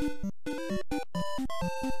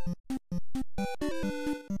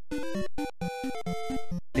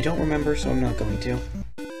 I don't remember, so I'm not going to.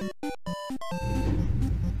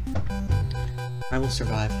 I will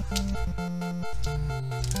survive.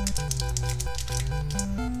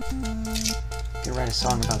 Could write a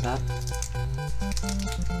song about that.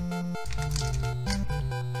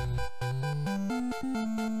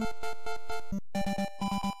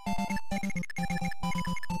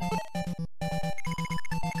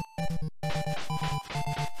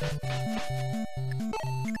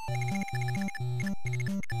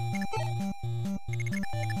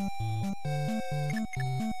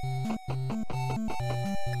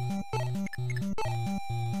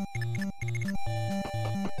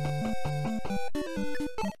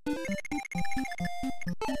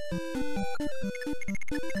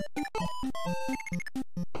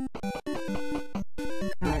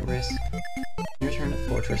 Alright, Riss. Your turn at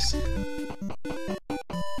Fortress.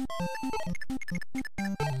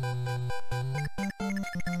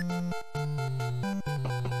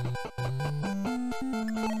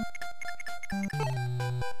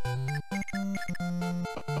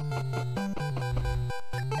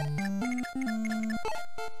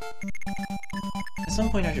 At some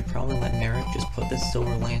point I should probably let Merrick just put this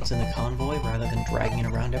silver lance in the convoy rather than dragging it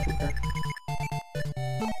around everywhere.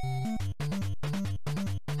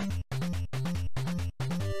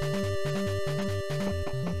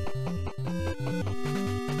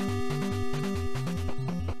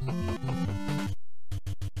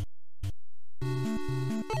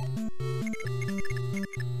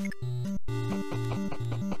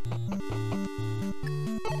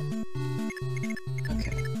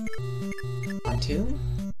 Okay. On two?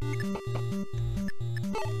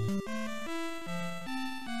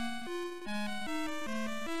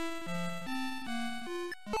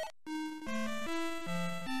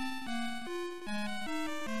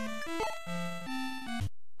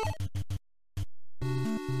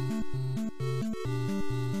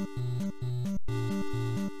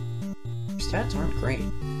 Stats aren't great.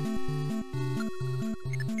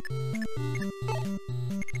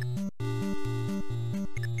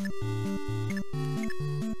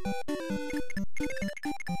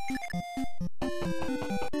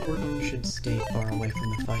 Gordon should stay far away from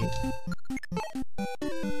the fight.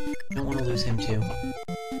 Don't want to lose him too.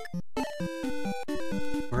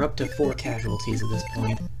 We're up to 4 casualties at this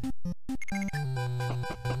point.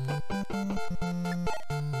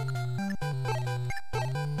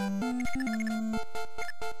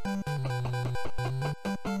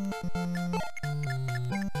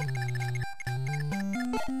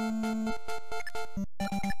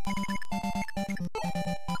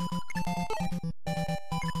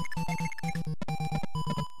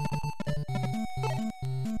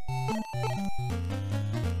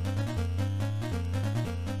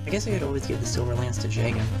 I guess I could always give the Silver Lance to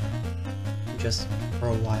Jagan, just for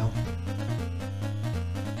a while.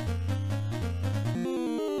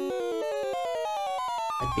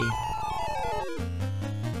 That'd be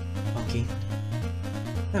funky.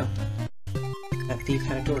 Oh, that thief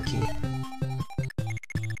had a door key.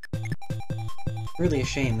 Really a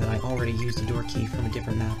shame that I already used a door key from a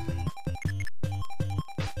different map.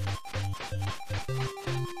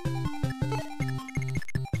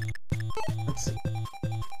 Let's see.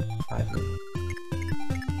 5 minutes.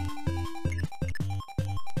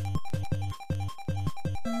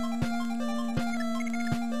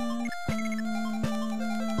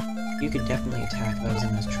 You could definitely attack if I was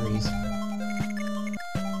in those trees.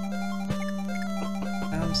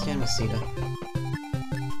 I'm staying with Sita.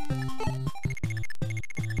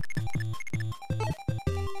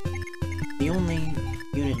 The only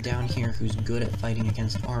unit down here who's good at fighting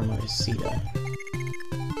against armor is Sita.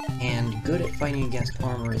 And good at fighting against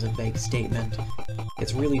armor is a vague statement.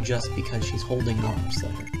 It's really just because she's holding an armor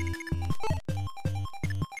slider.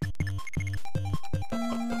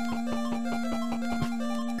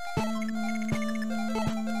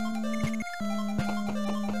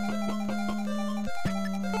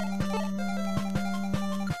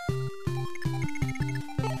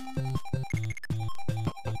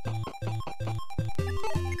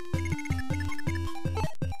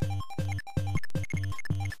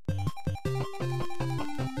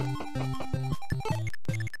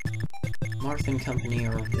 Marth and company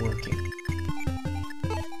are working.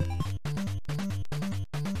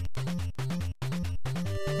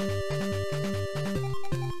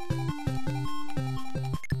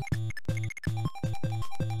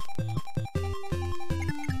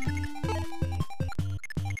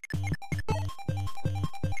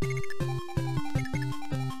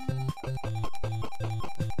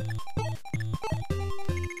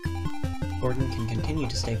 Warden can continue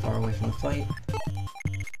to stay far away from the fight.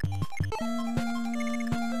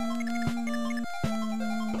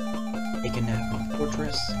 Take a nap on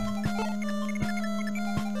Fortress.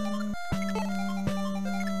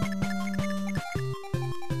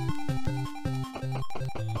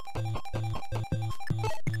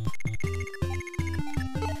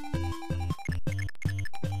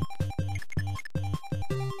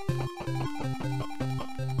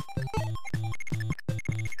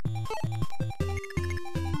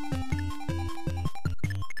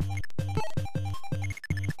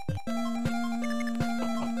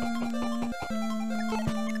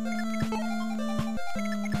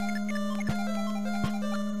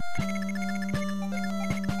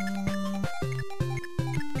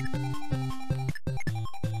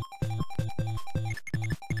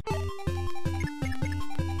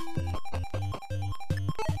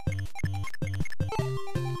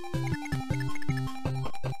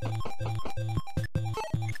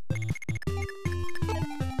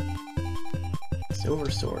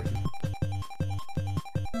 Silver Sword.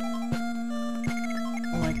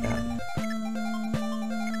 I like that.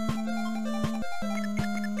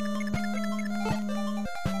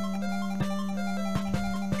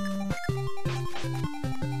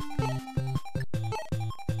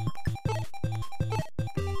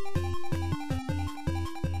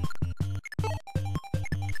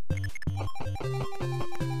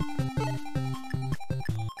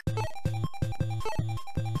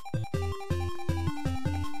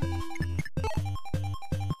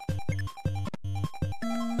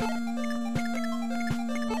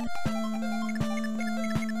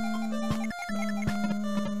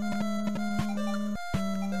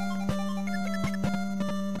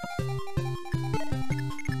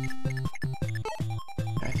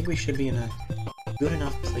 I think we should be in a good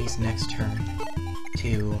enough place next turn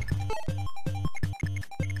to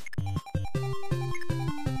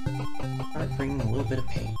start bringing a little bit of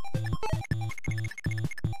pain.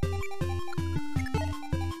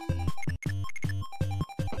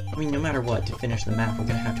 I mean, no matter what, to finish the map, we're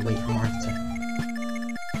gonna have to wait for Marth to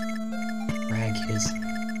drag his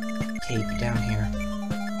cape down here.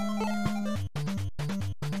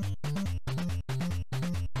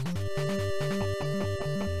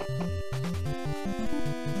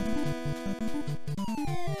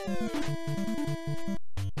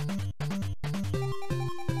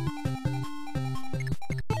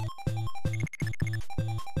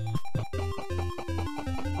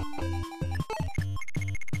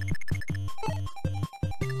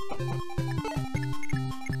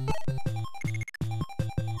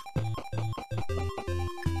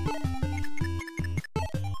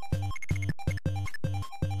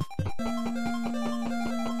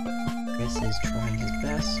 Is trying his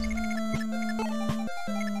best.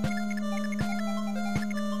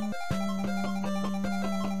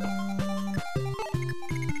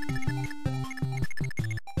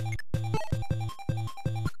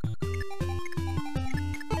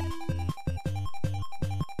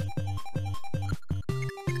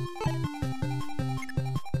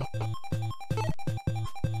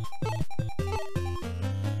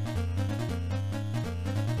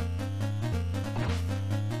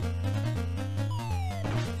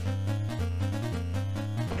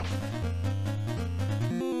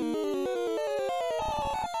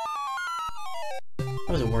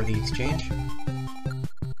 That was a worthy exchange.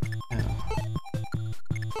 Now,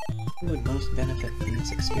 who would most benefit from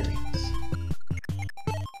this experience?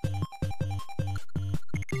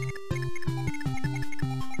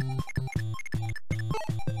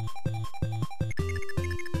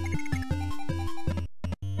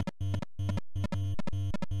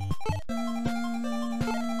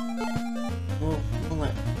 We'll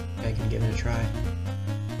let Megan give it a try.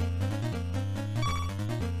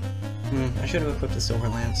 I should have equipped the Silver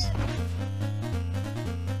Lance.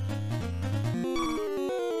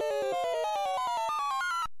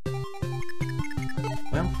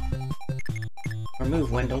 Well, or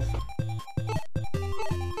move, Wendell.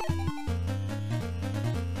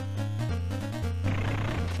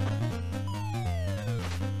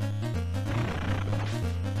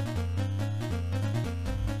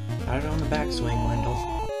 Got it on the backswing,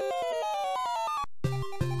 Wendell.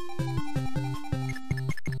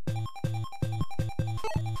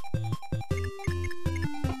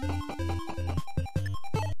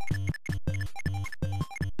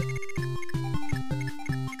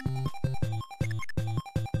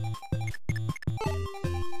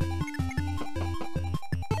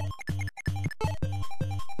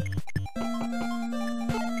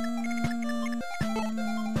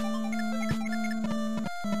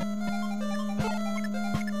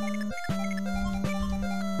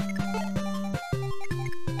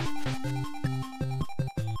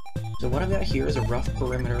 So what I've got here is a rough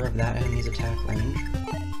perimeter of that enemy's attack range.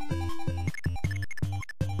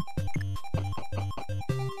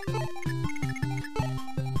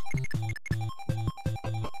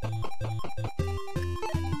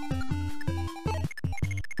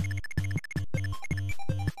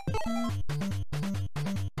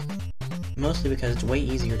 Mostly because it's way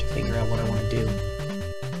easier to figure out what I want to do.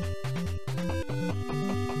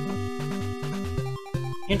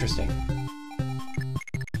 Interesting.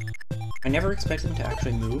 I never expected them to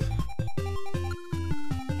actually move.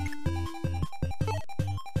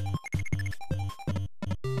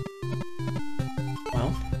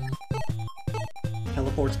 Well,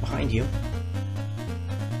 teleport's behind you.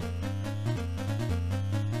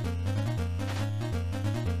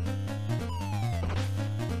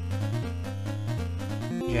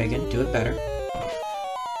 Jagan, do it better.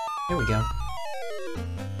 There we go.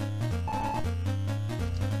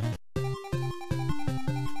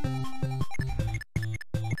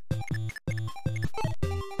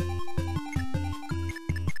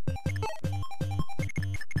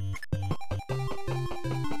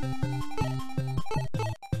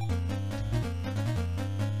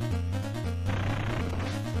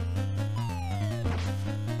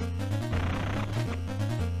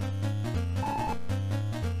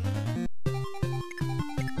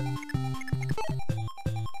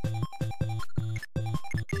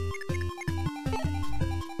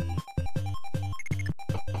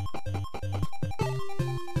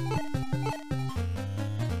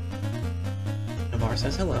 Navarre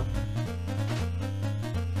says hello.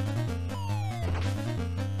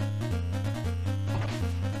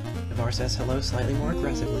 Navarre says hello slightly more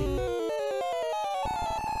aggressively.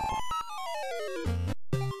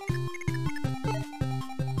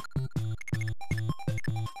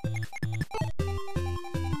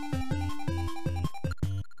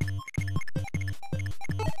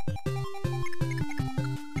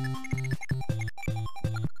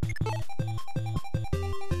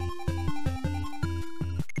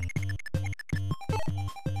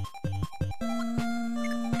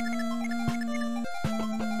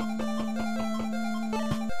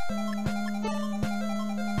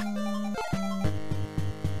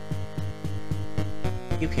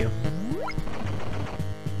 Pew pew.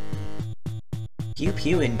 Pew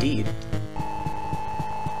pew indeed.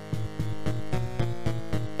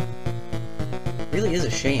 Really is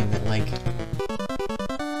a shame that, like,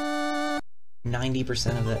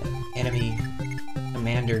 90% of the enemy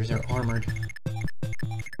commanders are armored.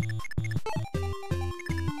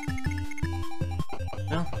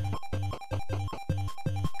 Well.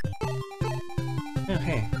 Oh,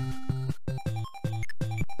 hey.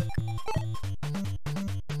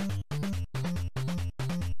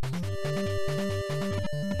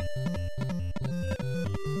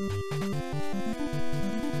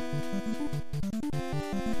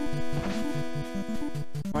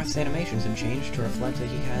 Marth's animations have changed to reflect that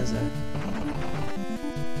he has a...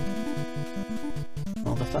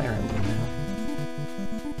 well, the Fire Emblem now.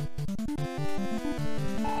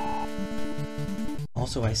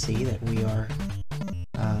 Also, I see that we are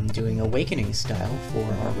doing Awakening style for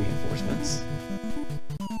our reinforcements.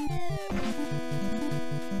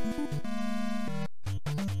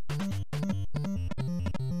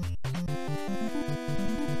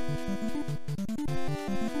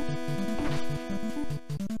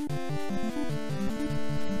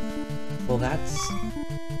 Well, that's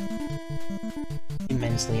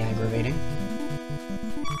immensely aggravating.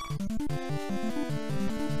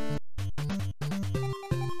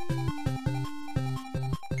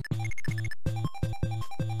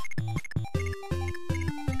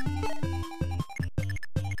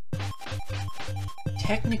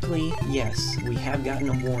 Technically, yes, we have gotten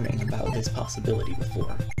a warning about this possibility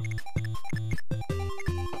before.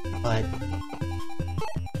 But...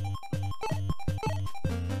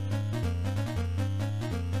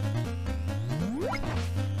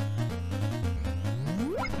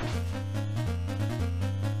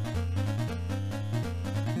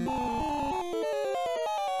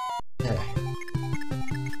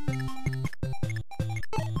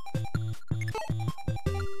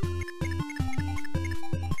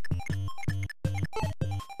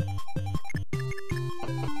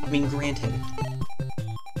 I mean, granted,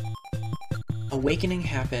 Awakening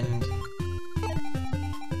happened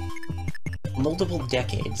multiple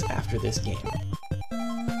decades after this game.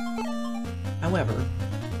 However,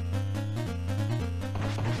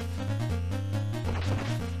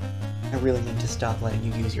 I really need to stop letting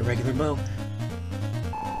you use your regular bow.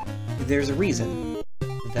 There's a reason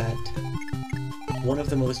that one of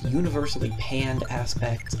the most universally panned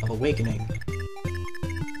aspects of Awakening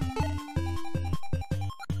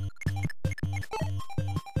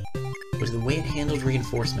was the way it handled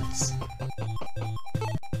reinforcements.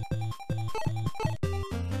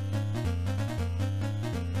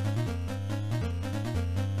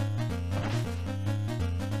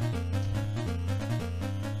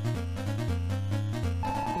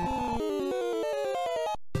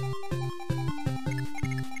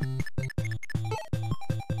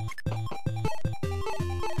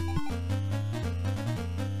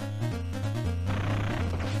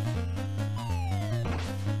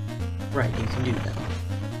 Right, you can do that.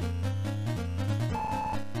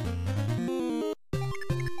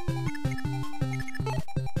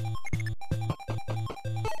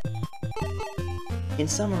 In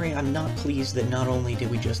summary, I'm not pleased that not only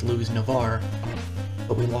did we just lose Navarre,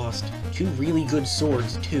 but we lost 2 really good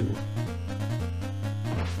swords, too.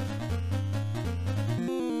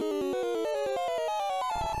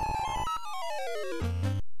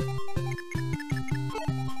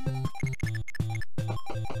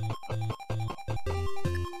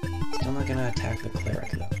 Still not gonna attack the cleric,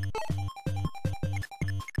 though.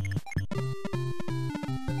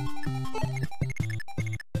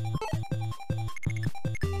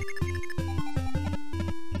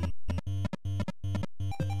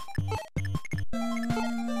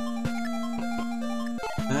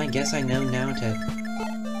 I guess I know now to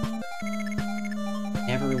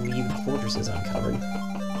never leave the fortresses uncovered.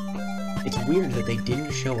 It's weird that they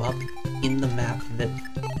didn't show up in the map that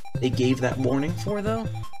they gave that warning for, though.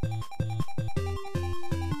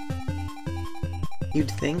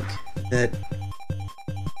 You'd think that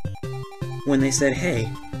when they said,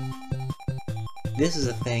 hey, this is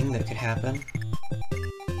a thing that could happen,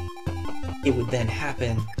 it would then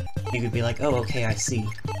happen, you could be like, oh, okay, I see.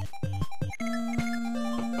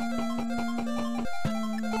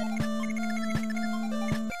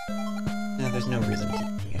 No, there's no reason to keep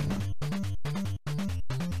doing it.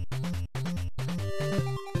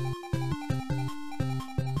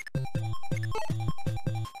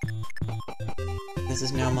 This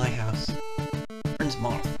is now my house. Prince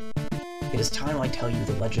Marth. It is time I tell you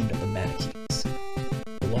the legend of the Manichees.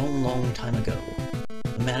 A long, long time ago,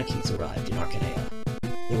 the Manichees arrived in Arcanea.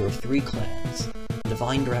 They were of 3 clans, the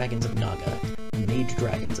Divine Dragons of Naga, the Mage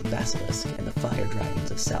Dragons of Basilisk, and the Fire Dragons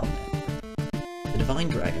of Salman. The Divine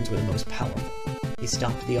Dragons were the most powerful. They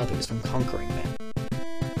stopped the others from conquering men.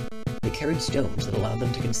 They carried stones that allowed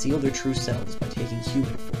them to conceal their true selves by taking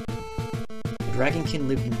human form. The Dragonkin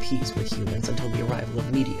lived in peace with humans until the arrival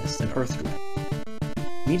of Medius, an Earth Dragon.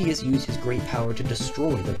 Medius used his great power to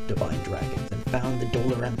destroy the Divine Dragons and found the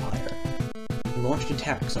Dolar Empire. He launched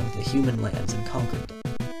attacks onto the human lands and conquered them.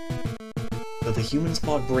 Though the humans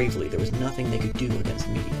fought bravely, there was nothing they could do against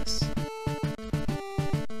Medius.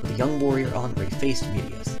 When the young warrior Henri faced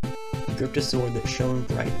Medius, he gripped a sword that shone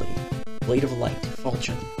brightly, Blade of Light,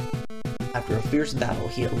 Falchion. After a fierce battle,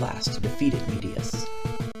 he at last defeated Medius.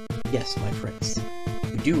 Yes, my prince,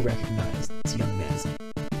 you do recognize this young man's name.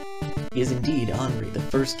 He is indeed Henri, the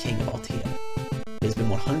first king of Altea. It has been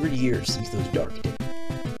 100 years since those dark days.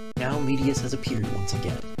 Now Medius has appeared once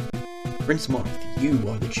again. Prince Marth, you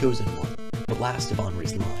are the chosen one, the last of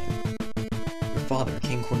Henri's line. Your father,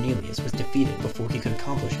 King Cornelius, was defeated before he could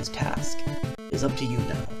accomplish his task. It is up to you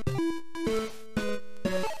now.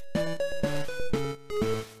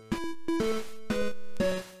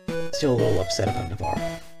 Still a little upset about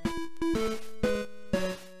Navarre.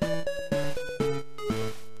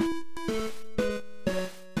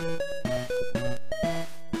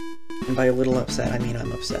 And by a little upset, I mean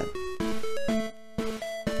I'm upset.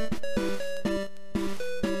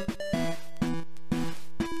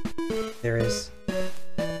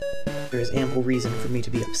 There is ample reason for me to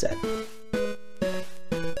be upset.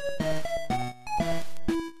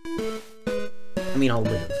 I mean, I'll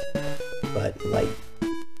live, but, like,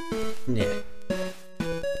 nah.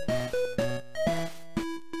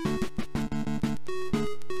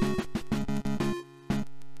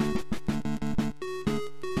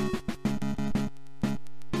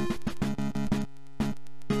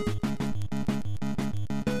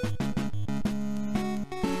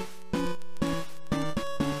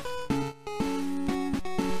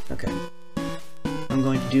 Okay. I'm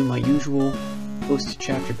going to do my usual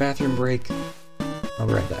post-chapter bathroom break. I'll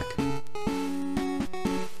be right back.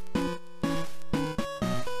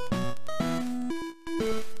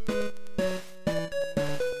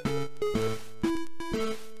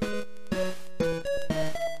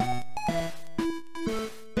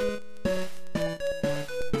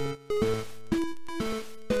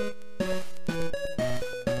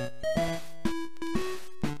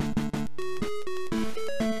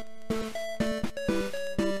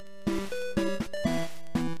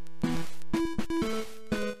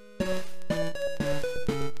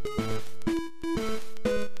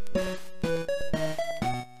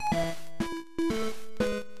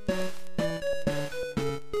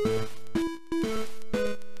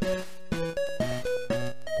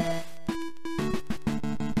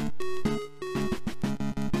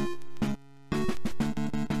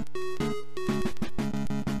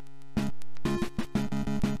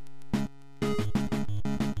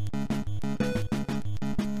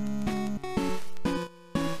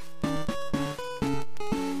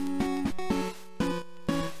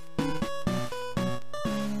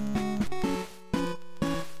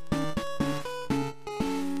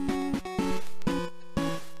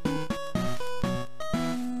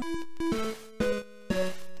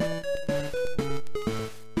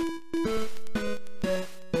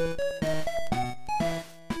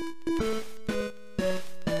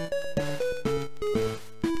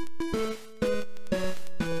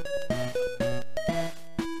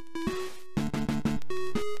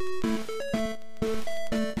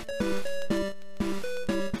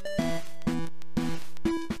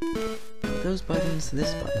 those buttons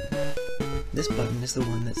this button? This button is the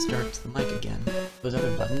one that starts the mic again. Those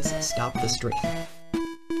other buttons stop the stream,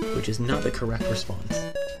 which is not the correct response.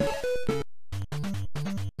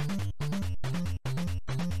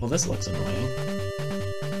 Well, this looks annoying.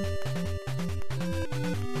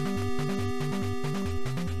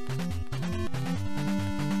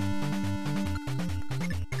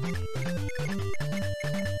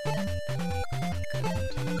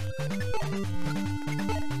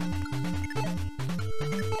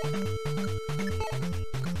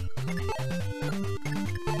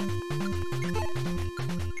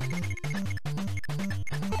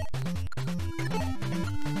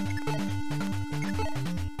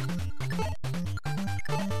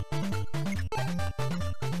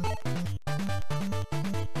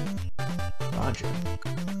 Roger.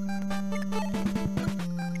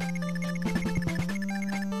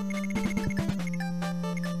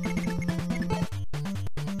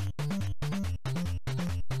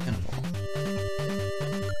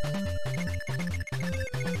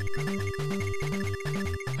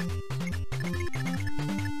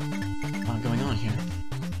 What's going on here?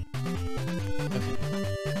 Okay.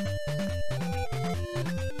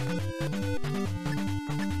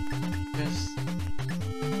 This.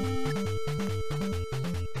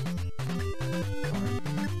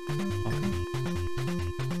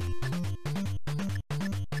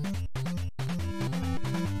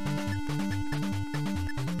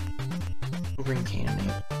 Ring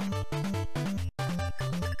candidate.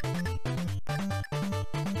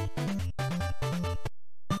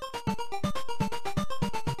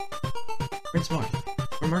 Prince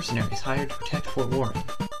Marth. We're mercenaries hired to protect Fort Warren.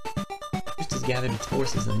 Just has gathered its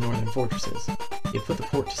forces in the northern fortresses. They've put the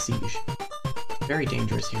port to siege. Very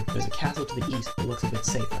dangerous here, but there's a castle to the east that looks a bit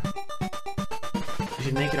safer. We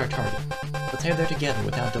should make it our target. Let's head there together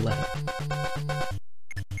without delay.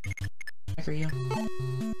 Heck are you?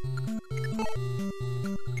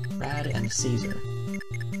 Brad and Caesar.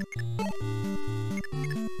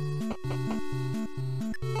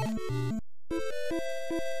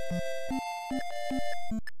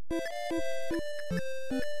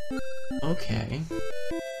 Okay.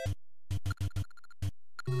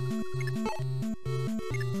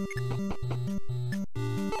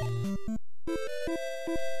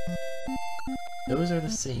 Those are the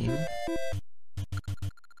same.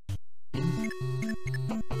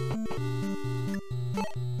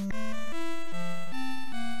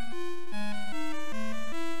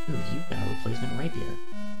 Ooh, you've got a replacement rapier.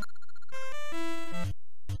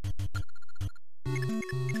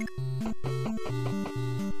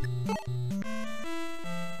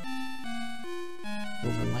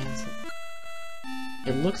 Silver lancet.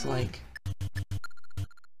 It looks like...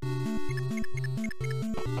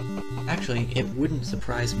 Actually, it wouldn't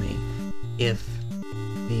surprise me if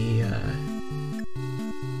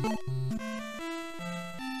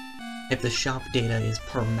the shop data is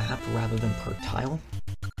per map rather than per tile.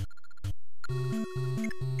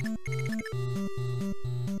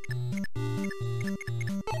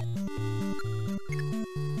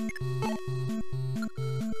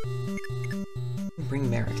 Bring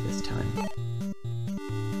Merrick this time.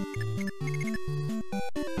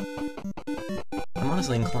 I'm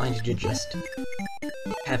honestly inclined to just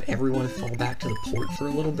have everyone fall back to the port for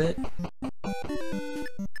a little bit.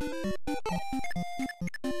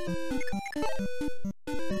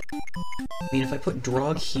 I mean, if I put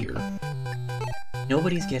Drog here,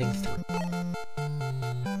 nobody's getting through.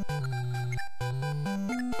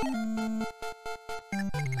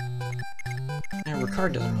 And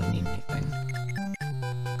Ricard doesn't really need anything.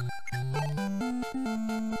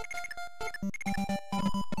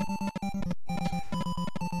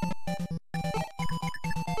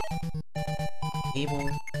 Able.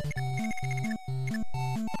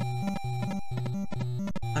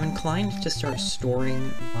 I'm inclined to start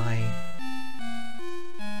storing my...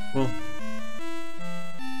 Well,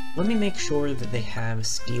 let me make sure that they have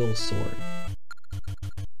Steel Sword.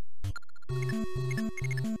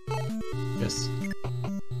 Just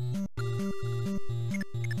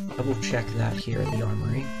double check that here at the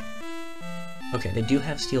armory. Okay, they do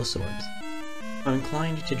have Steel Swords. I'm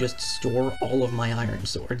inclined to just store all of my Iron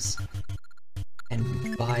Swords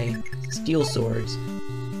and buy Steel Swords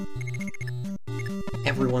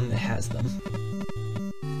everyone that has them.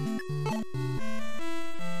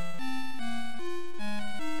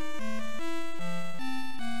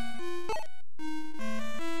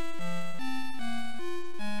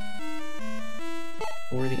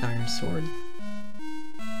 Or the Iron Sword.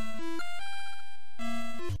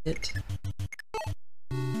 It.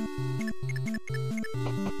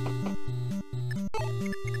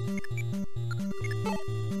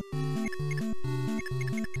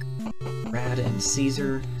 and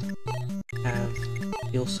Caesar have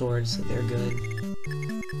steel swords, so they're good.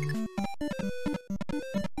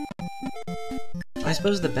 I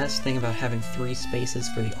suppose the best thing about having 3 spaces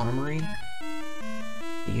for the armory is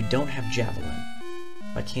that you don't have javelin.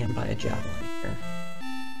 I can't buy a javelin here.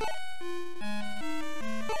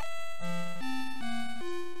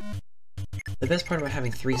 The best part about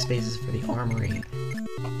having 3 spaces for the armory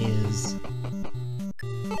is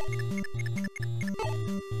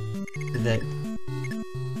that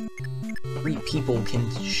 3 people can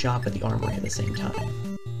shop at the armory at the same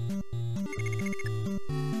time.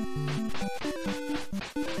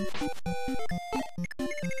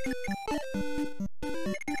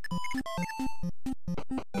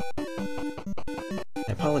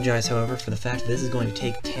 I apologize, however, for the fact that this is going to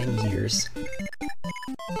take 10 years.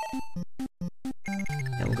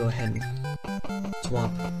 And we'll go ahead and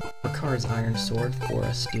swap Ricard's iron sword for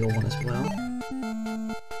a steel one as well.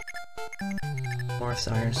 Marth's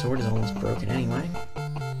iron sword is almost broken anyway.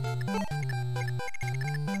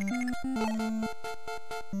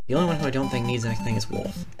 The only one who I don't think needs anything is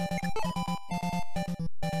Wolf.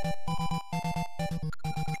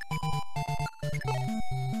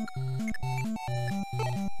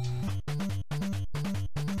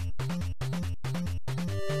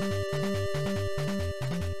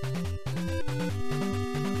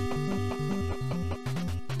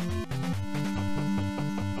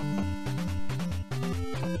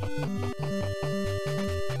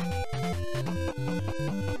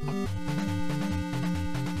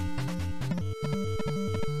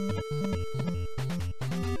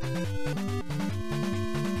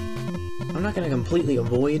 I'm not gonna completely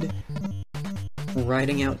avoid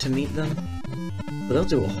riding out to meet them, but they'll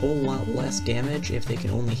do a whole lot less damage if they can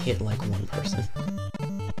only hit like 1 person.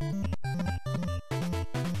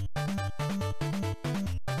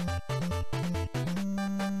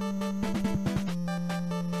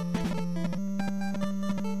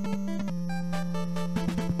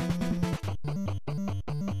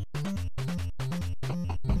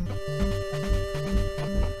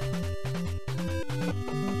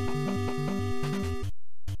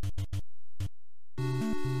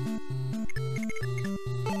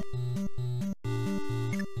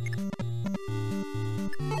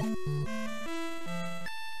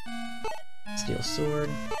 Steel sword.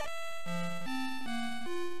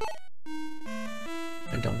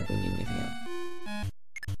 I don't think we need anything else.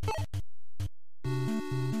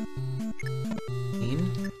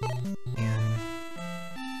 And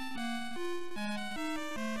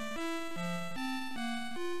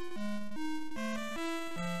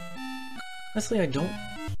honestly, I don't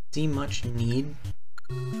see much need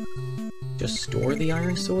to store the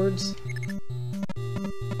iron swords.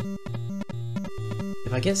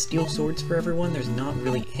 If I get steel swords for everyone, there's not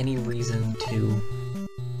really any reason to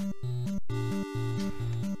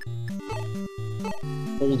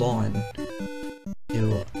hold on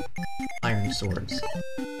to iron swords.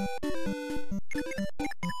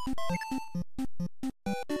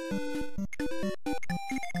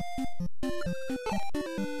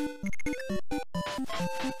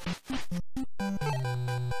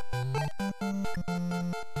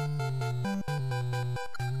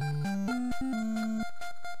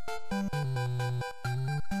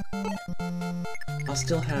 I'll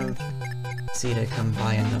still have Sita come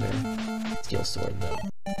buy another steel sword, though.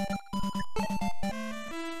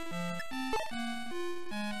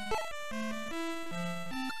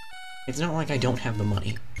 It's not like I don't have the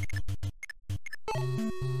money.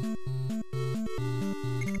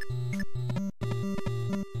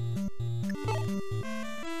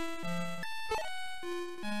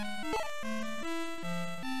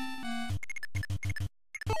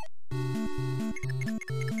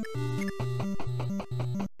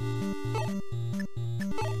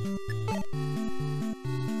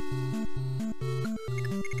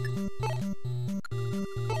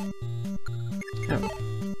 Oh,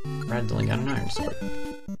 Radlin got an iron sword.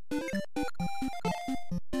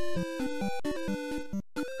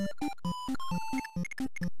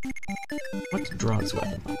 What's Drog's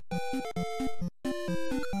weapon?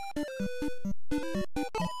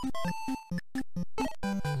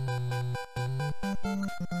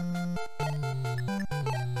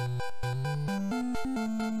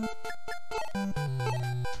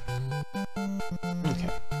 Okay.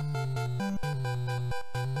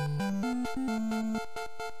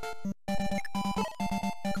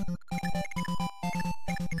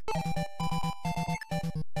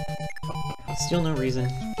 Still no reason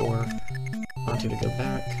for Antu to go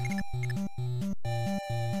back.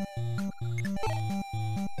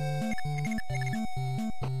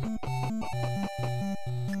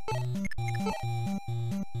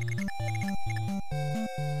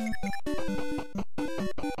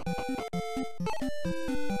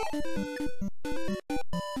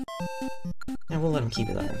 keep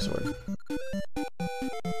his iron sword.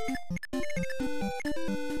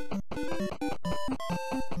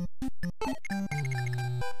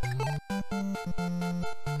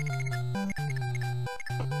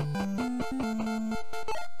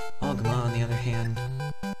 Ogma, on the other hand,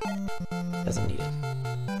 doesn't need it.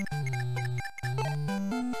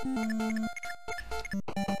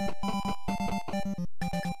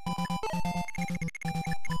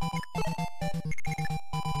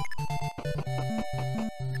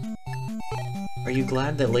 Are you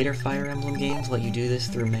glad that later Fire Emblem games let you do this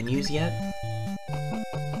through menus yet?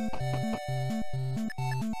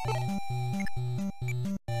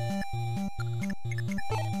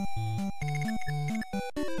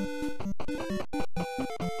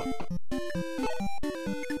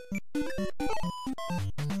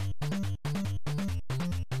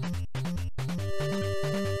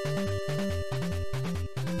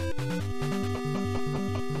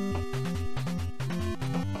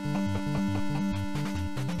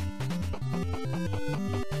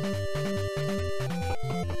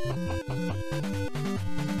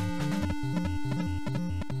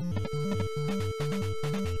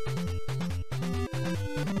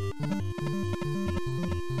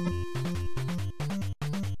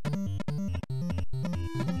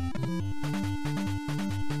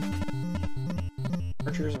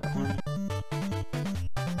 Archers are on.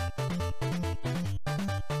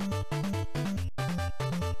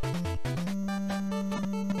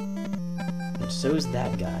 And so's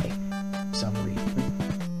that guy, for some reason.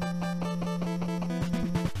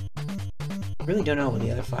 I really don't know what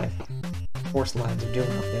the other 5 force lines are doing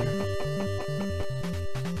up there.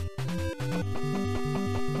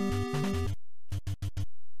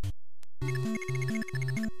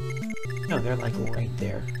 No, they're like right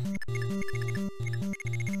there.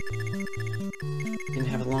 Didn't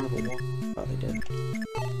have as long of a walk. Oh, they did.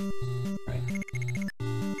 Right.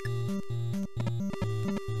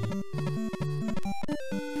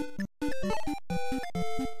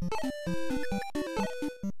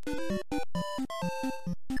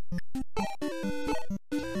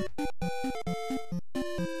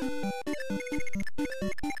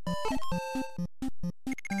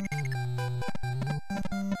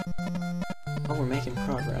 Oh, we're making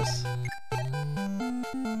progress.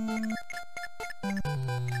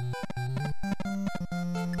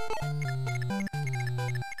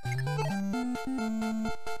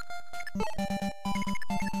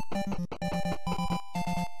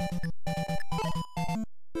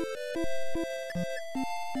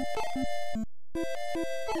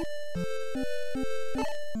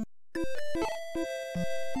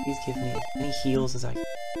 Please give me as many heals as I can.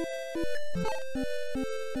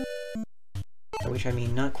 By which I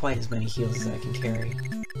mean not quite as many heals as I can carry.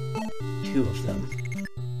 2 of them.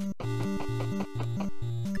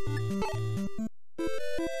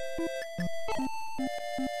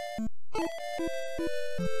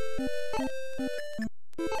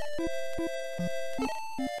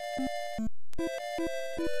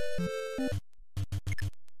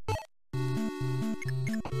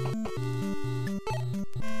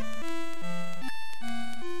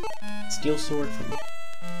 Steel sword from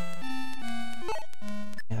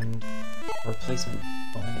and replacement,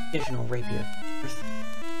 well, an additional rapier.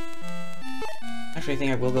 Actually, I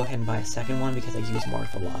think I will go ahead and buy a second one because I use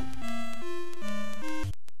Marth a lot.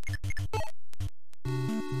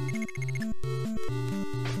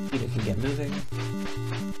 Peter can get moving.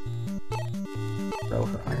 Throw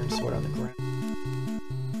her iron sword on the ground.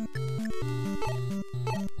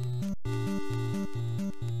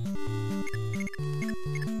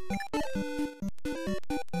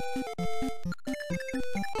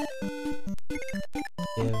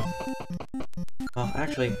 Well,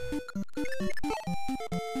 actually,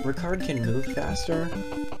 Ricard can move faster,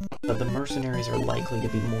 but the mercenaries are likely to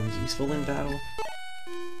be more useful in battle.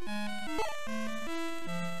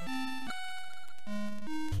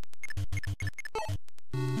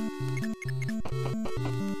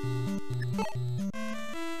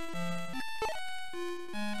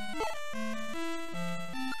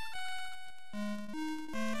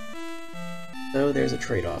 So there's a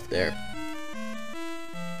trade-off there.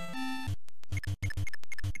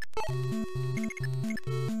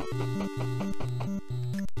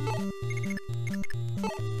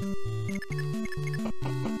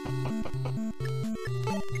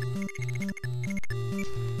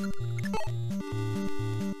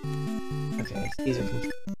 Okay, these are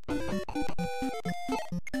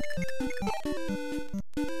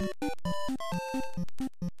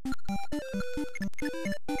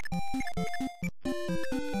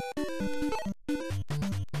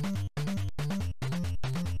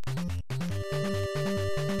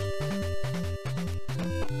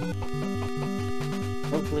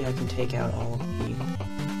I can take out all of the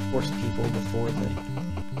horse people before the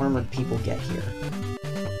armored people get here.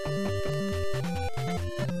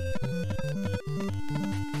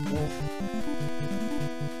 Wolf.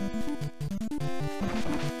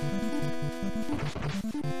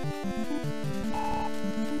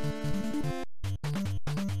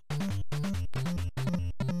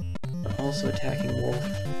 We're also attacking Wolf.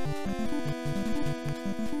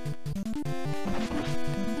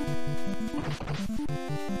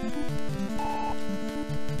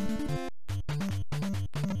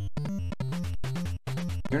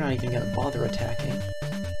 You're not even gonna bother attacking.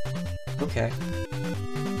 Okay.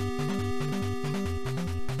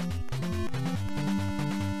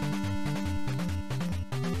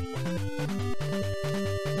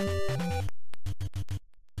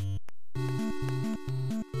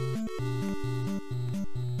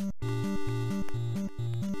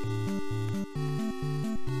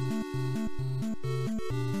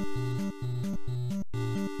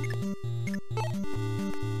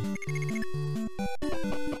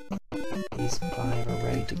 These 5 are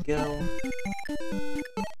ready to go.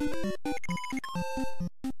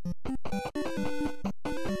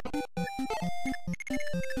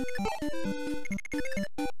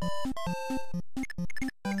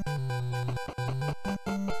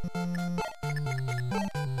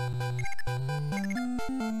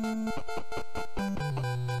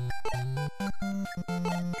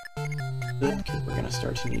 Good, because we're gonna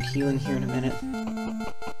start to need healing here in a minute.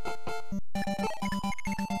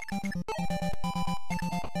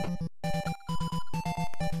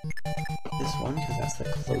 This one, because that's the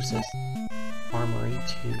closest armory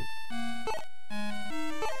to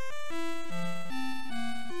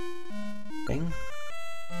thing.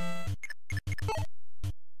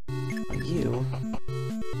 On you.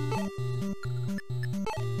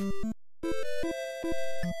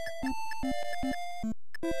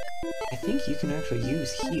 I think you can actually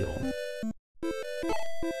use heal.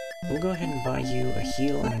 We'll go ahead and buy you a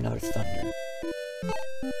heal and another thunder.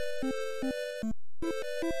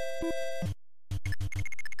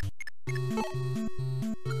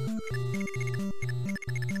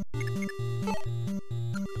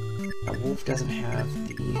 Wolf doesn't have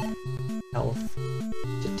the health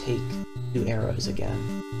to take 2 arrows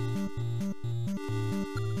again.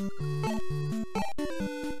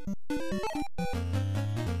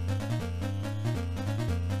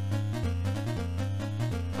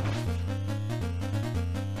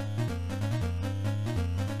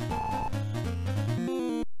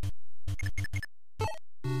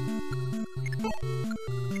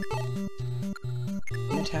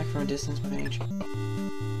 Can you attack from a distance by any chance?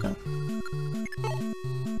 No.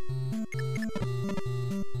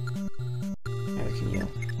 Neither can you.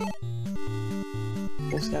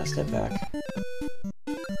 Wolf's gotta step back.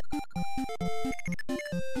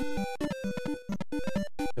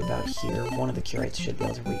 About here, one of the curates should be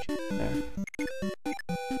able to reach there.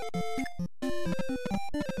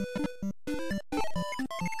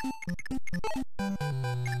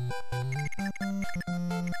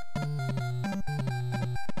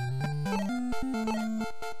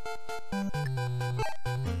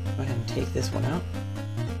 Go ahead and take this one out.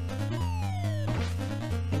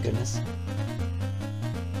 Thank goodness.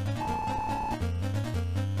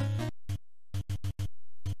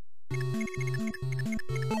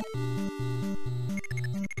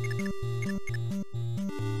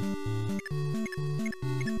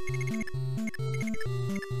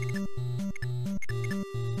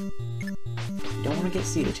 Don't want to get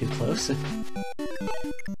seated too close.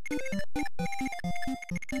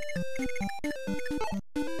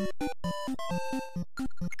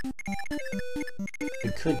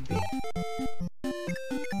 It could be.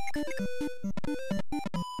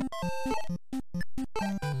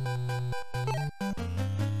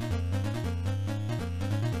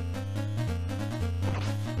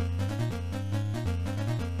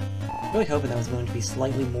 Really hoping that was going to be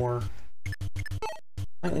slightly more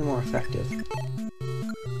effective.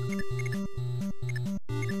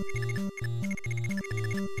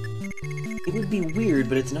 It would be weird,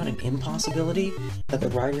 but it's not an impossibility that the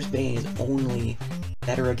Rider's Bane is only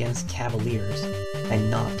better against Cavaliers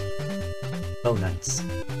and not Bow Knights.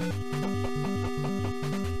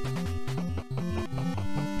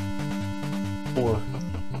 Or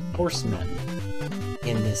Horsemen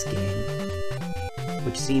in this game,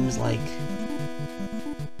 which seems like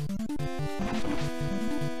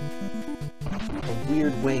a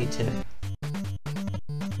weird way to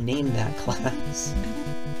name that class.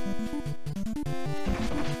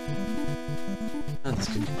 Oh, this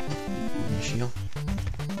could be an issue.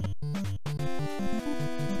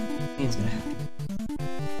 Ian's gonna have to.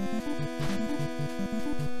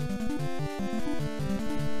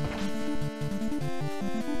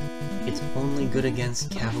 good against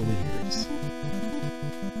Cavaliers.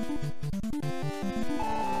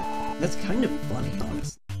 That's kind of funny,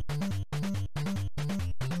 honestly.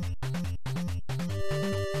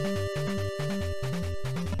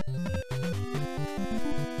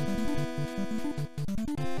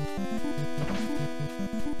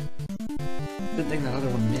 Good thing that other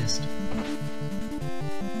one missed.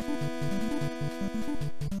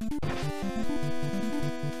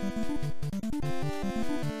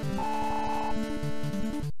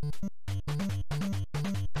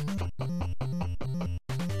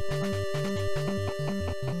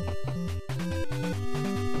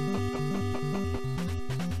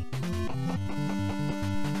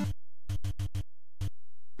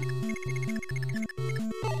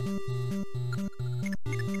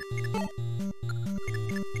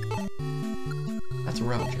 That's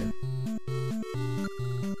Roger.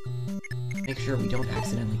 Make sure we don't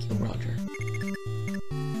accidentally kill Roger.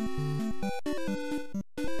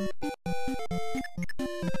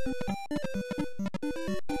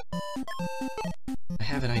 I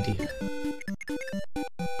have an idea.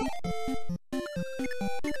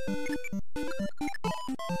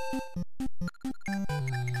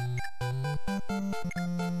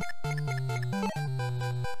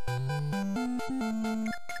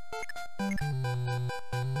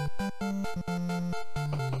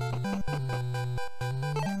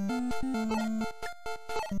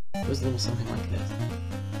 It was a little something like this.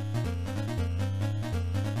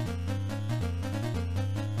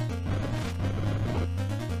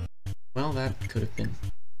 Well, that could have been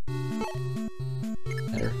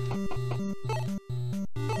better.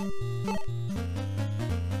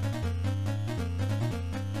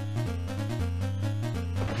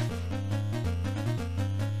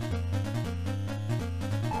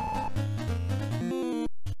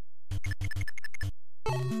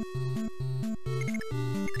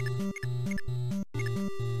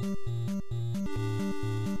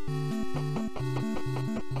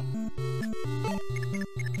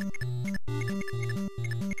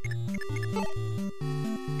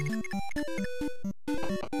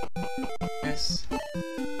 Yes.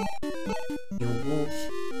 Your wolf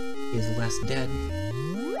is less dead.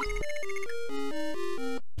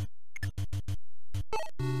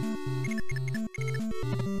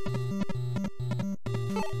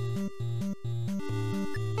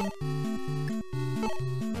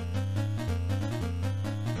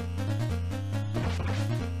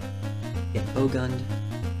 Get bowgunned.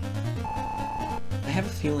 I have a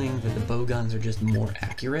feeling that the bowguns are just more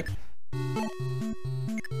accurate.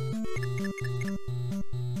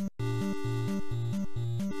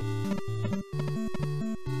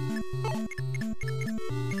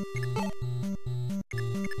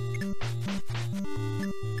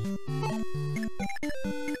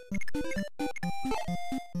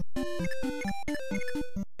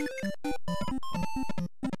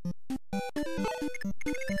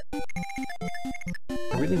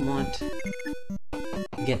 I really want to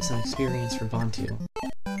get some experience for Bantu.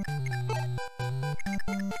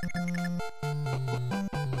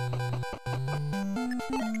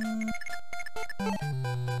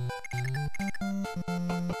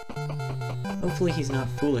 Hopefully he's not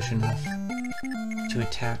foolish enough to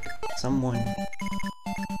attack someone,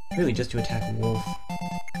 really just to attack a wolf,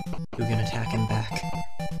 who can attack him back.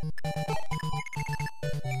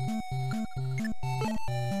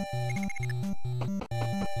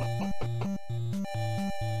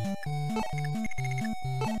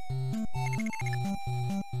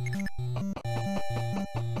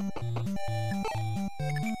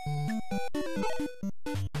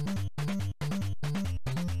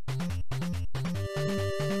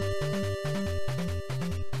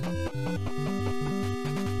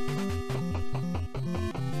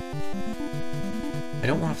 I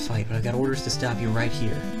don't want to fight, but I've got orders to stop you right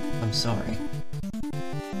here. I'm sorry.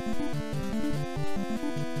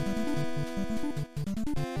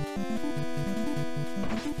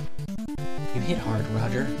 You hit hard,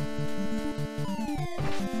 Roger.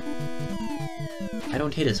 I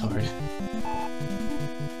don't hit as hard.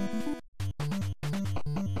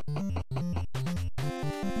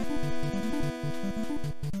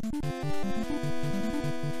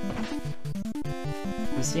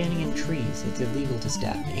 I'm standing in trees. It's illegal to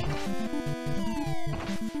stab me.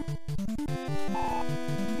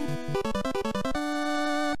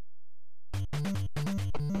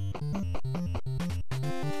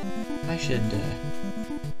 I should,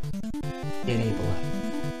 get Abel up.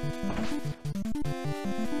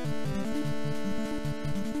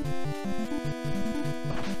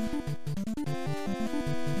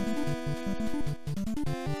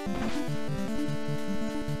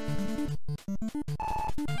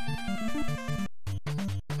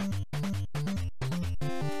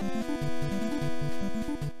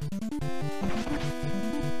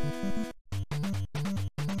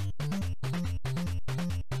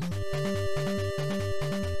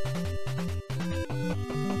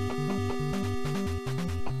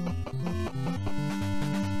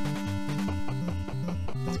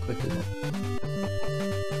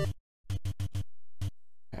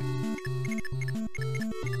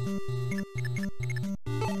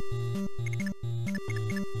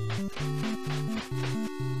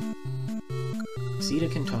 Sita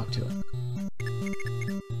can talk to it.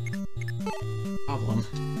 Problem.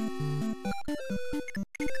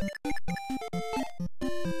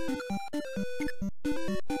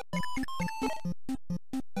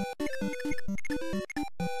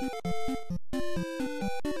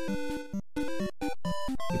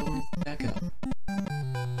 Back up.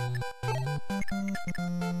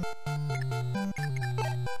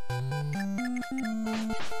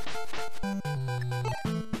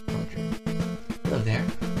 Hello there.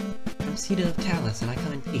 I'm Sita of Talus, and I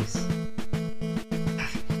come in peace.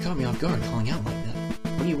 You caught me off guard calling out like that.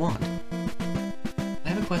 What do you want? I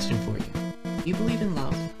have a question for you. Do you believe in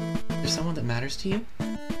love? There's someone that matters to you?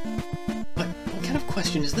 What kind of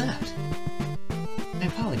question is that? I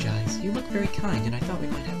apologize. You look very kind, and I thought we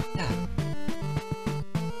might have a chat.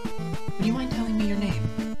 Would you mind telling me your name?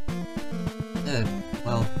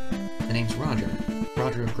 Well, the name's Roger.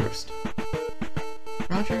 Roger of Grust.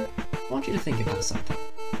 Roger, I want you to think about something.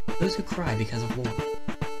 Those who cry because of war.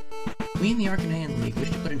 We in the Arcanine League wish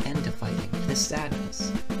to put an end to fighting, to this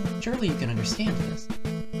sadness. Surely you can understand this.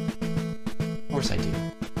 Of course I do.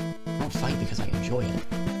 I don't fight because I enjoy it.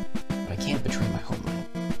 But I can't betray my homeland.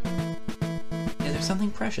 Yeah, there's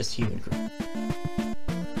something precious to you in Grust.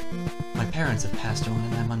 My parents have passed on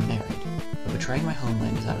and I'm unmarried, but betraying my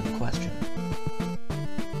homeland is out of the question.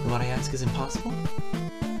 So what I ask is impossible?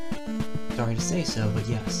 Sorry to say so, but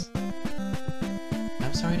yes.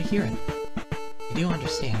 I'm sorry to hear it. I do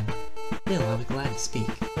understand. Still, I was glad to speak.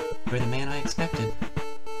 You're the man I expected.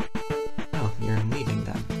 Oh, you're leaving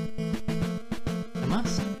then. I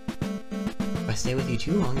must. If I stay with you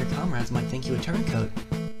too long, your comrades might think you a turncoat.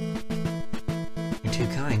 You're too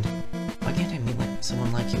kind. Why can't I meet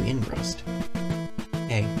someone like you in Grust?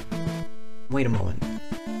 Hey, wait a moment.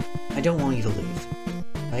 I don't want you to leave.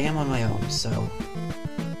 I am on my own, so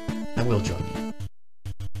I will join you.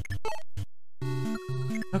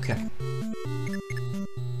 Okay.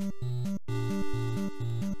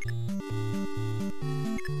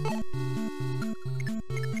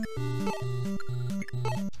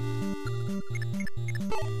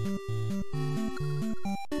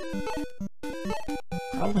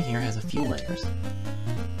 Problem here has a few layers.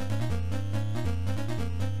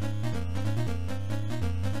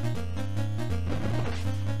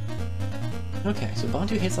 Okay, so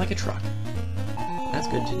Bantu hits like a truck. That's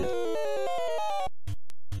good to know.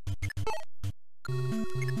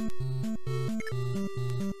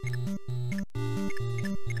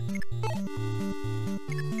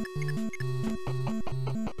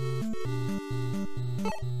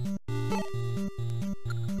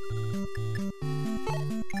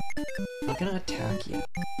 I'm gonna attack you.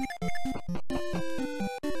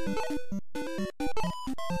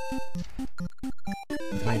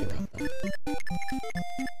 With either of them.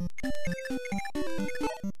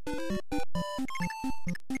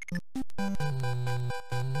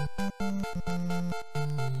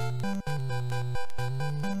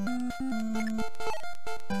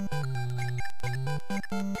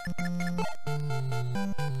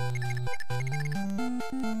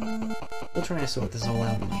 Still trying to sort this all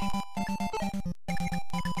out.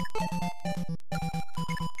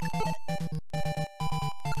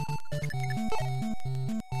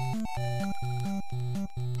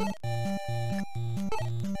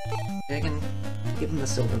 I can give him the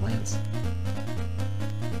silver lance.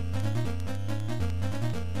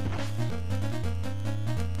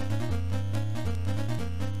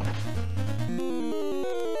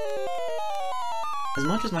 As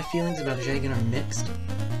much as my feelings about Jagan are mixed,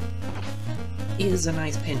 he is a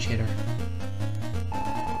nice pinch hitter.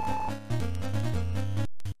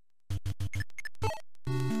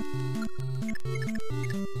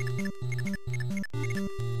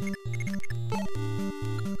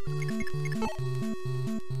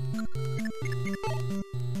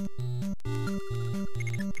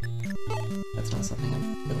 That's not something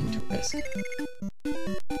I'm willing to risk.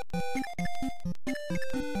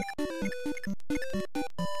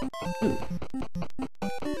 Ooh.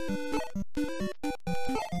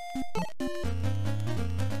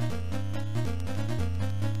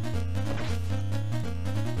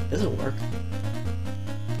 This'll work.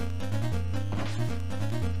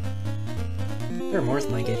 Morth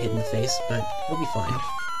might get hit in the face, but he'll be fine.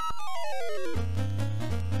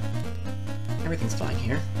 Everything's fine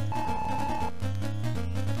here.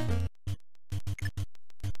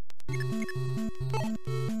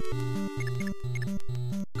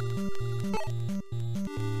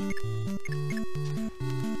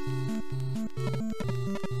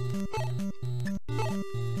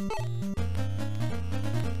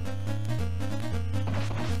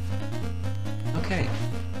 Okay.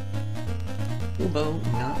 Cool bow,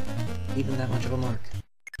 not even that much of a mark.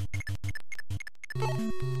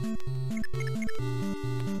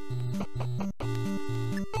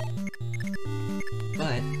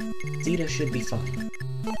 But Zeta should be fine.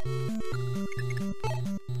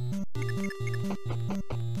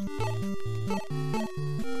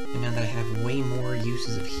 And now that I have way more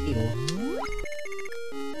uses of heal,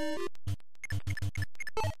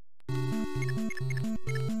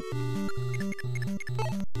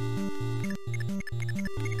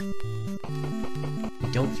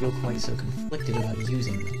 I don't feel quite so conflicted about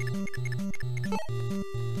using them.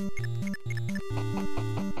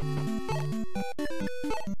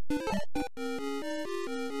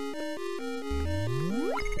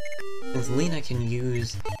 Since Lena can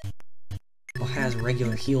use, well, has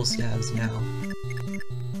regular heal stabs now,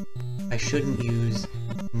 I shouldn't use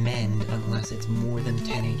Mend unless it's more than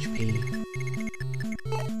 10 HP.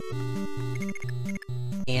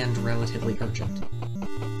 And relatively urgent.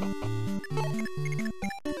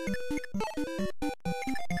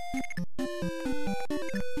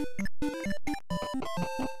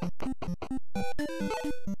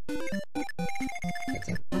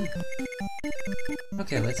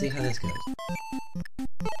 Okay, let's see how this goes.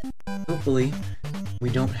 Hopefully, we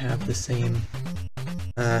don't have the same,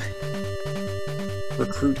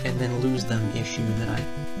 recruit and then lose them issue that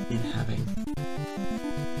I've been having.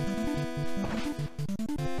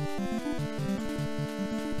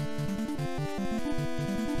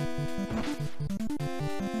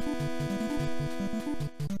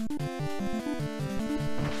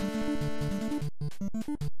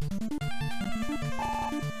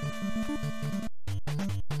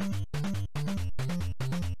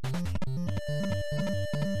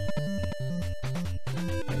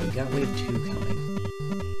 We got wave 2 coming.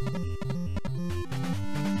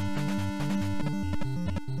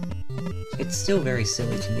 It's still very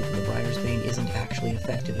silly to me that the Briar's Bane isn't actually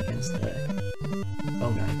effective against the Bow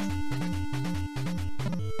Knife.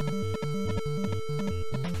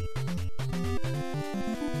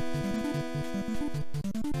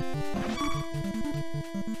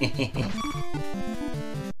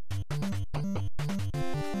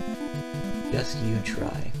 Just you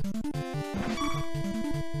try.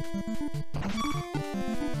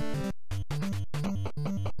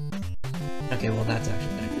 Okay, well that's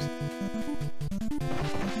actually gonna just...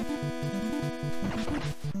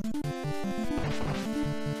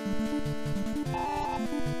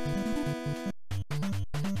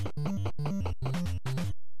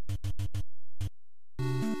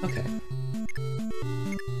 Okay.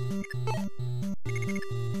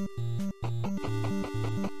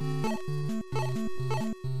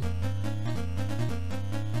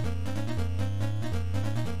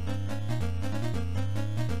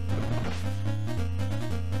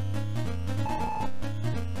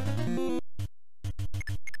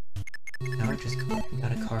 Now I just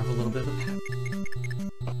gotta carve a little bit of a path.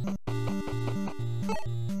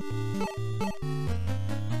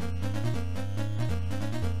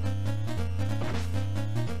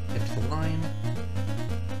 Get to the line,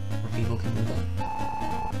 where people can move up.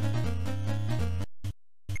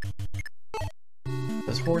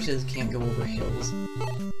 Those horses can't go over hills.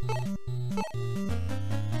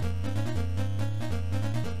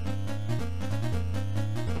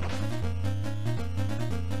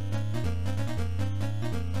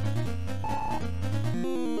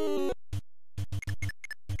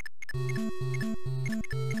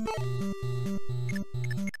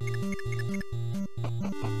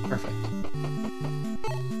 Perfect.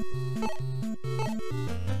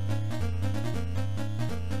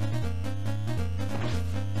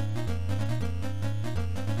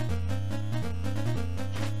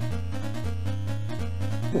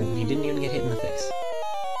 Ooh, he didn't even get hit in the face.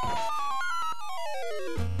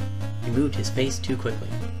 He moved his face too quickly.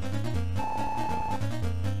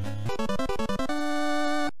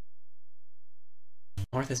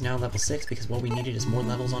 Marth is now level 6 because what we needed is more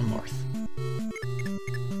levels on Marth.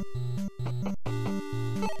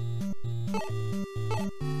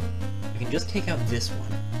 I can just take out this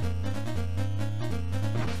one.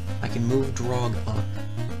 I can move Drog up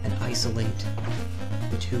and isolate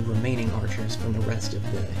the 2 remaining archers from the rest of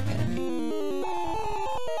the enemy.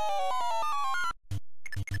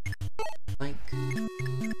 Like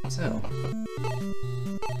so.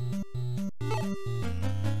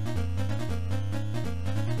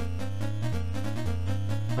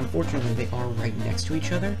 Unfortunately, they are right next to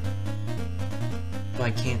each other, so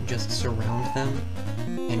I can't just surround them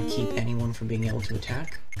and keep anyone from being able to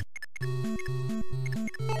attack.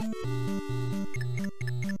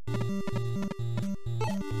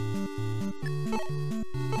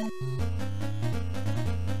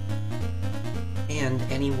 And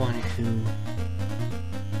anyone who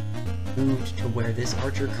moved to where this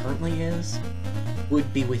archer currently is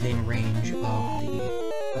would be within range of the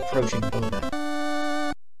approaching Oda.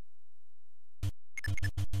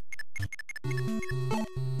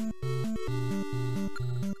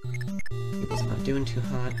 It was not doing too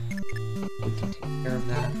hot. We can take care of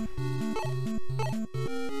that.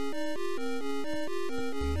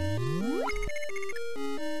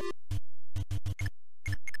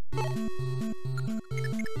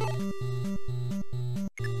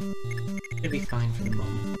 Should be fine for the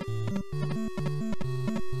moment.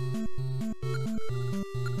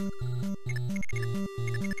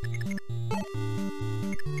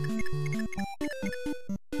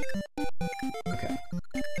 Okay.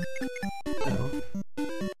 So,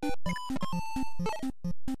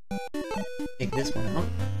 take this one out.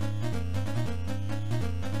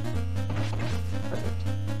 Perfect.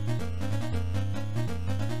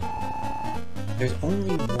 There's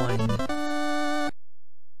only one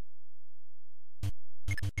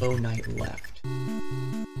Bow Knight left.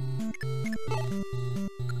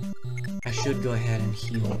 I should go ahead and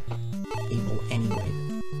heal Abel anyway,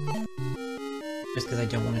 just because I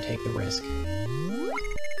don't want to take the risk.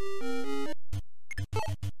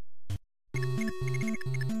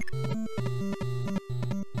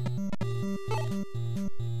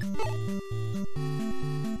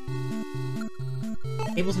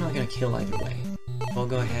 Abel's not going to kill either way, so I'll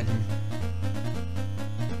go ahead and...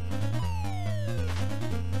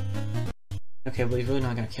 Okay, but he's really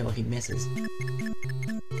not going to kill if he misses.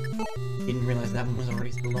 Didn't realize that one was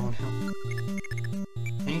already so low on health.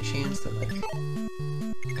 Any chance that, like,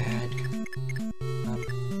 add up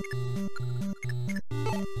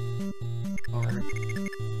or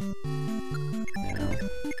no?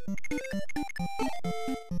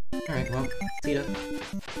 Alright, well, see ya.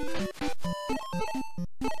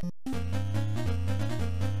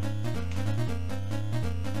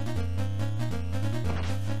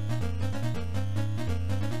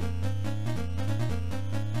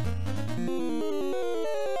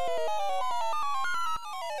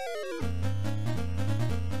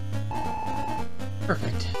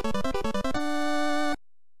 Perfect.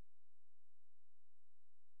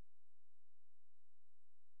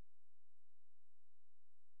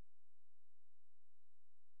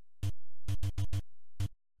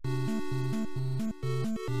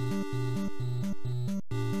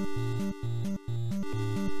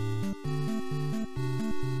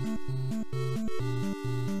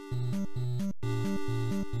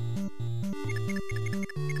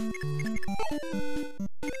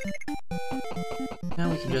 Now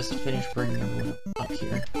we can just finish bringing everyone up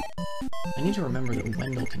here. I need to remember that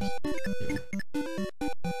Wendell can heal too.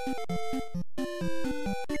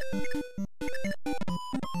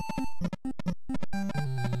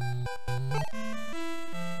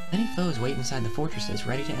 Many foes wait inside the fortresses,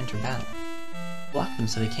 ready to enter battle. Block them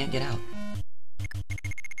so they can't get out.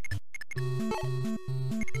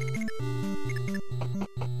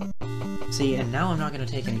 See, and now I'm not going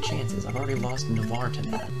to take any chances. I've already lost Navarre to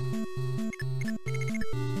that.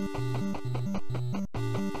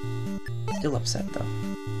 Still upset, though.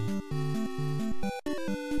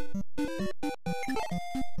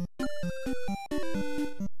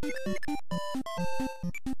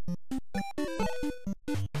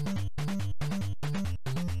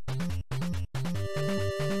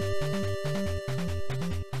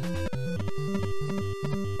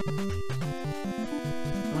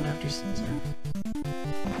 Going after Caesar.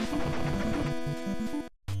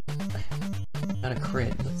 Not a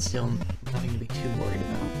crit, but still nothing to be too worried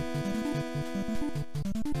about.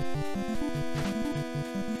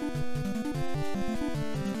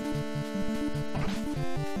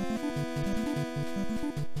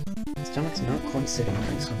 Stomach's not quite sitting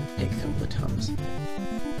right, so I'm gonna take a couple of Tums.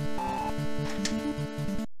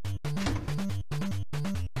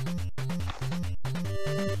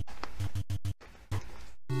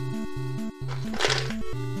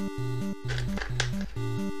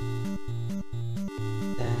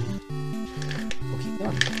 Then we'll keep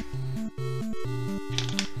going.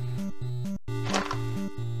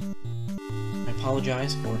 I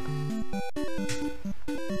apologize for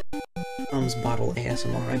bottle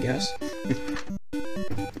ASMR, I guess.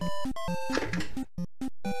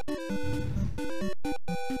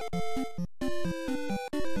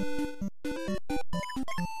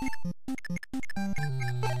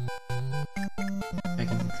 I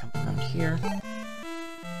can come around here.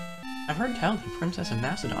 I've heard tell that the Princess of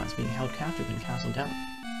Macedon is being held captive in Castle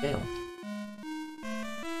Dale.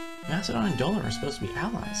 Macedon and Dolar are supposed to be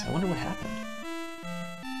allies. I wonder what happened.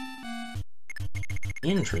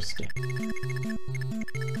 Interesting.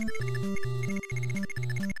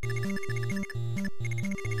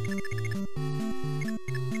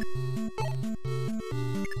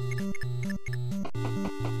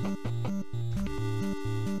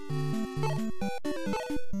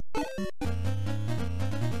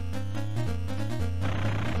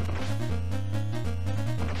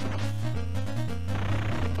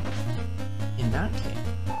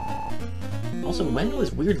 Also, Wendell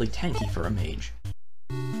is weirdly tanky for a mage.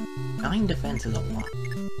 9 defense is a lot.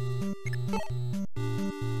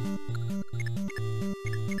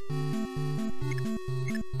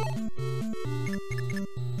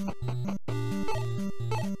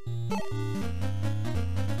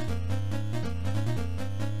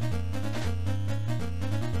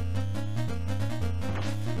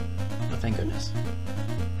 Oh, thank goodness.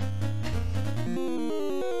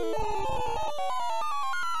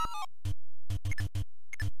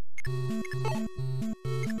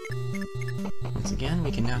 Once again,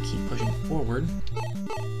 we can now keep pushing forward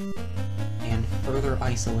and further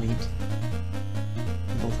isolate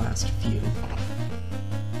the last few.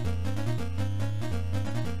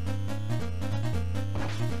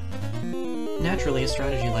 Naturally, a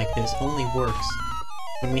strategy like this only works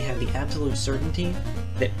when we have the absolute certainty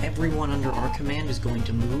that everyone under our command is going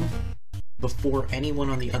to move before anyone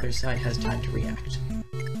on the other side has time to react.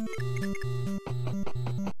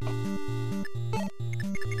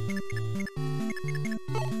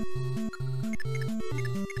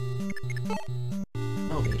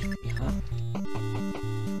 Oh, HP, huh?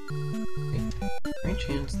 Okay. Great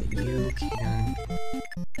chance that you can...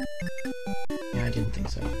 Yeah, I didn't think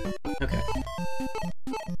so. Okay.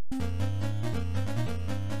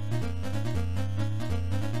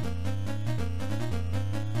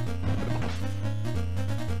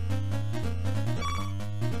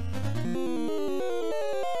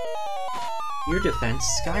 Your defense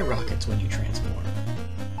skyrockets when you transform.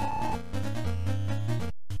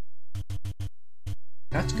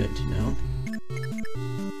 That's good to know.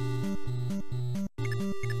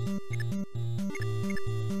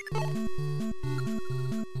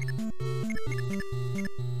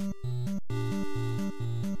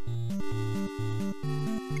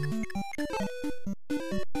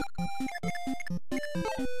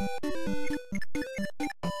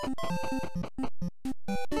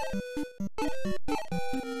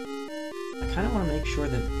 I kind of want to make sure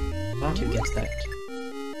that Bantu gets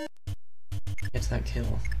that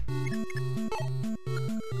kill. I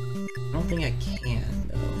don't think I can,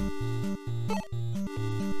 though.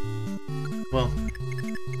 Well,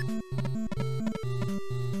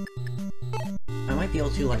 I might be able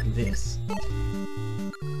to like this.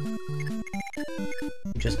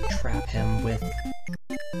 Just trap him with...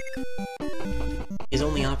 His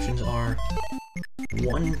only options are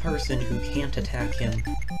one person who can't attack him,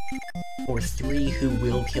 or 3 who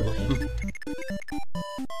will kill him.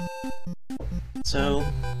 So,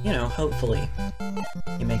 you know, hopefully,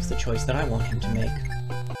 he makes the choice that I want him to make.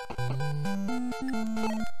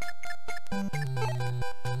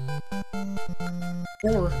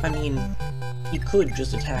 Or, I mean, he could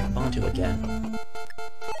just attack Bantu again.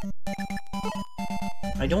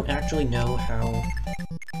 I don't actually know how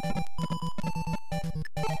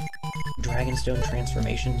Dragonstone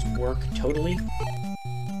transformations work totally.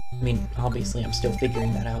 I mean, obviously I'm still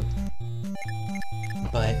figuring that out.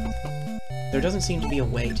 But there doesn't seem to be a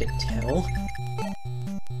way to tell.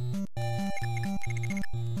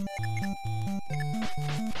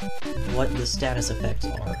 What the status effects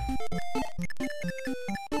are.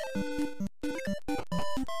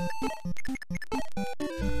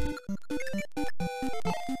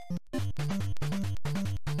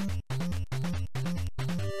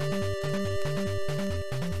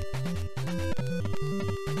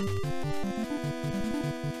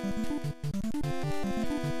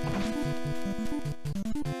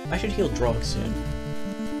 I should heal Drog soon.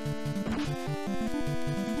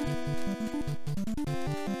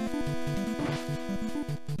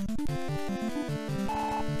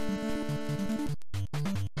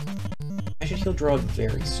 I should heal Drog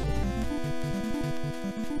very soon.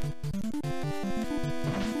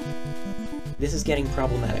 This is getting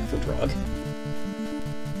problematic for Drog.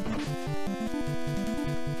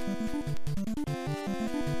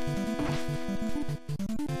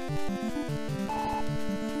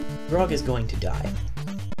 Drog is going to die.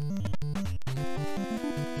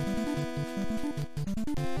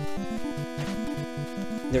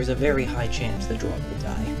 There's a very high chance that Drog will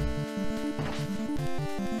die.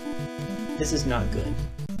 This is not good.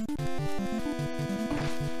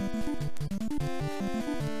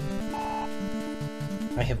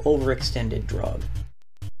 I have overextended Drog.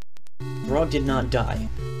 Drog did not die.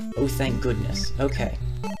 Oh, thank goodness. Okay.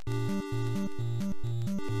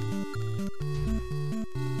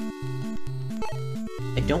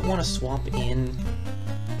 I don't want to swap in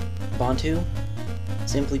Bantu,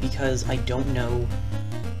 simply because I don't know,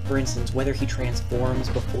 for instance, whether he transforms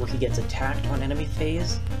before he gets attacked on enemy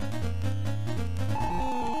phase.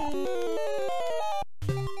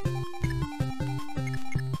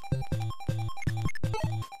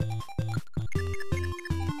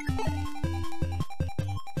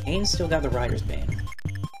 still got the Rider's Bane.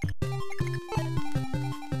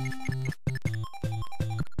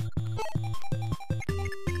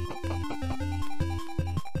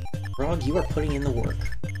 Frog, you are putting in the work.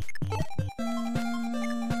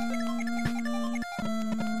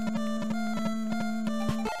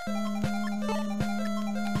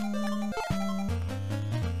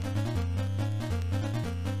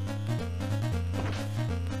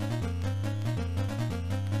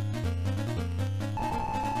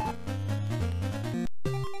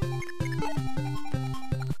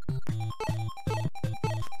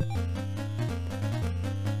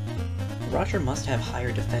 Roger must have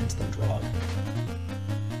higher defense than Drog.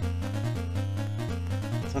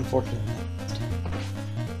 It's unfortunate.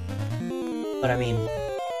 But I mean,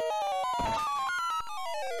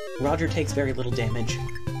 Roger takes very little damage.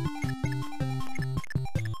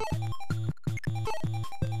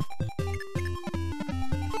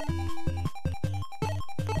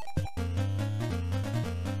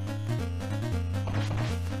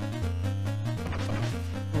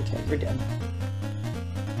 Okay, you're dead.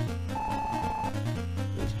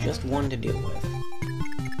 Just one to deal with.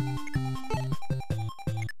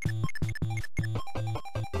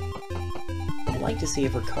 I'd like to see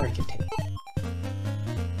if her card can take.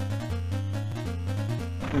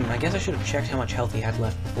 I guess I should have checked how much health he had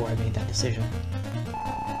left before I made that decision.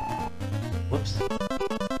 Whoops.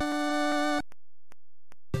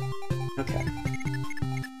 Okay.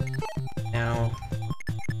 Now...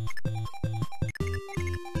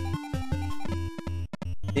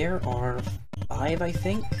 there are 5, I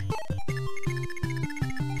think?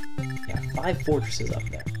 Yeah, 5 fortresses up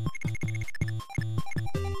there.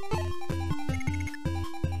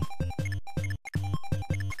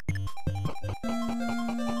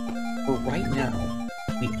 For right now,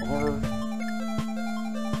 we are...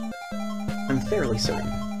 I'm fairly certain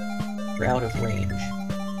we're out of range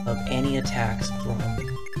of any attacks from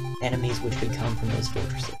enemies which could come from those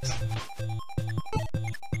fortresses.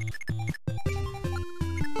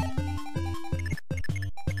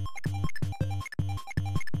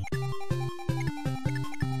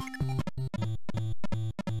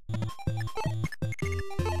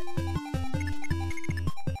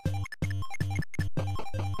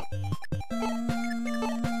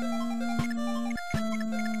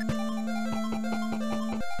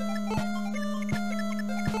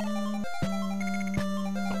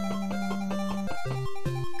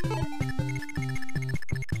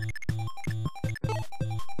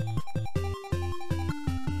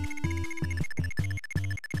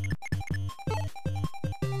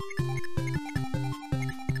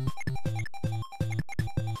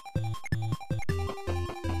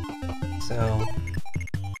 So...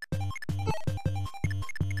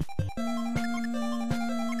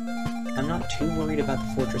 I'm not too worried about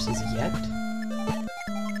the fortresses yet,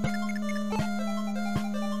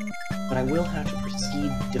 but I will have to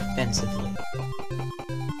proceed defensively.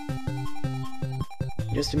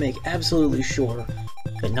 Just to make absolutely sure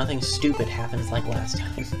that nothing stupid happens like last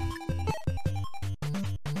time.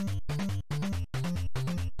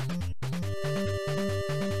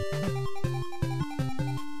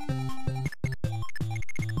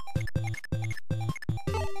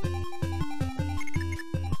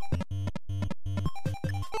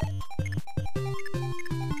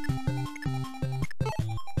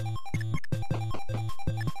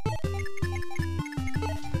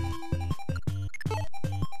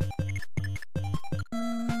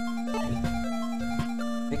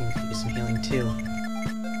 Too.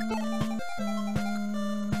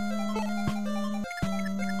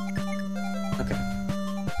 Okay.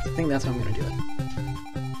 I think that's how I'm gonna do it.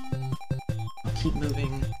 I'll keep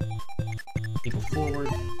moving. People forward.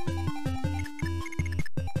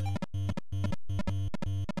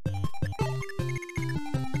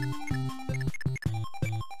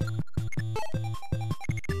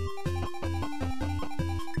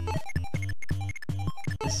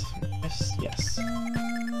 Yes.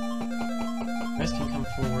 Rest can come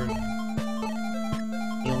forward.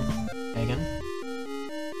 Heal Megan.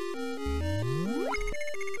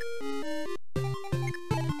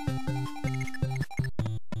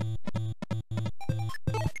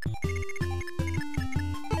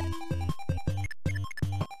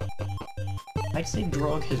 I'd say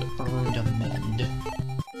Drog has earned a mend.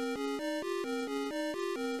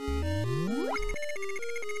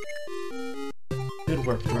 Good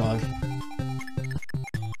work, Drog.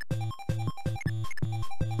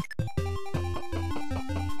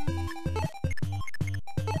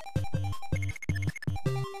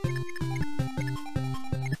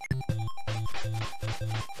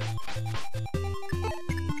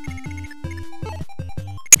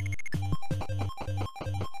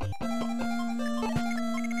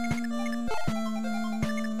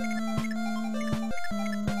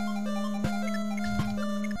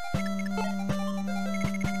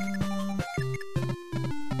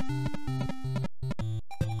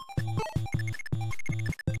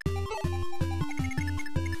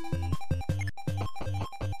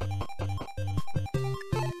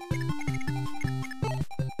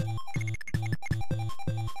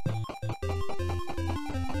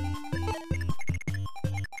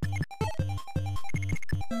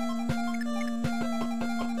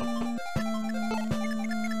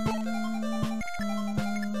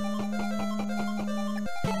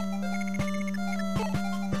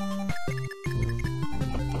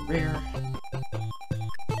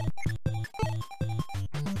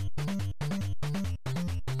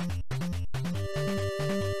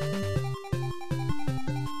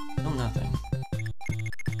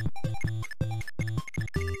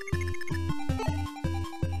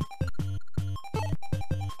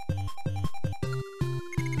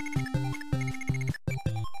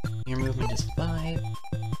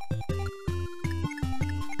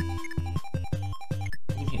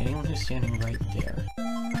 standing right there.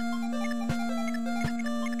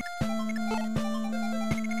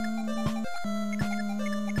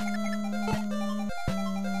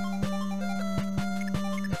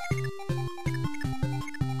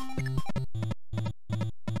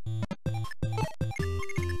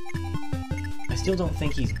 I still don't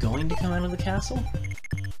think he's going to come out of the castle.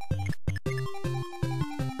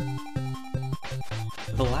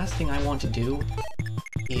 The last thing I want to do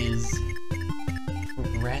is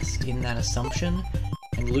rest in that assumption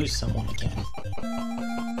and lose someone again.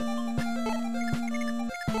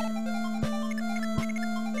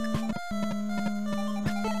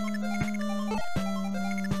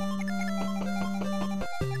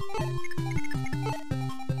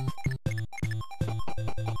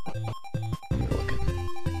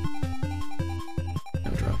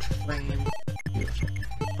 No dropped frame. Beautiful.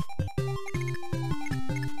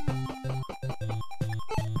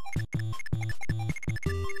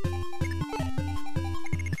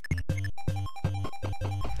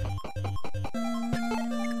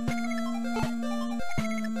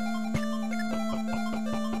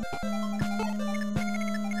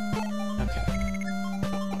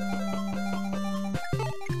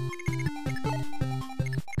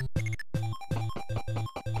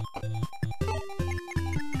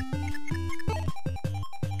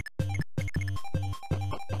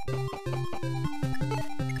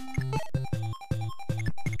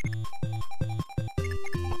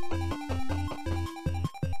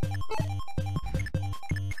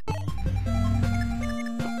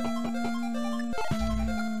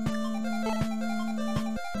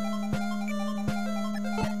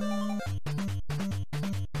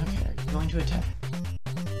 To attack.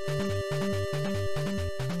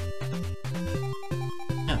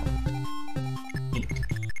 No. Neat.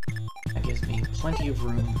 That gives me plenty of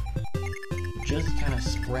room to just kind of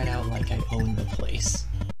spread out like I own the place.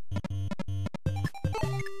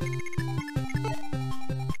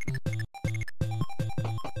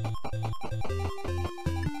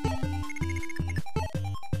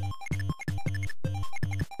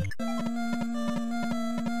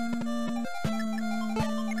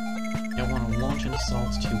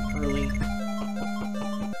 Assaults too early.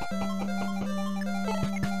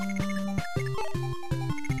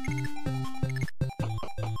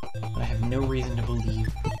 But I have no reason to believe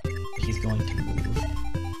that he's going to move.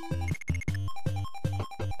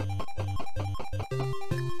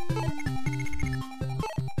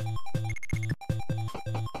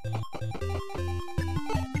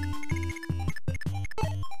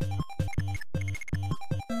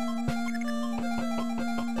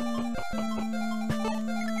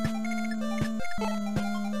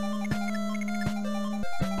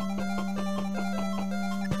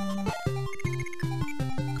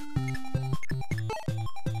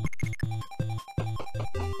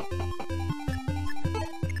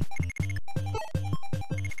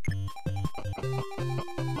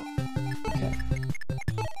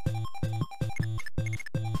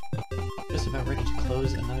 Just about ready to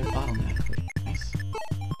close another bottleneck, which is nice.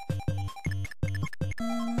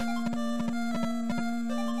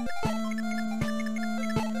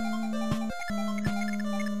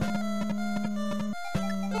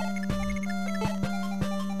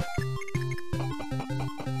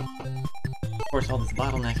 Of course, all this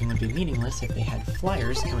bottlenecking would be meaningless if they had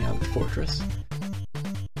flyers coming out of the fortress.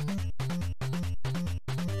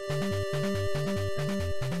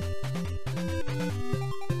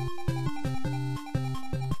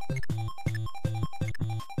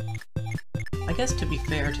 I guess to be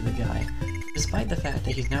fair to the guy, despite the fact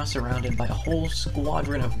that he's now surrounded by a whole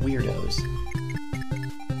squadron of weirdos,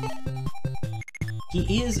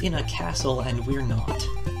 he is in a castle and we're not.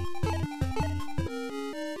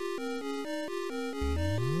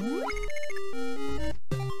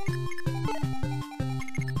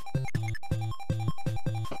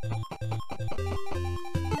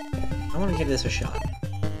 I want to give this a shot.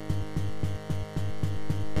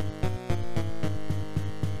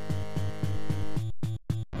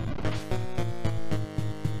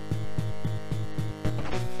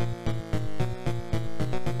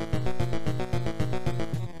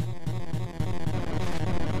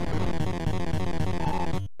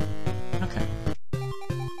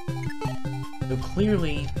 So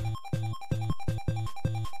clearly,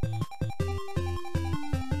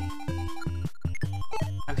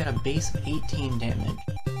 I've got a base of 18 damage,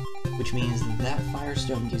 which means that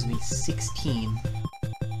Firestone gives me 16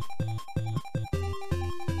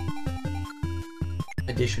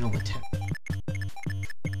 additional attack.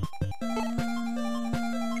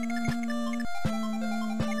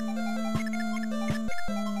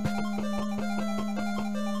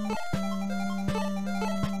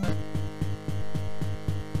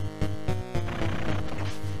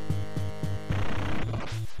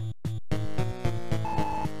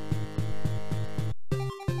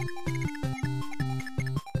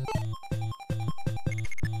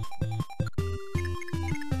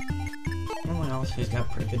 who's got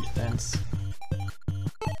pretty good defense.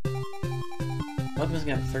 Bugman's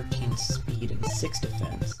got 13 speed and 6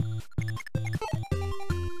 defense.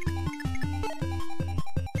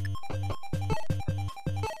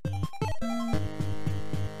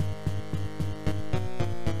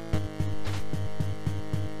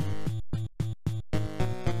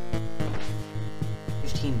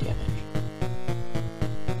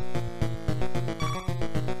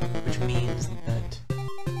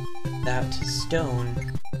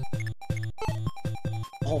 Stone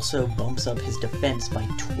also bumps up his defense by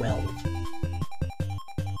 12.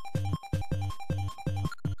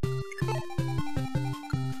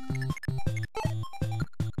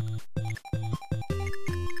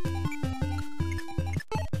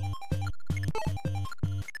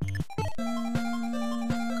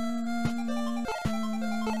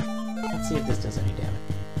 Let's see if this does any damage.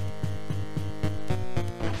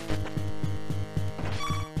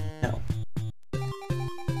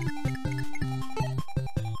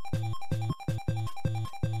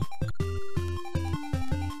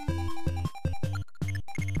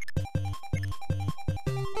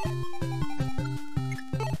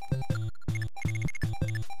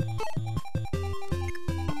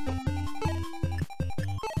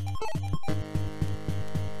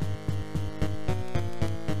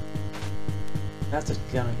 That's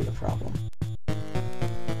gonna be a problem.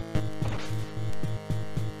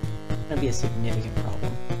 It's gonna be a significant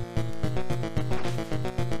problem.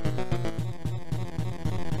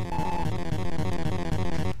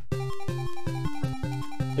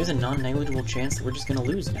 There's a non-negligible chance that we're just gonna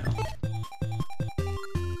lose now.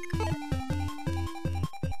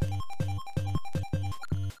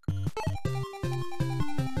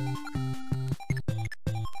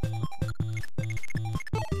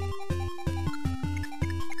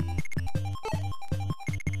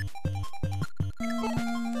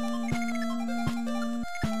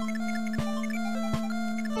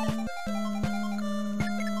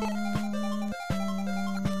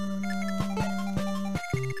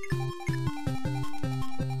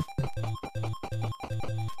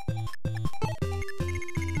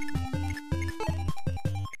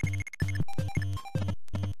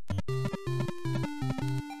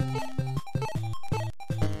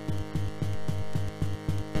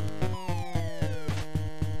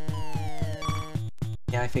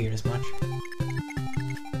 Yeah, I figured as much.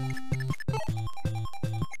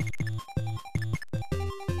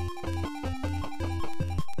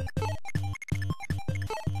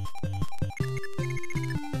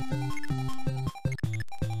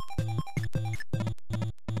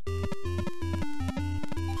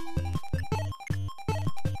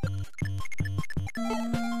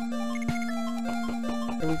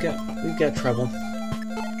 We've got trouble.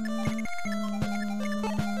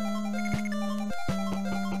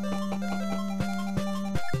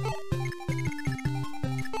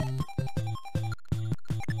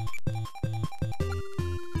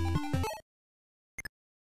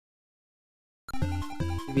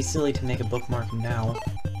 It'd be silly to make a bookmark now.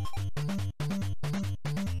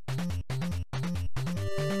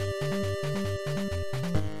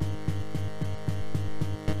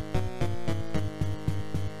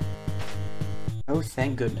 Oh,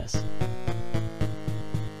 thank goodness.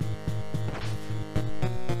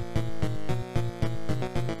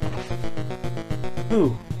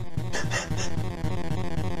 Ooh.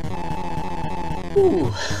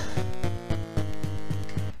 Ooh.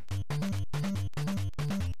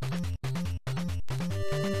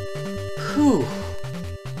 Whew.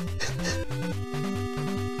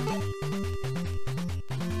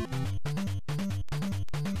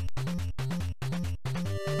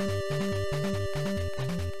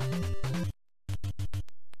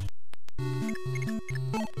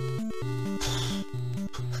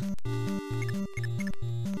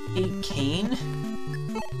 A cane?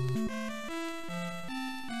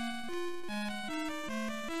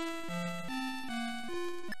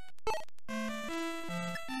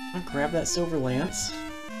 I'll grab that silver lance.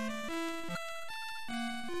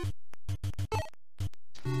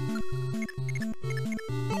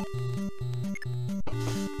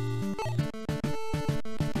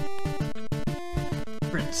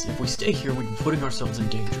 Prince, if we stay here, we'd be putting ourselves in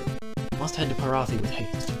danger. We must head to Parathi with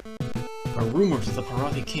haste. There are rumors that the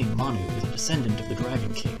Parathi king, Manu, is a descendant of the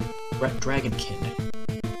Dragon King. Dragonkin.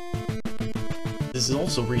 This is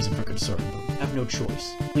also reason for concern, but we have no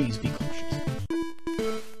choice. Please be cautious.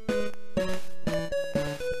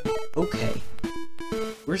 Okay.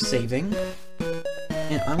 We're saving.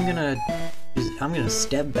 And I'm gonna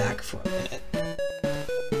step back for a minute.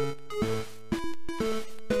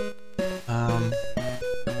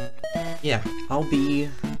 Yeah, I'll be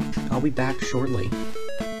I'll be back shortly.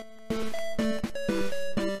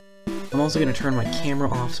 I'm also going to turn my camera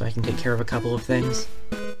off so I can take care of a couple of things.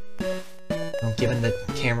 Given that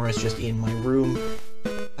the camera is just in my room,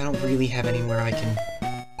 I don't really have anywhere I can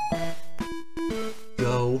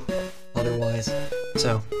go otherwise.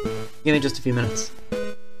 So, give me just a few minutes.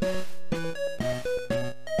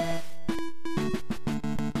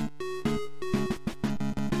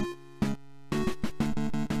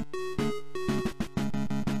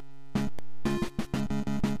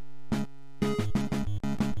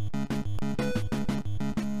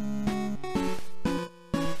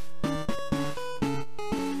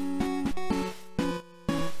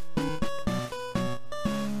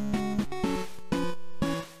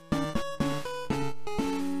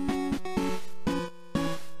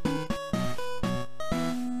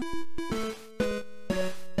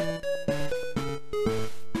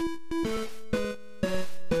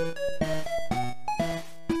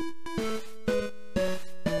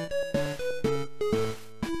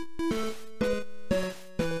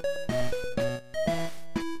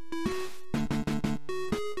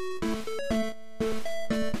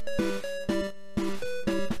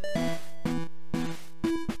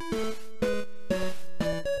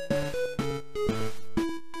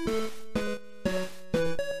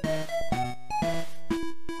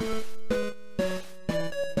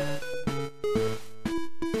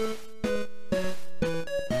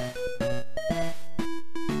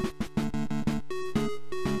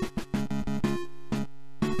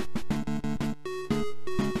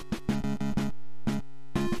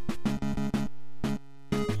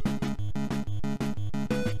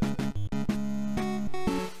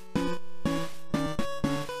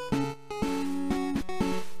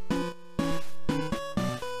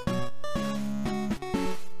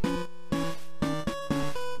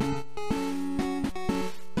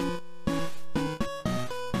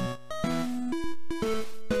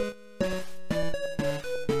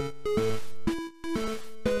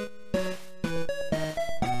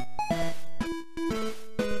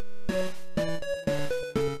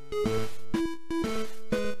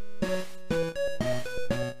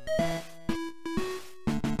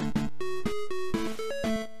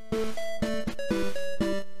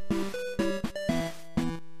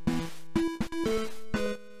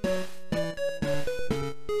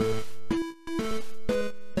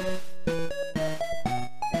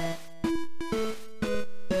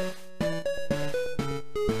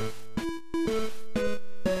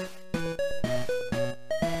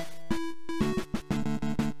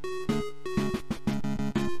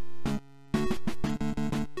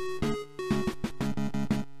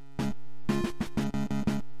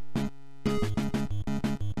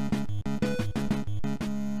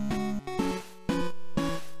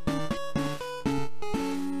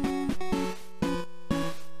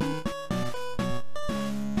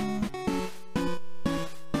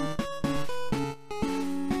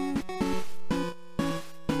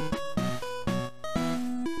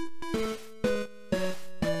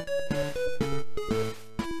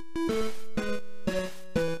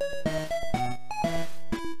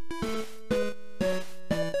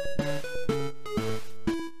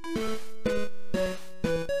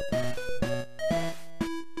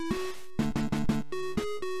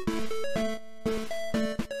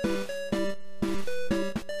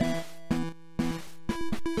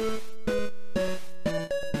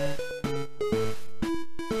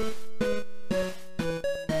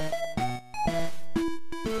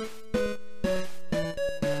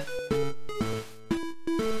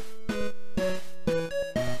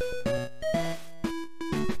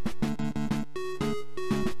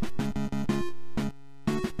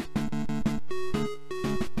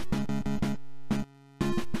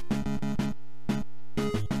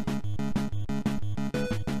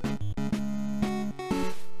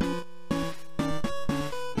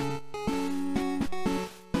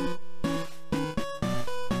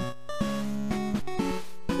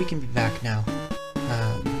 We can be back now.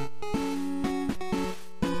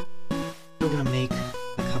 We're gonna make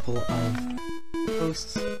a couple of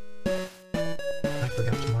posts. I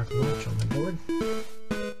forgot to mark lunch on my board.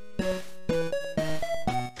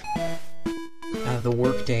 The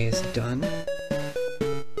workday is done.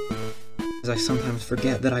 As I sometimes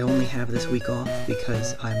forget that I only have this week off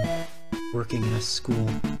because I'm working in a school.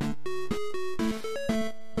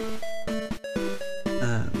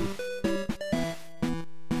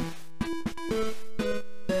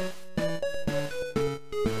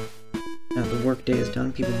 Now the workday is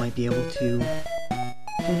done, people might be able to tune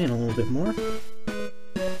in a little bit more.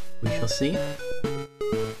 We shall see.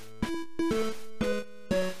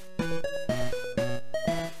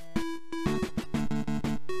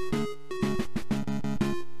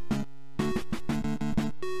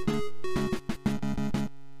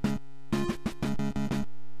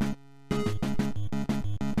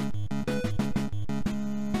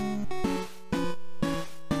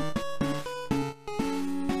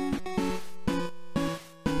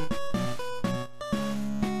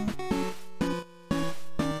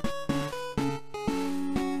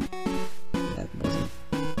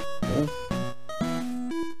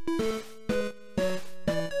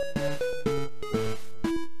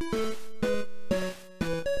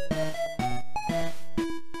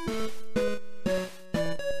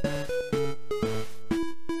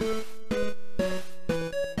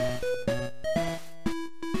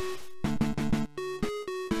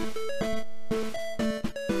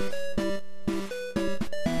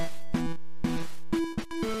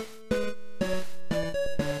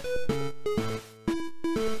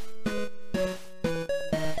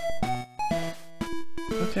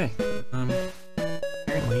 Okay,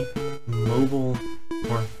 apparently mobile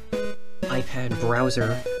or iPad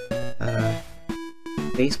browser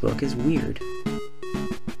Facebook is weird.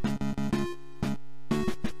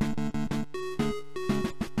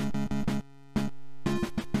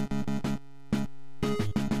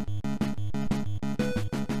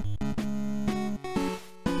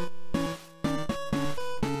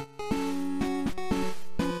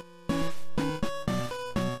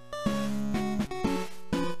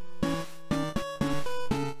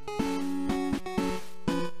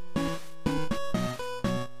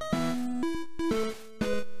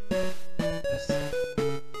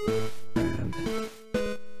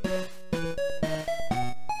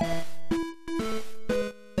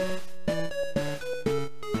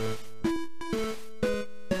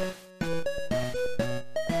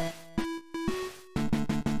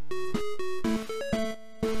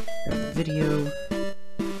 Video.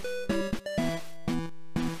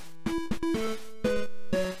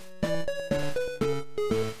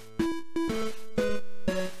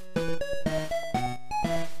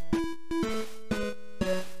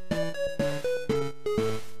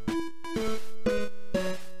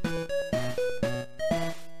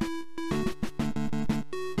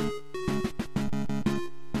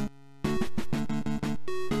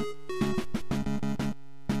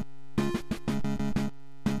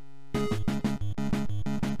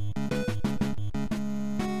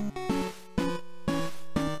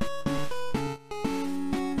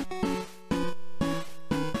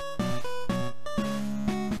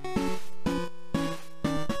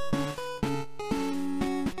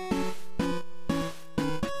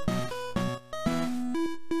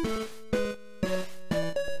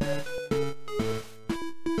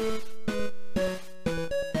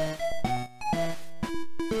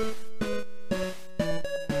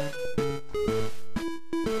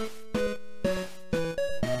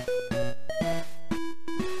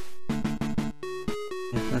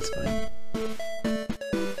 That's fine.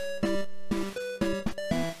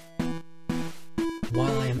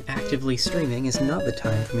 While I am actively streaming is not the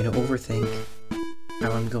time for me to overthink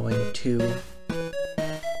how I'm going to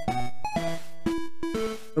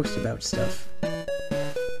post about stuff.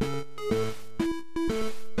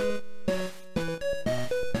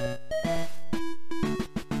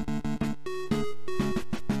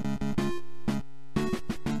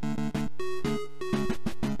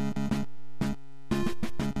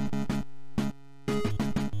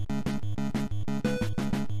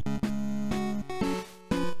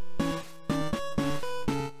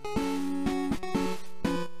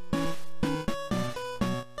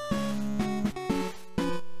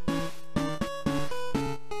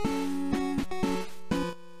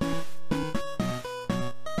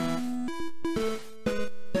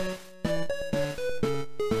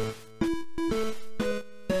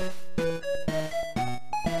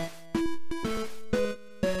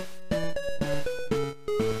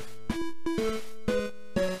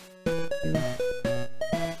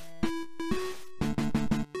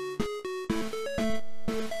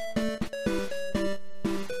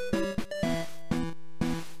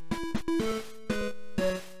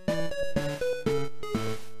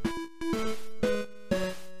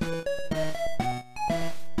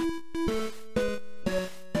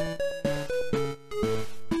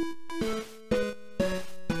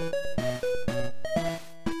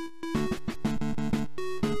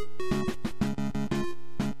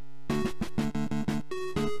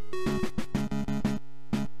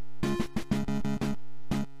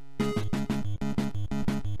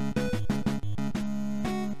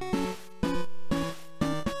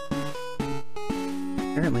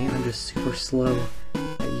 Apparently, I'm just super slow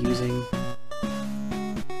at using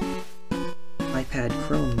iPad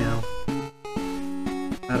Chrome now.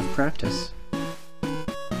 Out of practice.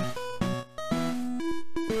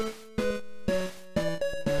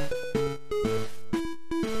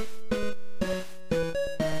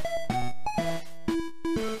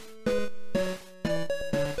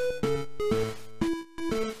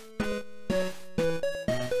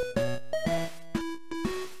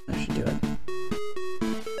 That should do it.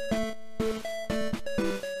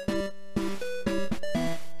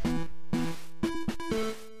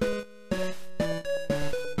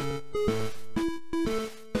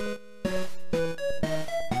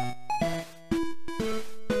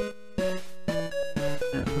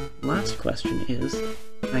 Last question is,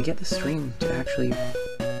 can I get the stream to actually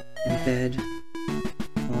embed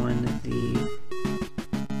on the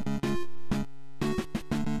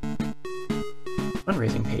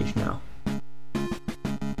fundraising page now?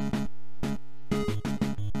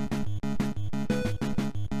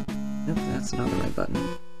 Nope, that's not the right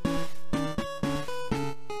button.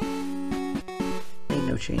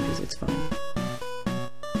 changes, it's fine.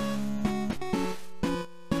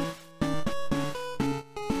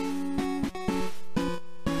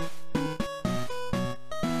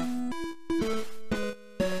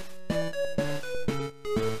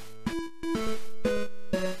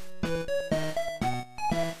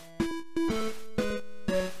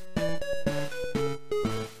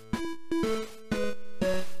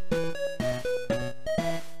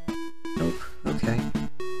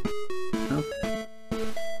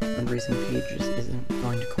 Fundraising page isn't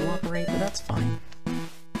going to cooperate, but that's fine.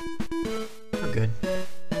 We're good.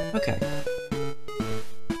 Okay.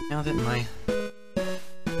 Now that my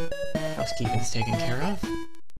housekeeping's taken care of,